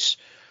pieces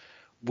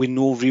with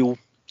no real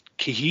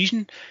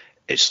cohesion.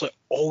 It's like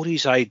all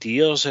these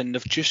ideas, and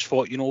they've just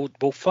thought,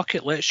 well, fuck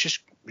it, let's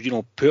just,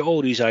 put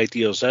all these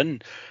ideas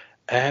in,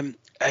 and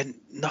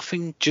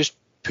nothing just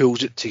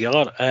pulls it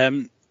together.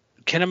 Kind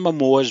of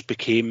Momoa's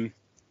became,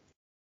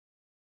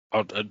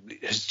 or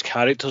his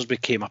characters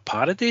became a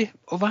parody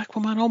of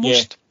Aquaman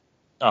almost.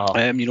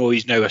 You know,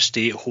 he's now a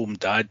stay-at-home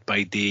dad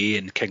by day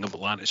and King of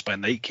Atlantis by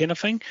night kind of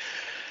thing.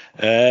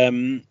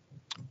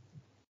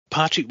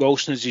 Patrick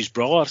Wilson as his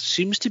brother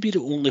seems to be the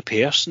only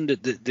person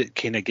that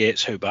kind of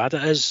gets how bad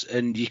it is,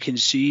 and you can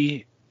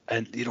see,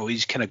 and you know,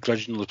 he's kind of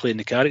grudgingly playing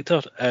the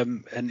character,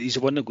 and he's the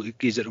one that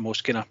gives it the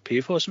most kind of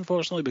pathos,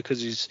 unfortunately, because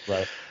he's,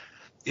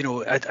 you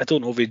know, I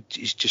don't know if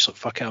he's just like,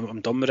 fuck it,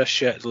 I'm done with this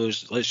shit,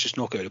 let's just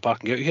knock it out of the park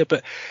and get out of here.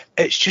 But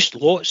it's just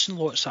lots and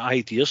lots of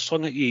ideas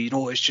thrown at you, you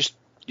know, it's just,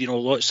 you know,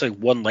 lots of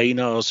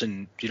one-liners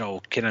and, you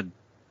know, kind of,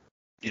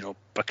 you know,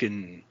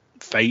 fucking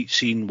fight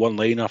scene,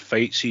 one-liner,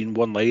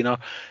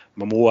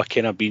 Momoa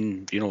kind of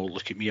being, you know,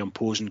 look at me, I'm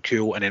posing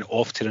cool, and then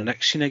off to the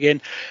next scene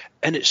again.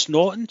 And it's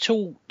not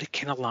until the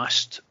kind of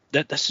last,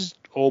 this is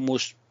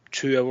almost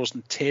 2 hours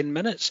and 10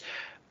 minutes,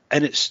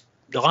 and it's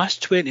the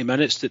last 20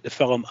 minutes that the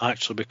film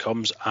actually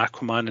becomes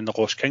Aquaman and the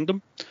Lost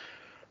Kingdom.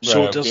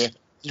 So there's,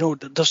 you know,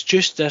 there's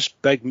just this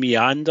big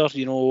meander,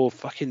 you know,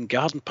 fucking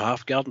garden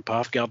path,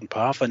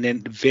 and then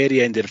at the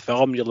very end of the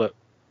film, you're like,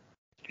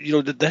 you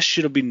know, this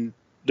should have been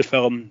the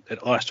film at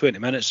the last 20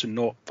 minutes and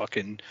not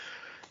fucking,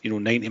 you know,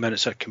 90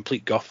 minutes of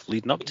complete guff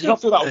leading up to it. I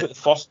feel that was the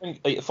first thing.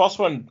 Like, the first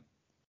one,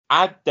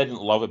 I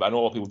didn't love it, but I know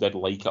a lot of people did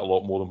like it a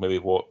lot more than maybe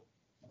what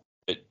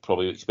it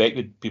probably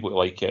expected people to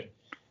like it.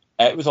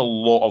 It was a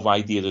lot of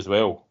ideas as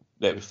well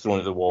that was thrown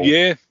at the wall.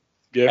 Yeah.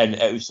 And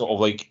it was sort of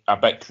like a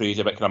bit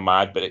crazy, a bit kind of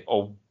mad, but it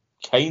all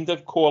kind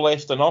of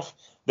coalesced enough.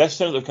 This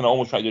sounds like kind of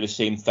almost trying to do the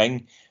same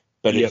thing,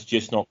 but it's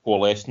just not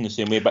coalesced in the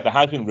same way. But there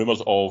has been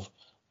rumours of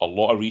a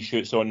lot of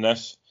reshoots on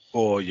this.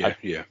 Oh, yeah.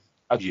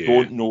 I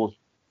don't know.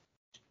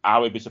 I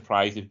would be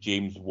surprised if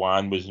James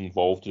Wan was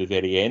involved to the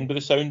very end by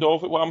the sound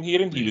of it, what I'm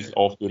hearing. He was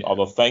off doing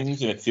other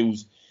things, and it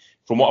feels,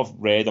 from what I've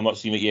read, I'm not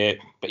seeing it yet,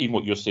 but even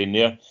what you're saying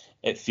there,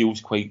 it feels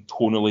quite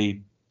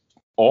tonally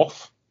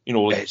off. You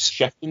know, like it's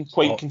shifting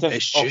quite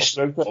consistently. It's just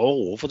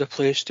all over the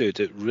place, dude.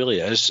 It really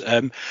is.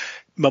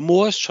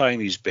 Momoa's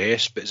trying his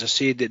best, but as I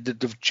say,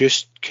 they've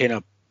just kind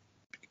of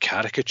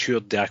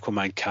caricatured the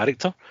Aquaman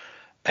character,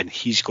 and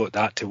he's got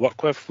that to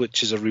work with,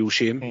 which is a real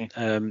shame.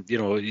 You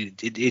know,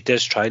 he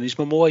is trying. He's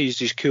Momoa. He's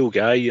this cool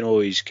guy. You know,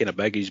 he's kind of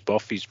big. He's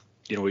buff. He's,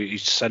 you know,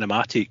 he's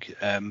cinematic.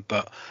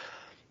 But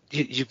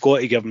you've got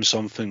to give him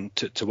something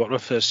to work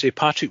with. Say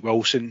Patrick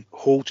Wilson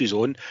holds his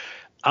own.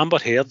 Amber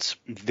Heard's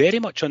very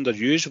much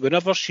underused.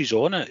 Whenever she's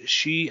on it,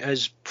 she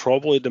is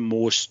probably the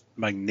most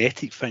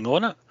magnetic thing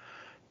on it.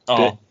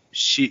 But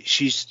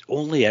she's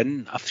only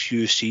in a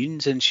few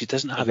scenes, and she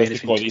doesn't have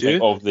anything to do.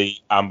 Think of the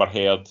Amber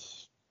Heard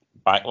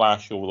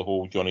backlash over the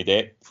whole Johnny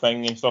Depp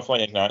thing and stuff like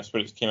that. That's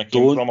where it's kind of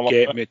came from a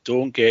little bit.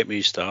 Don't get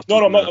me started.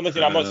 No, I'm not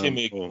saying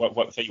what you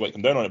want to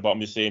come down on it, but I'm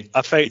just saying.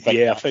 I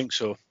think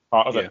so.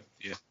 Part of it.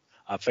 Yeah.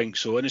 I think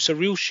so, and it's a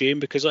real shame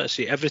because, like I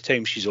say, every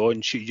time she's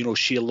on,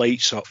 she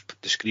lights up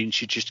the screen.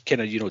 She just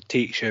kind of,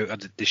 takes you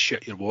out of the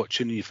shit you're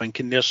watching, and you're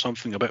thinking there's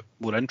something a bit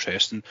more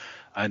interesting,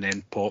 and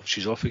then pop,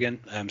 she's off again.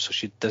 So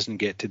she doesn't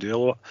get to do a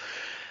lot.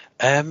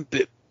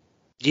 But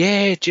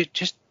yeah,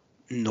 just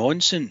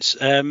nonsense.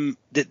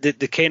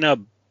 The kind of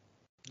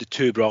the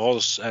two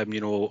brothers, on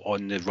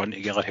the run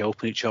together,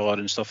 helping each other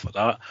and stuff like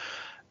that.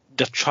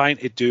 They're trying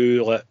to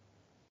do like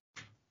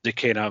the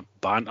kind of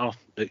banter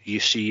that you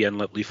see in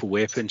like Lethal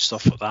Weapon,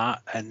 stuff like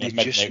that, and they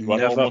just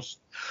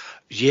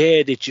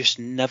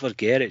never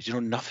get it.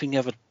 Nothing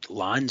ever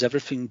lands.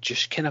 Everything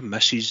just kind of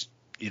misses.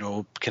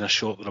 Kind of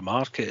short of the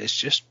mark. It's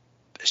just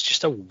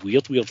a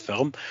weird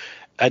film.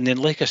 And then,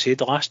 like I said,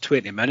 the last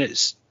 20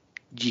 minutes,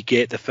 you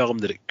get the film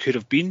that it could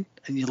have been,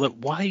 and you're like,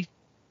 why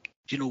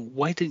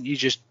didn't you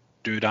just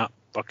do that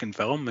fucking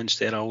film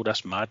instead of all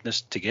this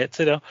madness to get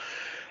to there?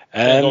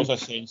 There's also a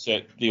sense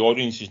that the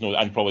audiences know,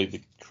 and probably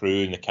the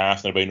crew and the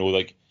cast and everybody know,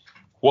 like,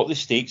 what are the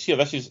stakes here?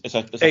 It's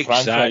a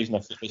franchise,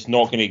 and it's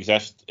not going to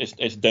exist.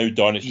 It's now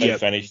done. It's now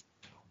finished.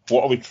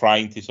 What are we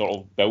trying to sort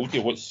of build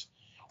here?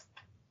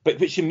 But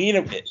to me,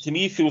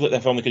 it feels like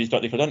the film because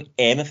they've done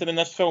anything in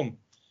this film,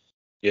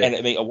 and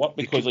it might work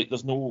because like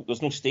there's no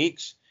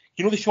stakes.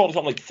 They shot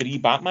something like 3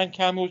 Batman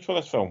cameos for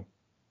this film.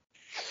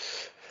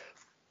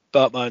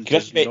 Batman.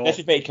 This was meant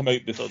to come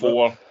out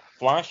before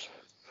Flash.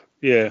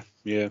 Yeah.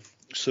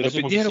 So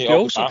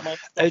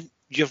and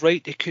you're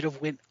right. They could have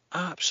went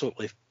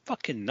absolutely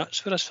fucking nuts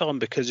for this film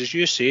because, as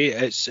you say,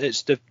 it's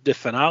the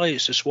finale.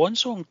 It's the swan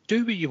song.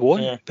 Do what you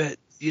want, but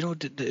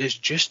it's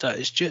just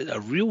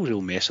a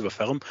real mess of a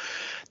film.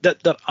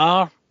 That there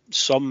are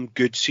some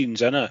good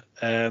scenes in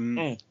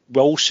it.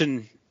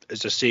 Wilson,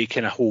 as I say,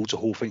 kind of holds the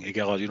whole thing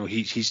together.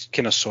 He's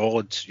kind of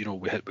solid.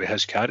 With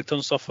his character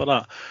and stuff like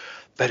that.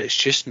 But it's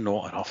just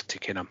not enough to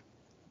kind of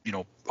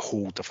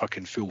hold the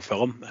fucking full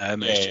film.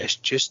 It's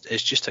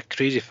just a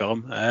crazy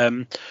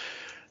film.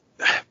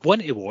 One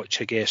to watch,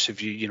 I guess,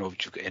 if you've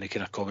got any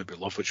kind of comic book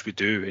love, which we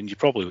do, and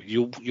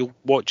you'll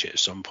watch it at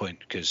some point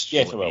because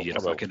you're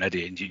a fucking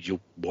idiot and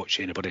you'll watch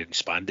anybody in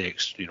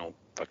spandex,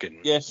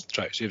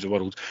 try to save the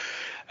world.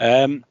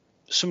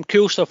 Some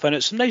cool stuff in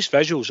it, some nice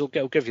visuals.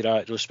 I'll give you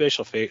that. Those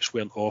special effects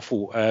weren't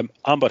awful.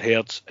 Amber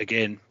Heard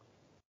again.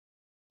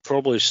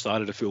 Probably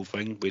started the full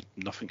thing with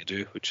nothing to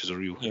do, which is a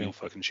real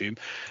fucking shame.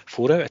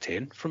 4 out of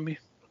 10 from me.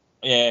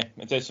 Yeah,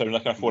 it does sound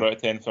like a 4 out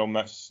of 10 film.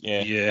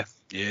 Yeah.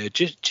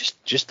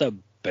 Just a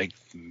big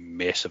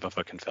mess of a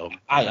fucking film.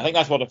 I think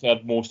that's what I've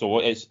heard most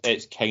of it.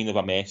 It's kind of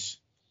a mess.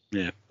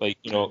 Yeah. Like,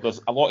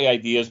 there's a lot of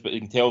ideas, but you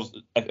can tell,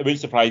 it wouldn't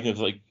surprise me if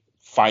there's like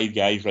 5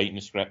 guys writing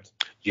the script.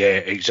 Yeah,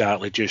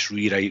 exactly. Just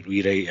rewrite,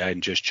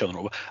 and just chilling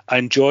over. I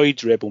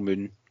enjoyed Rebel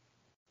Moon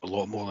a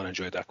lot more than I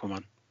enjoyed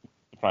Aquaman.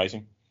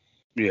 Surprising.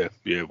 Yeah,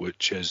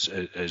 which is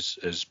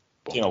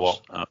you know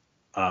what?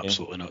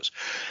 Absolutely nuts.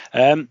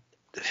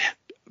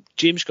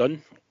 James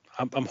Gunn,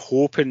 I'm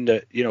hoping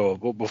that,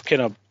 we've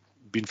kind of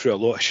been through a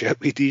lot of shit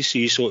with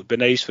DC, so it'd be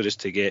nice for us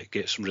to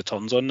get some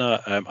returns on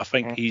that. I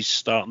think he's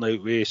starting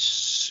out with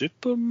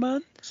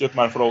Superman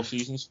for All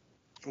Seasons,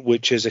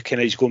 which is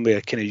he's going to be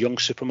a kind of young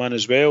Superman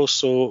as well.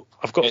 So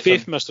I've got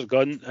faith in Mr.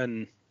 Gunn.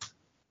 And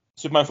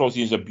Superman for All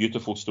Seasons is a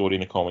beautiful story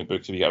in the comic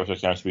books. If you get a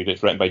chance to read it,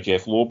 it's written by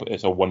Jeff Loeb.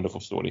 It's a wonderful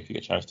story if you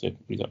get a chance to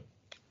read it.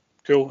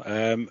 Cool.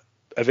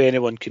 If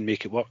anyone can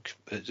make it work,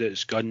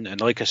 it's Gunn.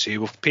 And like I say,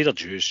 we've paid our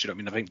dues. I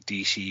think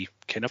DC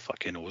kind of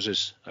fucking owes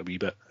us a wee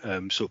bit.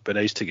 So it'd be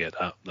nice to get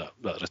that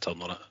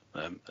return on it.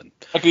 And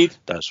Agreed.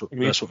 That's what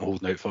we're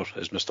holding out for,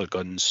 is Mr.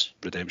 Gunn's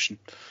redemption.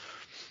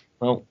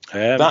 Well,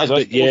 that is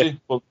us. Yeah.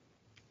 Well,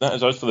 that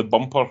is us for the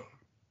bumper.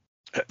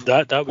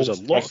 That was a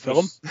lot of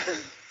film.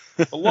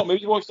 A lot of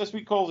movies to watch this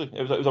week, Colsey.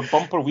 It was a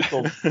bumper week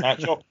of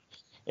catch up.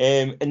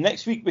 And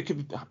next week we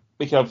could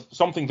have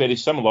something very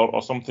similar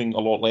or something a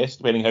lot less,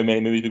 depending how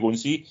many movies we go and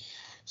see.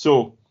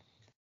 So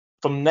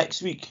from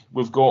next week,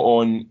 we've got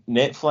on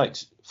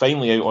Netflix,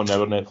 finally out on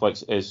our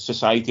Netflix, is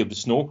Society of the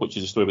Snow, which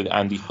is a story about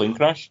Andy's plane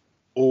crash.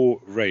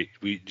 Oh, right.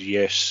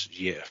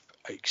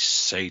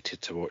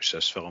 Excited to watch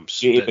this film.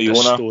 J.A.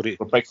 Bayona,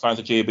 we're big fans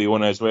of J.A.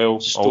 Bayona as well.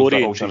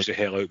 Story intrigues the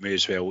hell out of me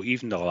as well.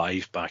 Even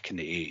Alive back in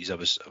the 80s, I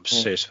was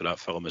obsessed with that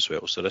film as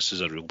well. So this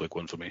is a real big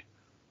one for me.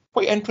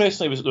 Quite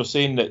interestingly, they're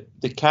saying that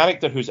the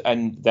character who's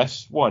in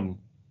this one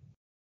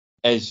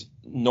is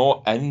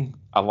not in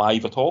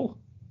Alive at all.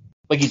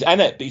 Like, he's in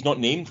it, but he's not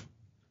named.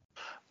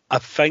 I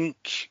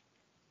think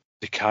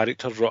the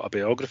character wrote a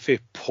biography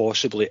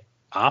possibly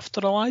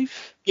after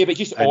Alive. Yeah, but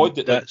it's just odd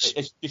that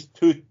it's just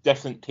two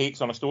different takes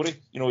on a story.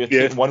 You're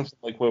taking one from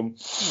like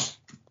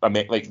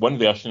one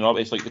version of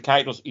it. It's like the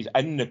character's he's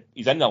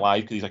in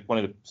Alive because he's like one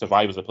of the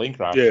survivors of the plane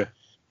crash. Yeah.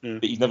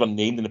 But he's never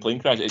named in the plane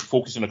crash. It's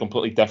focused on a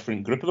completely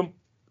different group of them.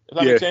 If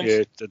that makes sense.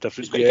 Yeah, the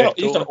different. It's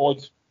kind of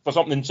odd for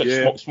something in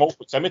such small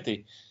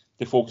proximity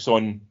to focus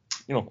on.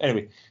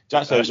 Anyway,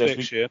 that's how this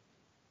week. Yeah.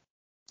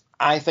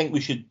 I think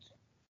we should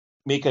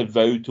make a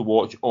vow to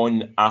watch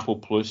on Apple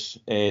Plus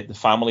the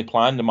Family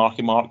Plan, the Mark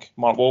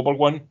Wahlberg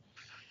one.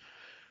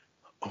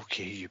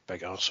 Okay, you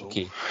big arsehole.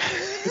 Okay.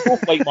 We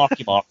both like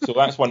Marky Mark, so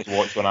that's one to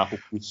watch on Apple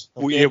Plus.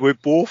 Okay? Well, yeah, we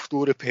both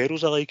know the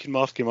perils I like in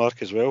Marky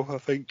Mark as well, I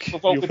think.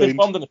 Well, we've been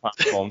filmed in the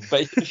platform,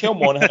 but it's Michelle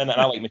Monaghan, and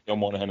I like Michelle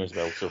Monaghan as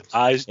well. So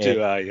as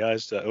do I.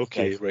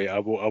 Okay, right. I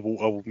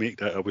will make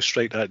that. I will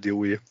strike that deal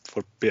with you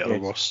for better or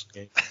worse.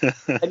 In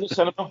the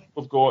cinema,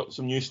 we've got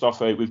some new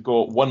stuff out. We've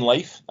got One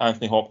Life,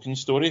 Anthony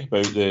Hopkins' story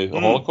about the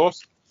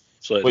Holocaust.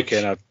 So like the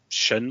kind of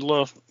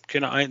Schindler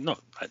kind of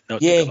not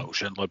little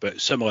Schindler,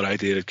 but similar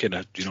idea of kind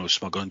of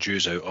smuggling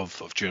Jews out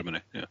of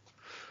Germany. Yeah.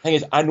 Thing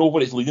is, I know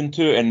what it's leading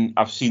to, and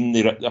I've seen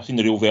the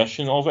real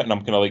version of it, and I'm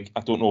kind of like, I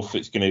don't know if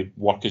it's going to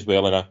work as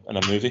well in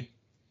a movie.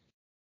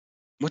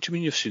 What do you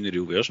mean you've seen the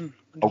real version?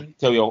 I'll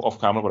tell you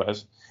off camera what it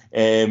is.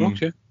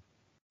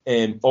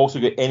 Okay. Also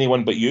got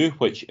Anyone But You,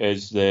 which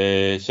is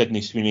the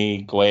Sydney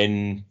Sweeney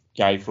Glenn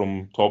guy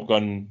from Top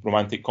Gun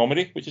romantic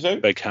comedy, which is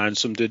out. Big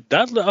handsome dude.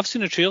 I've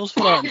seen the trailers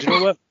for that. And do you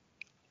know what?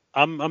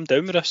 I'm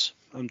down with this.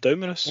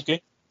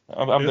 Okay.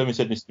 I'm down with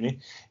Sydney Sweeney.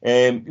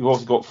 We've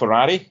also got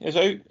Ferrari is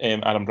out.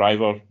 Adam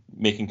Driver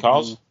making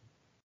cars.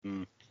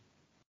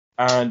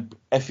 And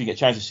if you get a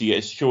chance to see it,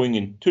 it's showing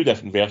in two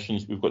different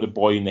versions. We've got The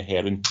Boy and the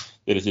Heron.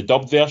 There is the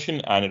dubbed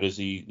version and there is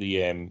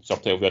the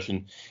subtitle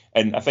version.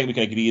 And I think we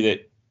can agree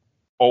that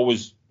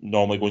always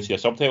normally go and see a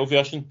subtitle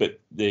version, but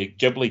the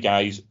Ghibli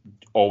guys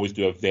always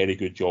do a very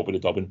good job with the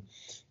dubbing.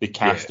 They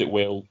cast it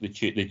well. They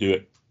do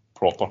it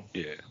proper.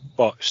 Yeah,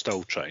 but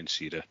still try and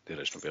see the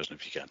original version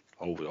if you can.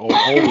 Always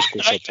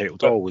go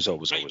subtitled.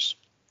 Always.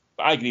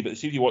 But I agree. But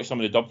see if you watch some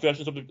of the dubbed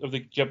versions of the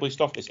Ghibli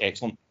stuff, it's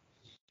excellent.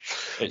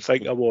 I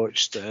think I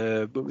watched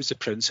what was the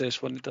Princess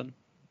one they done?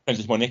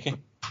 Princess Mononoke.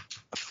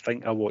 I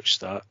think I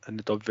watched that in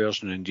the dubbed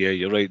version, and yeah,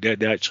 you're right.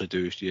 They actually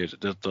do. Yeah,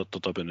 their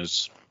dubbing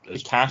is they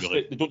cast really...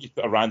 it. They don't just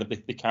put a random.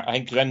 They can't. I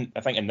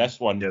think in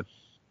this one. Yeah.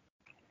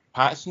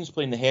 Patterson's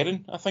playing the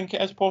Heron, I think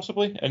it is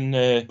possibly. And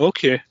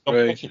okay,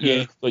 right.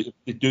 Yeah, like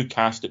they do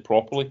cast it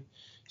properly.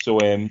 So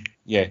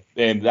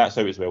that's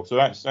out as well. So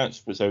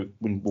that's what's out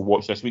when we'll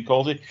watch this week,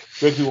 Halsey.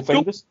 Where people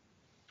find us?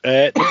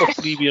 Number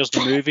 3 Beers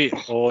the Movie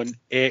on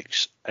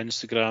X,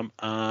 Instagram,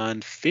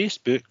 and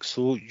Facebook.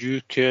 So you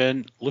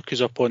can look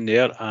us up on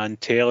there and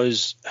tell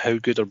us how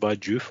good or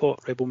bad you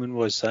thought Rebel Moon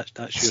was.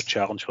 That's your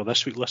challenge for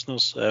this week,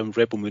 listeners.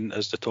 Rebel Moon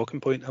is the talking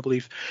point, I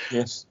believe.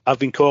 Yes. I've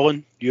been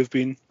Colin. You've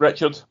been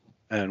Richard.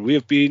 And we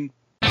have been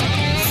 3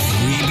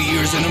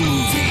 Beers and a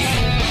Movie.